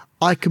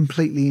 I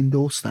completely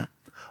endorse that.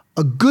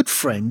 A good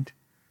friend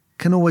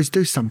can always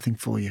do something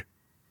for you.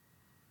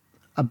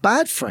 A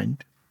bad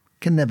friend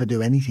can never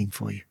do anything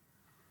for you.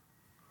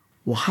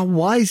 Well,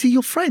 why is he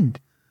your friend?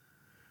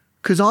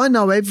 Because I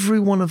know every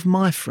one of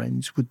my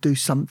friends would do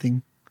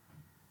something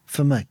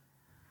for me.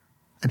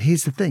 And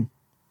here's the thing,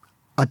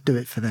 I'd do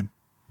it for them.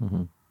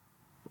 Mm-hmm.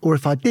 Or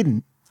if I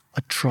didn't,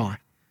 I'd try.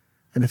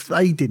 And if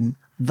they didn't,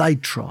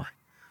 they'd try.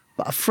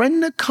 But a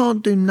friend that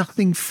can't do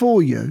nothing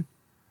for you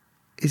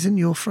isn't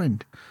your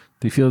friend.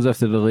 Do you feel as if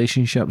the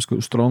relationship's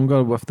got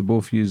stronger with the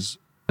both of you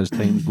as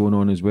time's going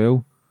on as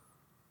well?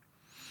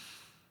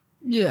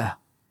 Yeah,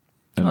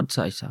 I'd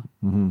say so.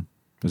 Mm-hmm.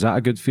 Is that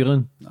a good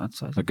feeling? I'd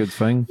say so. A good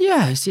thing?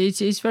 Yeah,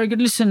 it's very good.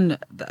 Listen,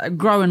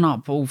 growing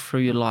up all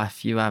through your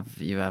life, you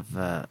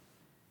have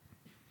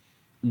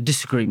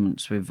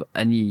disagreements with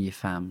any of your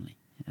family,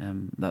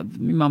 my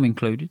mum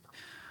included.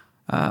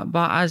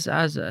 But as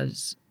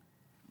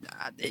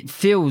it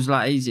feels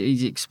like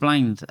he's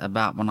explained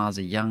about when I was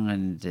young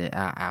and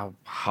how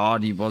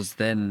hard he was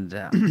then,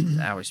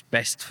 and how it's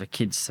best for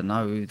kids to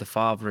know who the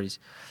father is.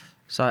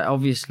 So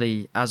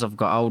obviously, as I've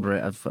got older,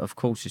 of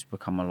course, it's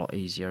become a lot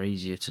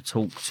easier to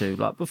talk to.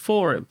 Like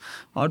before,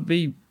 I'd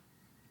be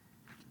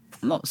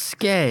not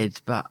scared,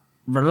 but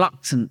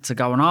reluctant to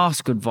go and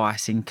ask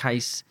advice in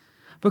case.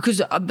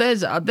 Because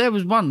there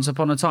was once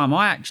upon a time,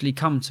 I actually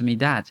come to me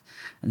dad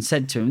and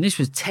said to him, this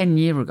was 10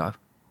 years ago,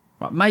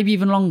 right, maybe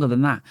even longer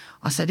than that.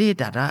 I said, here,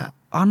 Dad,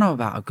 I know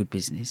about a good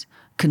business,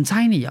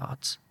 container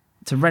yards,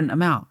 to rent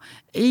them out.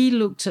 He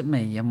looked at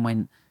me and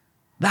went,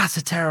 that's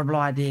a terrible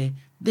idea.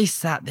 This,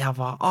 that, the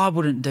other. I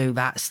wouldn't do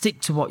that.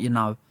 Stick to what you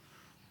know.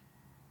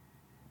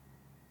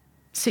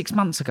 6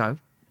 months ago,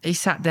 he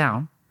sat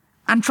down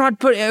and tried to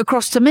put it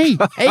across to me.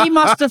 He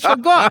must have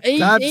forgot. He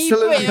put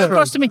it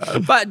across to me.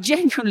 But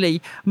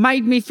genuinely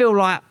made me feel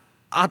like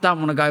I don't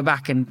want to go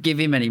back and give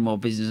him any more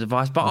business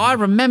advice. But I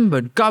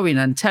remembered going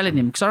and telling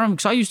him,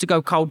 because I used to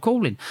go cold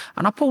calling.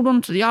 And I pulled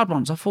onto the yard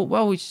once. I thought,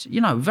 well, it's,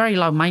 very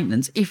low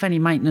maintenance, if any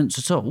maintenance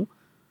at all.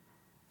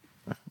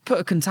 Put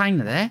a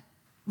container there.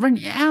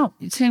 Rent it out.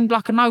 It seemed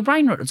like a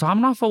no-brainer at the time,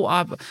 and I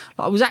thought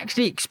I was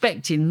actually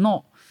expecting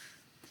more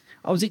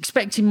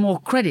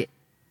credit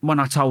when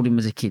I told him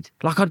as a kid.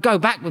 Like, I'd go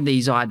back with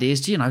these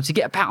ideas, to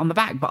get a pat on the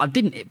back, but I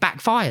didn't. It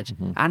backfired.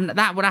 And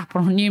that would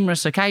happen on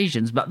numerous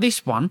occasions. But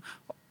this one,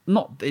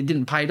 it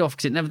didn't pay it off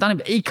because it never done it,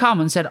 but he come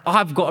and said,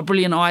 I've got a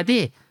brilliant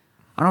idea.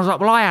 And I was like,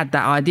 well, I had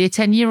that idea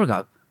 10 years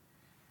ago.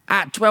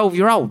 At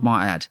 12-year-old,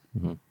 might I add.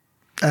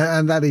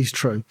 And that is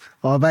true.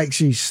 I've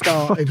actually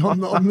started on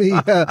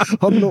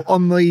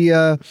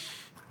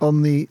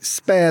the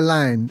spare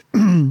land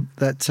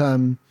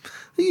that.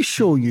 Are you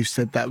sure you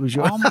said that was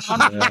your? I'm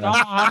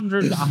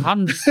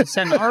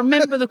 100%. I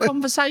remember the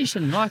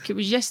conversation like it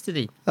was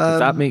yesterday.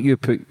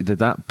 Did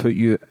that put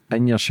you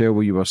in your shell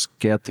where you were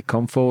scared to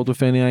come forward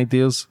with any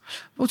ideas?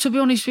 Well, to be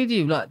honest with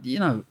you,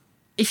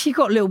 if you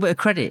got a little bit of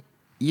credit,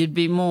 you'd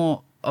be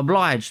more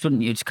obliged,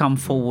 wouldn't you, to come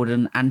forward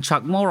and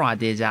chuck more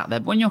ideas out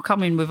there. But when you're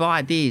coming with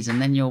ideas and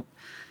then you're,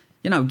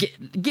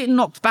 getting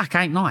knocked back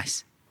ain't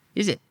nice,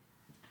 is it?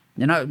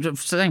 When I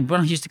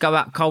used to go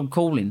out cold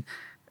calling,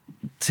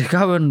 to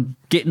go and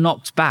get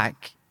knocked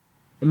back,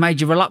 it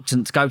made you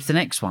reluctant to go to the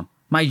next one.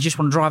 Made you just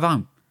want to drive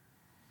home.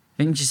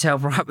 Think to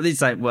yourself, right, but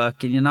this ain't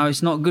working,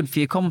 it's not good for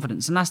your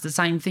confidence. And that's the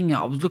same thing.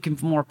 I was looking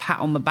for more a pat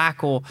on the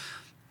back or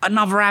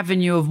another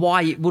avenue of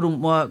why it wouldn't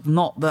work,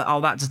 not that,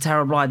 that's a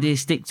terrible idea,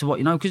 stick to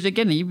what, because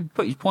again, you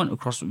put his point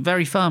across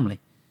very firmly.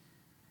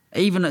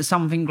 Even at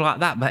something like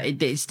that, but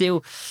it's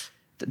still,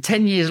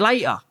 10 years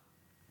later,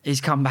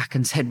 he's come back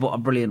and said, what a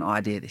brilliant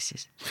idea this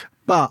is.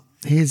 But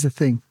here's the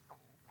thing.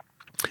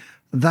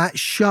 That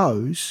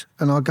shows,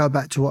 and I'll go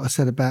back to what I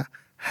said about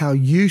how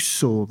you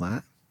saw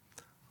that.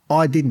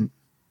 I didn't.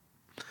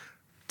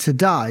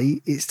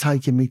 Today, it's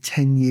taken me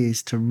 10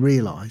 years to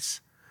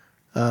realise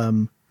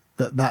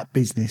that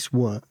business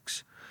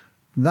works.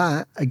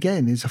 That,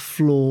 again, is a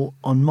flaw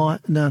on my...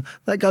 Now,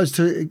 that goes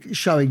to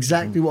show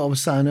exactly what I was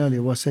saying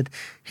earlier, where I said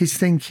his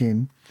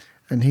thinking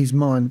and his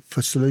mind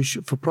for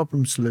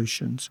problem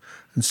solutions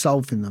and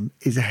solving them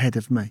is ahead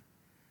of me.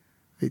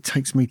 It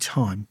takes me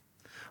time.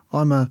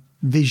 I'm a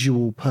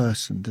visual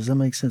person. Does that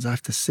make sense? I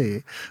have to see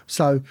it.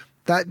 So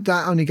that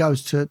only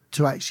goes to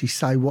actually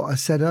say what I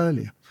said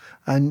earlier.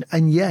 And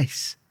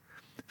yes,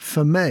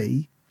 for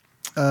me,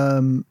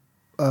 and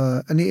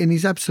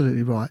he's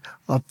absolutely right.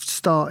 I've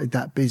started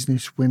that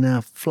business. We're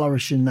now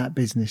flourishing that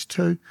business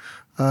too.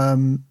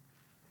 And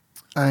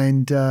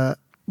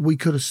we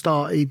could have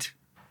started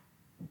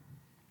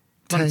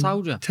 10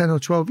 or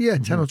 12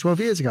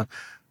 years ago.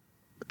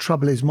 The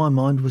trouble is my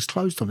mind was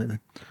closed on it then.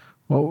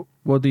 Well,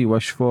 what do you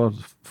wish for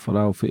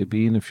Alfie to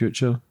be in the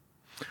future?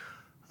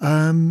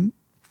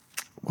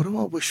 What do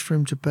I wish for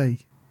him to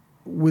be?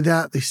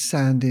 Without this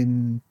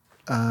sounding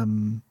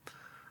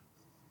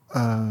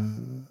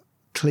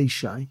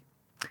cliche,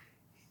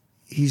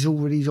 he's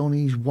already on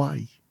his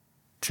way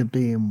to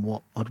being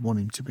what I'd want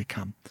him to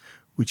become,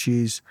 which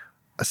is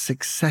a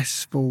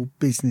successful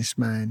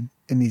businessman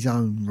in his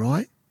own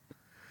right.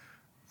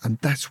 And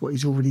that's what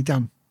he's already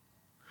done.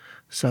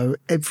 So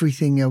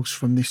everything else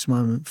from this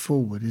moment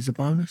forward is a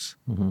bonus.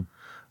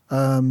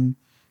 The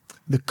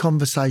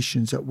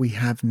conversations that we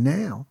have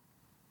now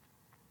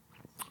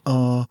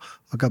are,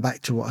 I'll go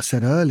back to what I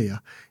said earlier,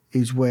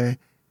 is where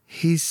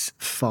his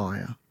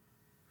fire,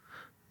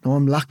 now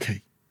I'm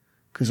lucky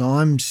because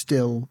I'm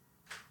still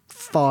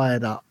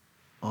fired up.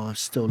 I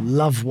still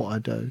love what I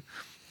do,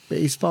 but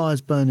his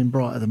fire's burning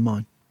brighter than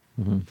mine.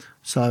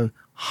 So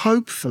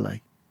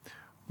hopefully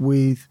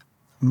with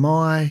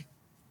my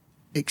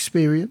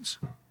experience,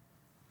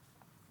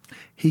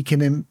 he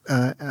can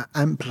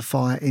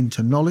amplify it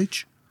into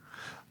knowledge,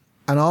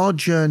 and our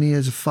journey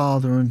as a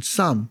father and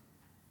son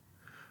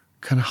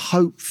can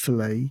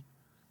hopefully,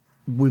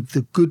 with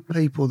the good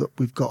people that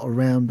we've got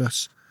around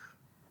us,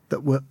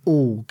 that we're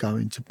all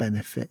going to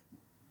benefit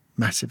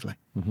massively.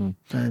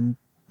 And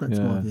that's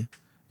my view.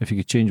 If you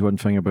could change one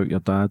thing about your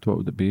dad, what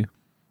would it be?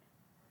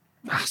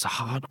 That's a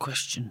hard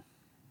question,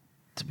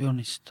 to be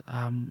honest.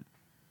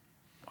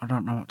 I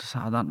don't know what to say.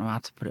 I don't know how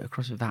to put it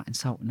across without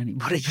insulting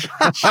anybody.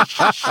 I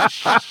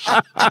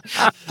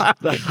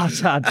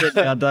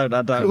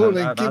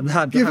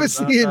don't. Give us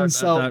the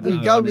insult. We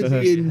go with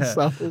the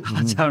insult.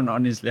 I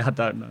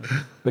don't know.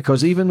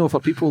 Because even though for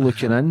people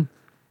looking in,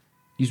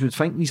 you would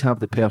think these have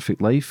the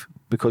perfect life,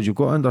 because you've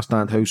got to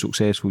understand how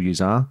successful you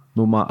are,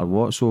 no matter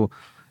what. So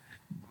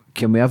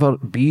can we ever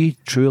be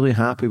truly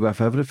happy with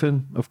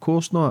everything? Of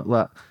course not.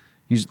 Like,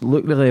 you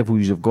look the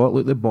levels you've got,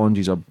 look the bonds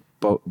you've got.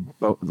 But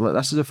like,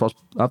 this is the first,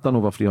 I've done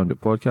over 300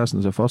 podcasts,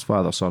 and it's the first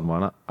father-son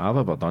one I've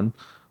ever done.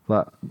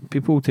 Like,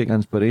 people take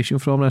inspiration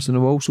from this, and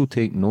they'll also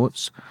take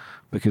notes,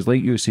 because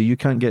like you say, you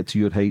can't get to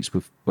your heights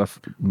with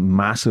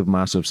massive,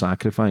 massive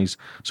sacrifice.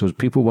 So is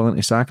people willing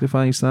to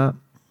sacrifice that?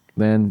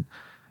 Then,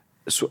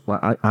 so,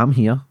 like, I'm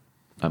here.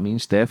 I mean,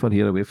 Steph are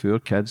here away for your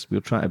kids. We're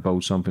trying to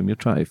build something. We're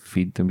trying to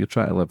feed them. We're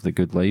trying to live the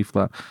good life.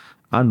 Like,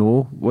 I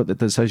know what the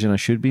decision I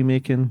should be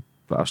making,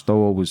 but I still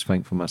always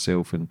think for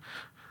myself and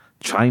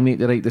try and make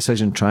the right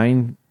decision, try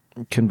and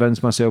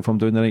convince myself I'm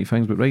doing the right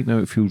things, but right now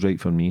it feels right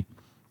for me.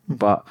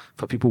 But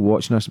for people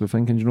watching this, we're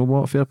thinking, you know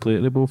what, fair play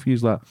to the both of you.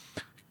 Like,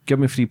 give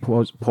me 3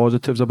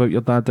 positives about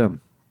your dad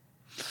then.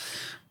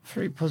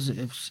 3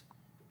 positives.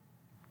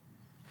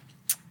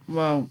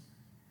 Well,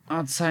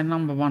 I'd say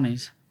number one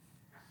is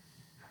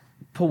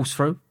pulls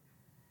through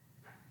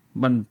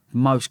when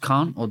most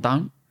can't or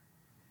don't,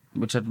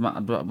 which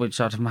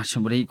I'd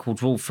imagine would equal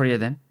to all three of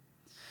them.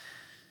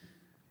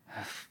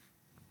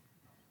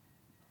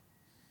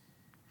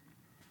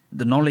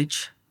 The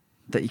knowledge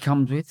that he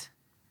comes with,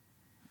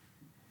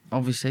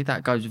 obviously,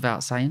 that goes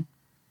without saying.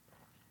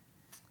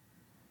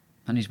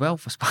 And his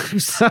wealth, I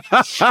suppose.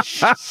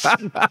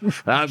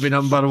 That'd be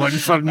number one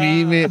for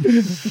me, mate.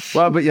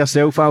 What about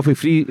yourself, Alfie?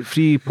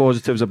 Three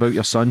positives about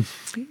your son.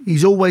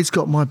 He's always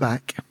got my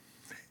back,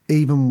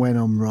 even when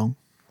I'm wrong.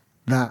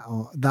 That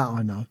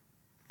I know.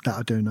 That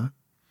I do know.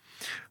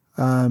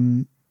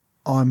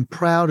 I'm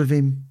proud of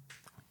him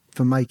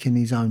for making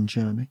his own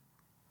journey.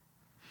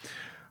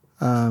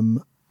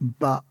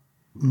 But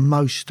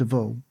most of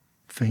all,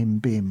 for him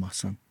being my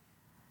son.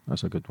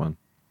 That's a good one.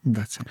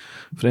 That's it.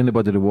 For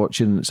anybody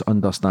watching that's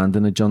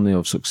understanding the journey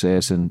of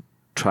success and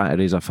trying to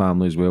raise a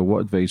family as well, what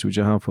advice would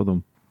you have for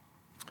them?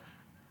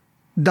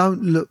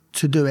 Don't look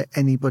to do it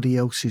anybody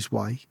else's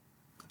way.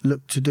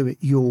 Look to do it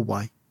your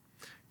way.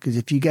 Because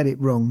if you get it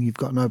wrong, you've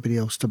got nobody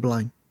else to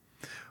blame.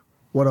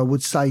 What I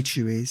would say to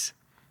you is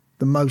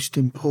the most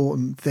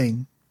important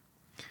thing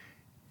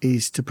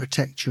is to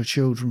protect your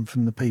children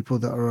from the people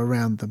that are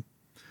around them.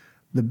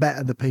 The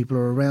better the people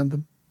are around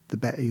them, the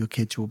better your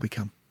kids will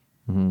become.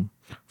 Mm-hmm.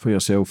 For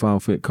yourself,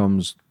 Alfie, it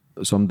comes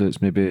somebody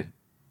that's maybe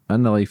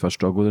in the life of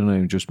struggle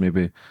now, just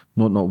maybe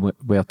not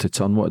where to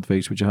turn. What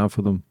advice would you have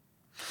for them?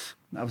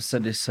 I've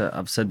said this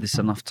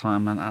enough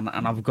time,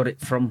 and I've got it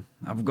from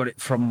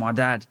my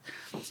dad.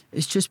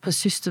 It's just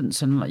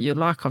persistence, and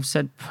like I've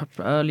said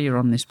earlier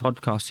on this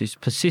podcast, is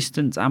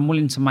persistence. I'm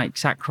willing to make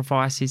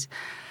sacrifices,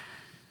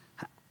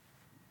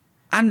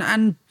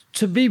 and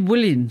to be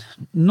willing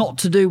not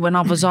to do when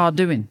others are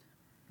doing.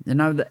 You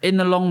know, that in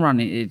the long run,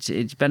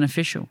 it's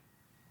beneficial.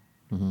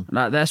 Mm-hmm.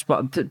 Like that's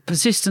what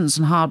persistence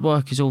and hard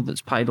work is all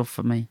that's paid off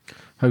for me.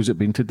 How's it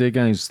been today,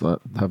 guys? Like,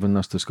 having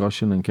this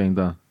discussion and kind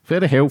of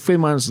very healthy,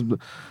 man.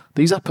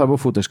 These are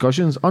powerful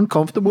discussions.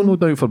 Uncomfortable, no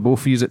doubt, for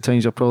both of you at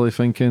times. You're probably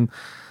thinking,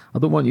 I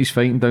don't want you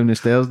fighting down the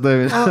stairs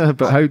now.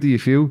 But how do you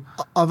feel?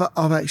 I've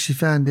actually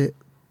found it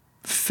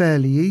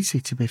fairly easy,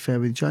 to be fair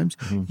with James.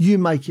 Mm-hmm. You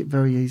make it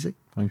very easy.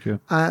 Thank you.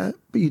 But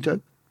you do.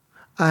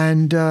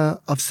 And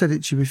I've said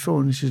it to you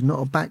before, and this is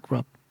not a back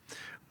rub.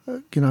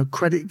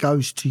 Credit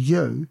goes to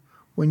you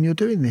when you're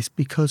doing this,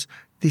 because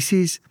this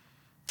is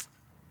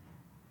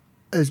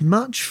as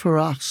much for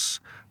us,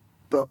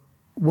 but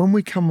when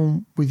we come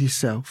on with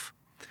yourself,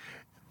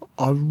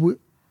 I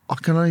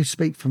can only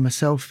speak for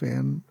myself here,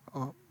 and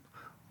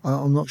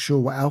I'm not sure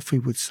what Alfie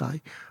would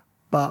say,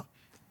 but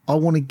I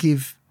want to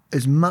give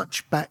as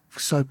much back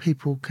so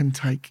people can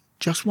take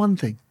just one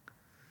thing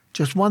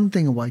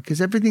away,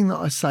 because everything that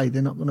I say,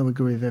 they're not going to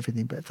agree with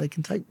everything, but if they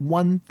can take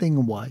one thing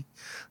away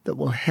that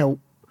will help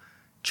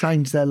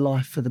change their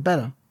life for the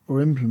better or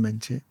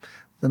implement it,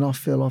 then I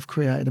feel I've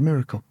created a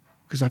miracle,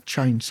 because I've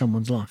changed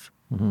someone's life.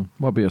 Mm-hmm.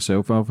 What about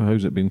yourself, Alfie?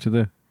 How's it been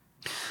today?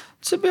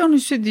 To be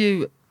honest with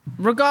you,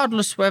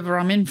 regardless whether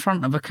I'm in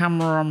front of a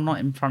camera or I'm not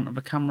in front of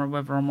a camera,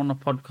 whether I'm on a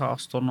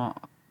podcast or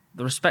not,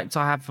 the respect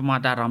I have for my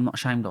dad, I'm not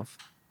ashamed of.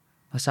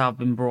 That's how I've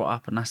been brought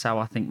up, and that's how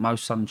I think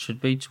most sons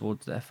should be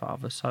towards their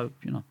father. So,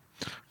 Would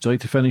you like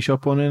to finish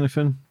up on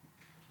anything?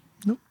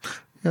 No.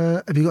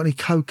 Have you got any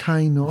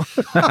cocaine or?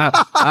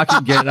 I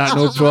can get that,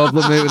 no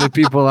problem, mate, with the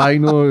people I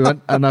know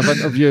and I've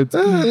interviewed.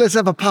 Let's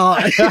have a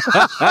party.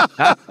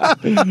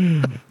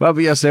 What about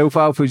yourself,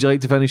 Alf? Would you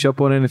like to finish up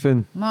on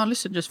anything? No,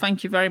 listen, just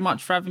thank you very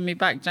much for having me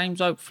back,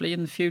 James. Hopefully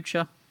in the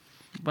future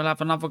we'll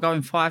have another go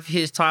in 5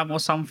 years' time or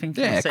something.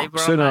 Yeah,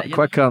 sooner,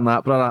 quicker than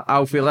that, brother.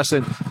 Alfie,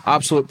 listen,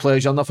 absolute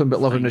pleasure. Nothing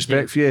but love and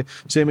respect for you.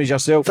 Same as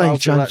yourself,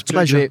 Thanks, Alfie.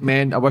 James. Two great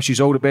men. I wish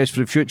you all the best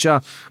for the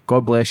future.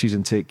 God bless you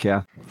and take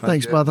care.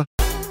 Thanks, brother.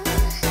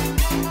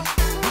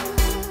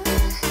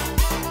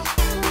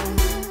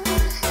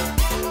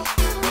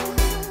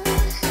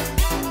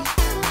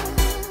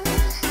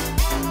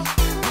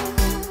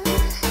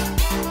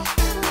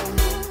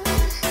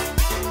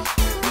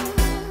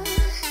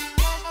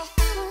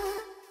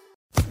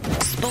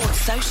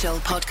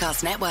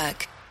 Podcast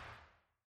Network.